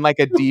wearing, but in like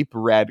a deep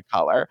red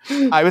color.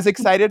 I was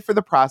excited for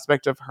the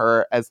prospect of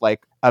her as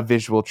like a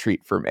visual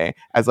treat for me,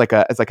 as like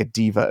a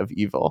diva of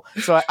evil.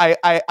 So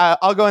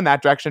I'll go in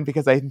that direction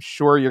because I'm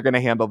sure you're going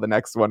to handle the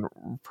next one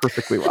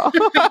perfectly well.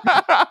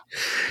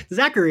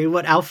 Zachary,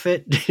 what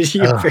outfit did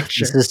you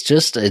picture? This is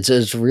just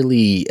it's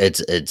really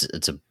a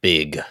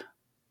big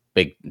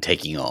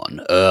taking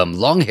on.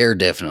 Long hair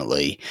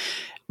definitely.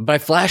 But I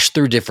flashed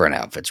through different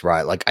outfits,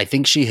 right? Like I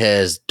think she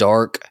has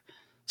dark,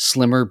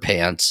 slimmer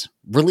pants,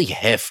 really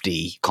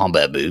hefty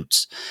combat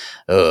boots.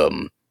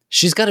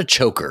 She's got a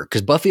choker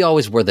because Buffy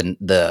always wore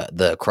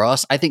the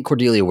cross. I think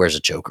Cordelia wears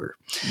a choker.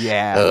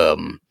 Yeah.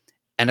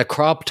 And a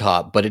crop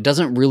top, but it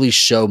doesn't really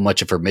show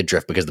much of her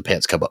midriff because the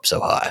pants come up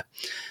so high.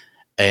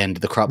 And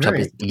the crop top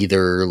is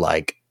either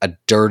like a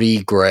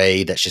dirty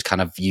gray that she's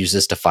kind of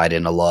uses to fight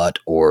in a lot,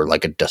 or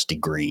like a dusty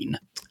green.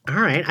 All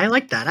right, I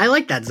like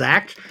that,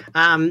 Zach.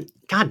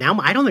 God, now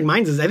I don't think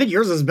mine's I think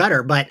yours is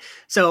better. But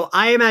so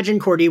I imagine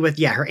Cordy with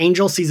her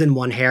Angel season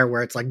 1 hair,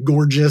 where it's like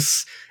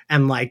gorgeous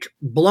and like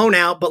blown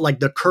out, but like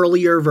the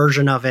curlier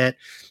version of it,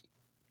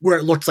 where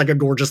it looks like a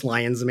gorgeous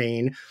lion's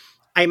mane.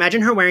 I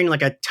imagine her wearing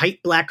like a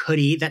tight black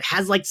hoodie that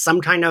has like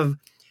some kind of.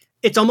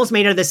 It's almost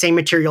made out of the same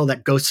material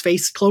that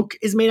Ghostface cloak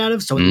is made out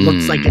of, so it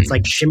looks like it's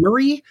like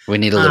shimmery. We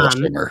need a little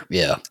shimmer,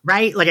 yeah.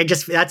 Right? Like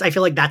I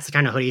feel like that's the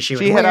kind of hoodie she would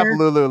wear. She hit up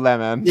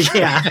Lululemon.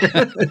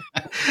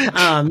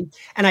 Yeah.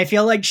 And I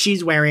feel like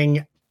she's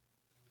wearing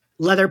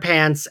leather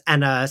pants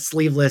and a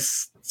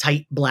sleeveless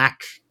tight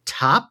black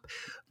top,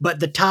 but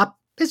the top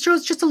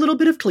shows just a little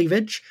bit of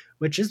cleavage,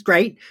 which is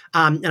great.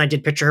 And I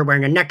did picture her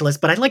wearing a necklace,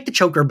 but I like the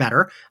choker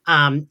better.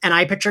 And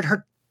I pictured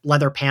her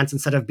leather pants,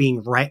 instead of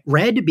being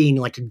red, being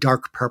like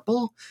dark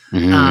purple,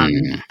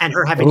 and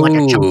her having like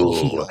a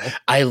chunky heel.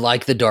 I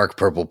like the dark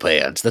purple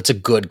pants. That's a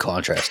good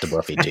contrast to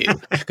Buffy too,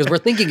 because we're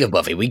thinking of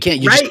Buffy. We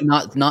can't just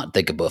not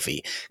think of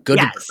Buffy. Good,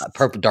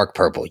 purple, dark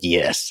purple.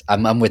 Yes,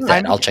 I'm with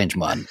that. I'll change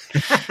mine.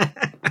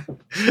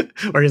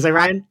 What do you say,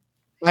 Ryan?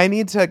 I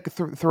need to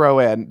throw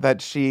in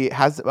that she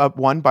has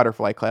one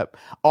butterfly clip.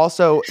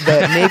 Also,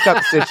 the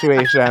makeup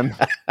situation.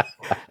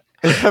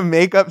 The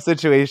makeup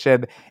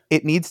situation,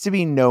 it needs to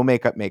be no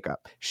makeup.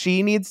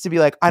 She needs to be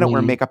like, I don't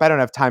wear makeup. I don't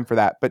have time for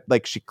that. But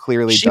like, she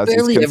clearly does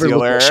use concealer. Ever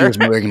looked like she was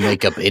wearing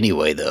makeup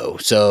anyway, though.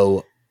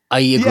 So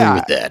I agree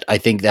with that. I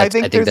think that's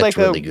like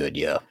really good.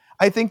 Yeah.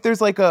 I think there's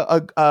like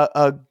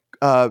a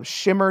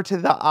shimmer to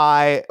the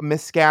eye,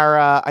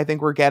 mascara. I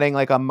think we're getting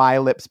like a My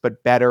Lips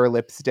but better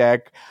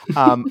lipstick.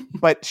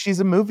 But she's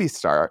a movie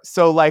star,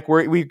 so like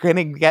we're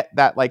gonna get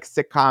that like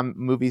sitcom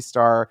movie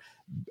star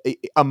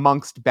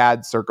amongst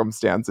bad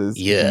circumstances.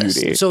 Yes.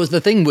 Beauty. So the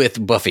thing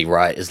with Buffy,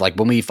 right, is like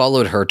when we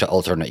followed her to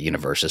alternate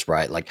universes,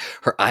 right, like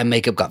her eye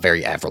makeup got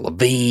very Avril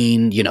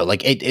Lavigne, you know,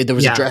 like there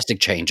was a drastic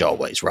change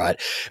always, right?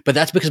 But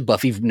that's because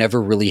Buffy never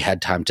really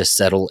had time to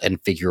settle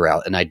and figure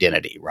out an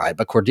identity, right?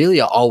 But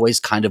Cordelia always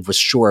kind of was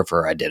sure of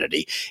her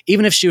identity.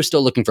 Even if she was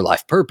still looking for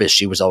life purpose,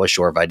 she was always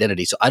sure of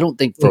identity. So I don't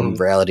think from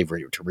reality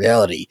to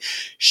reality,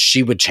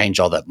 she would change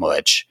all that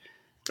much.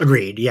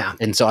 Agreed. Yeah.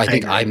 And so I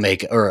think eye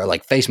makeup or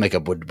like face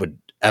makeup would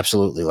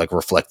absolutely like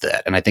reflect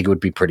that. And I think it would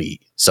be pretty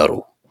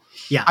subtle.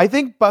 Yeah. I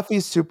think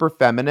Buffy's super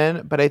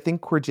feminine, but I think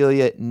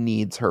Cordelia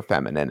needs her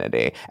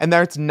femininity. And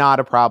that's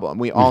not a problem.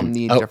 We all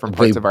need different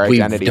parts of our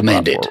identity. We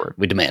demand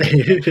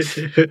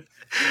it.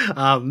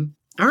 All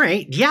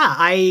right.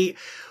 Yeah.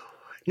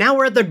 Now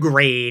we're at the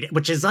grade,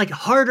 which is like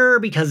harder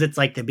because it's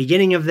like the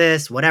beginning of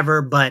this,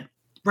 whatever. But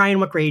Ryan,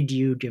 what grade do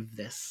you give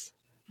this?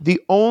 The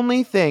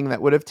only thing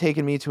that would have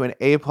taken me to an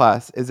A+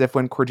 is if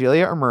when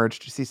Cordelia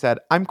emerged, she said,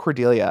 "I'm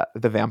Cordelia,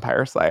 the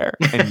Vampire Slayer,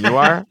 and you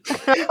are." Wait,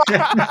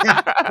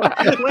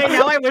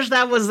 now I wish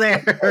that was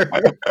there.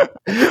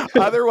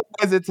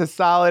 Otherwise, it's a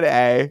solid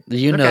A.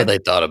 You know they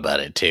thought about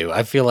it too.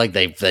 I feel like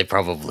they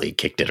probably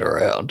kicked it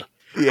around.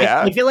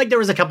 Yeah, I feel like there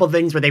was a couple of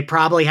things where they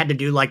probably had to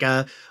do like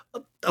a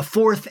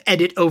fourth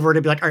edit over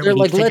to be like, all right, they're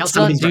like, let's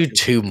not do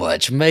too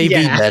much. Maybe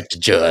that's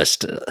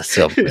just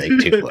something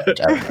too much.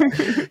 I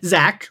don't know.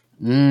 Zach.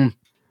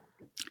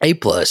 A+.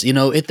 You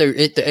know,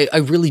 I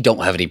really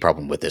don't have any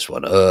problem with this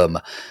one.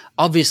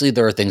 Obviously,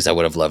 there are things I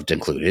would have loved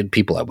included,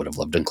 people I would have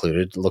loved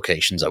included,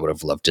 locations I would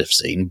have loved to have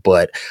seen,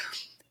 but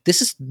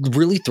this is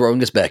really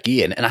throwing us back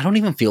in, and I don't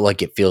even feel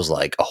like it feels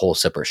like a whole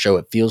separate show.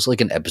 It feels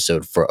like an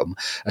episode from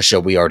a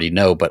show we already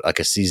know, but like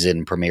a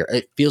season premiere.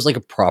 It feels like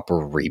a proper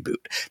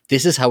reboot.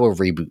 This is how a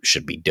reboot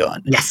should be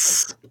done.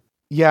 Yes.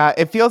 Yeah,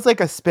 it feels like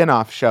a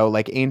spin-off show,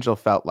 like Angel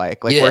felt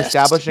like. Like, we're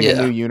establishing a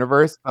new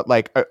universe, but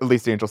like, at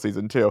least Angel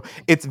Season 2.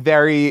 It's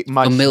very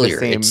much familiar. The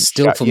same it's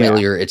still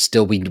familiar. It's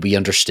still, we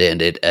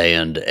understand it,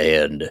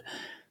 and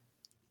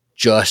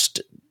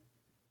just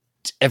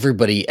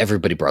everybody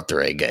brought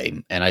their A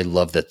game, and I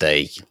love that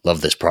they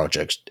love this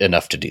project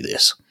enough to do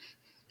this.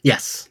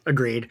 Yes,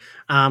 agreed.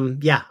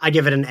 Yeah, I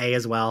give it an A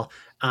as well.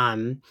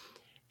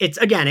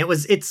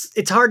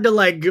 It's hard to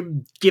like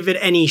give it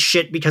any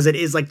shit because it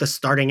is like the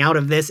starting out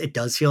of this. It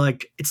does feel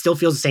like it still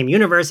feels the same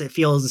universe.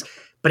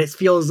 But it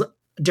feels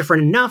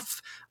different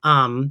enough.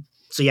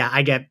 So yeah,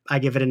 I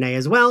give it an A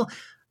as well.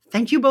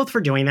 Thank you both for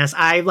doing this.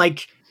 I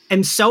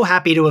am so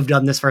happy to have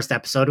done this first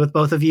episode with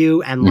both of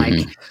you.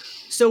 And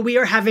so we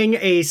are having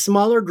a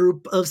smaller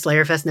group of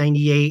Slayerfest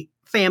 98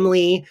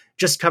 family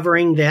just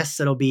covering this.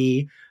 It'll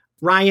be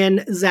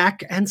Ryan,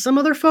 Zach, and some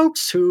other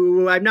folks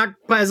who I'm not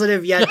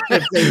positive yet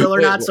if they will or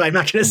not, so I'm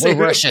not going to say.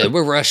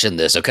 We're rushing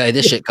this, okay?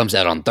 This shit comes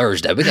out on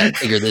Thursday. We got to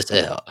figure this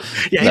out.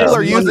 Yeah, people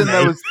are using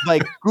those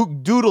like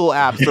Doodle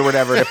apps or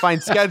whatever to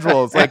find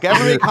schedules. Like,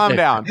 everybody, calm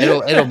down.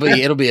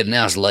 It'll be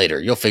announced later.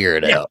 You'll figure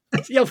it out.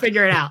 You'll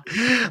figure it out.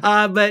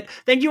 But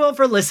thank you all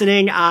for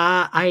listening.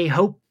 I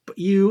hope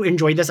you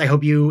enjoyed this. I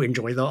hope you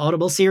enjoy the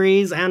Audible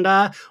series, and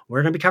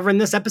we're going to be covering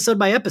this episode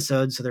by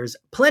episode, so there's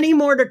plenty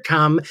more to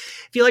come.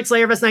 If you like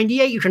Slayerfest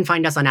 98, you can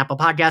find us on Apple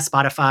Podcasts,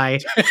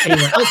 Spotify,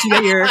 anywhere else you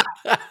get your...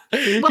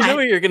 You know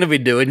what you're going to be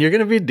doing? You're going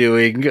to be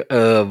doing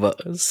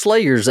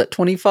Slayers at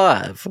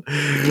 25.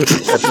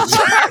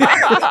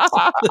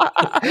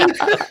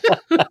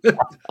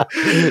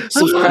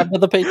 Subscribe to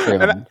the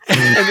Patreon.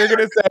 And you're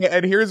going to say,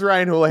 and here's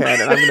Ryan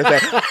Houlihan, and I'm going to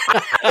say,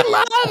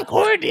 I love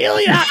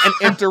Cordelia, and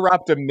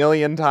interrupt a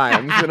million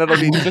times, and it'll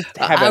be just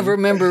heaven. I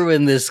remember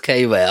when this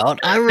came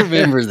out. I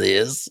remember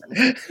this.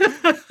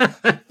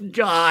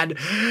 God,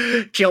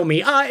 kill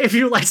me. If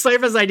you like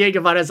Slayerfest 98, you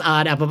can find us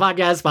on Apple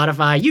Podcasts,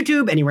 Spotify,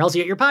 YouTube, anywhere else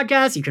you get your podcasts.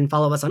 You can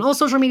follow us on all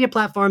social media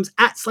platforms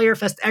at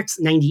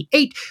SlayerFestX98.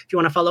 If you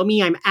want to follow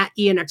me, I'm at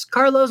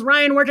ENXCarlos.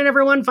 Ryan, where can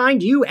everyone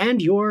find you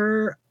and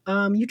your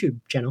YouTube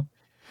channel?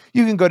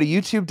 You can go to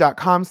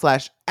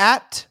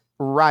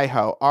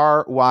youtube.com/@Ryho,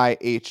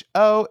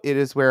 RYHO. It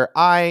is where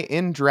I,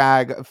 in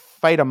drag,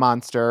 fight a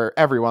monster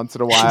every once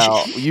in a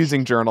while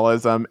using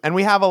journalism, and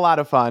we have a lot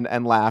of fun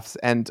and laughs.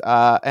 And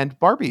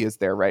Barbie is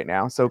there right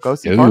now, so go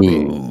see Barbie.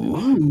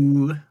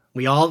 Ooh.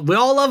 We all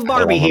love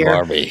Barbie here.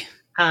 Barbie.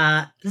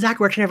 Zach,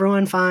 where can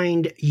everyone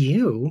find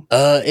you?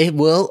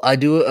 I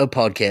do a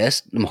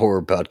podcast, a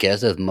horror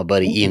podcast with my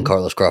buddy Ian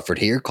Carlos Crawford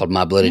here called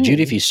My Bloody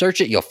Judy. If you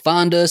search it, you'll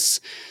find us.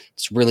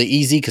 It's really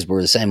easy because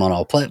we're the same on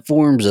all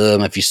platforms.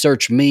 If you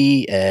search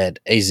me at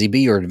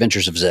AZB or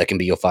Adventures of Zach and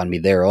B, you'll find me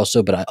there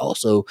also. But I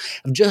also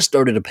have just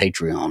started a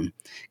Patreon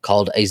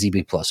called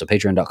AZB Plus, so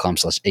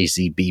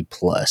patreon.com/AZB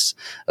Plus.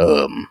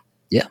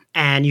 Yeah.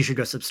 And you should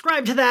go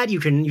subscribe to that. You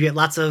get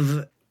lots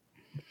of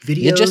videos.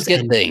 You just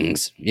get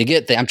things.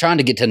 I'm trying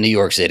to get to New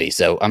York City,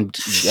 so I'm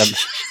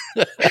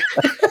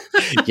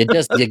you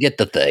get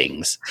the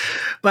things.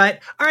 But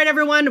all right,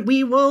 everyone,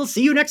 we will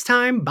see you next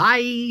time.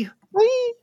 Bye. Bye.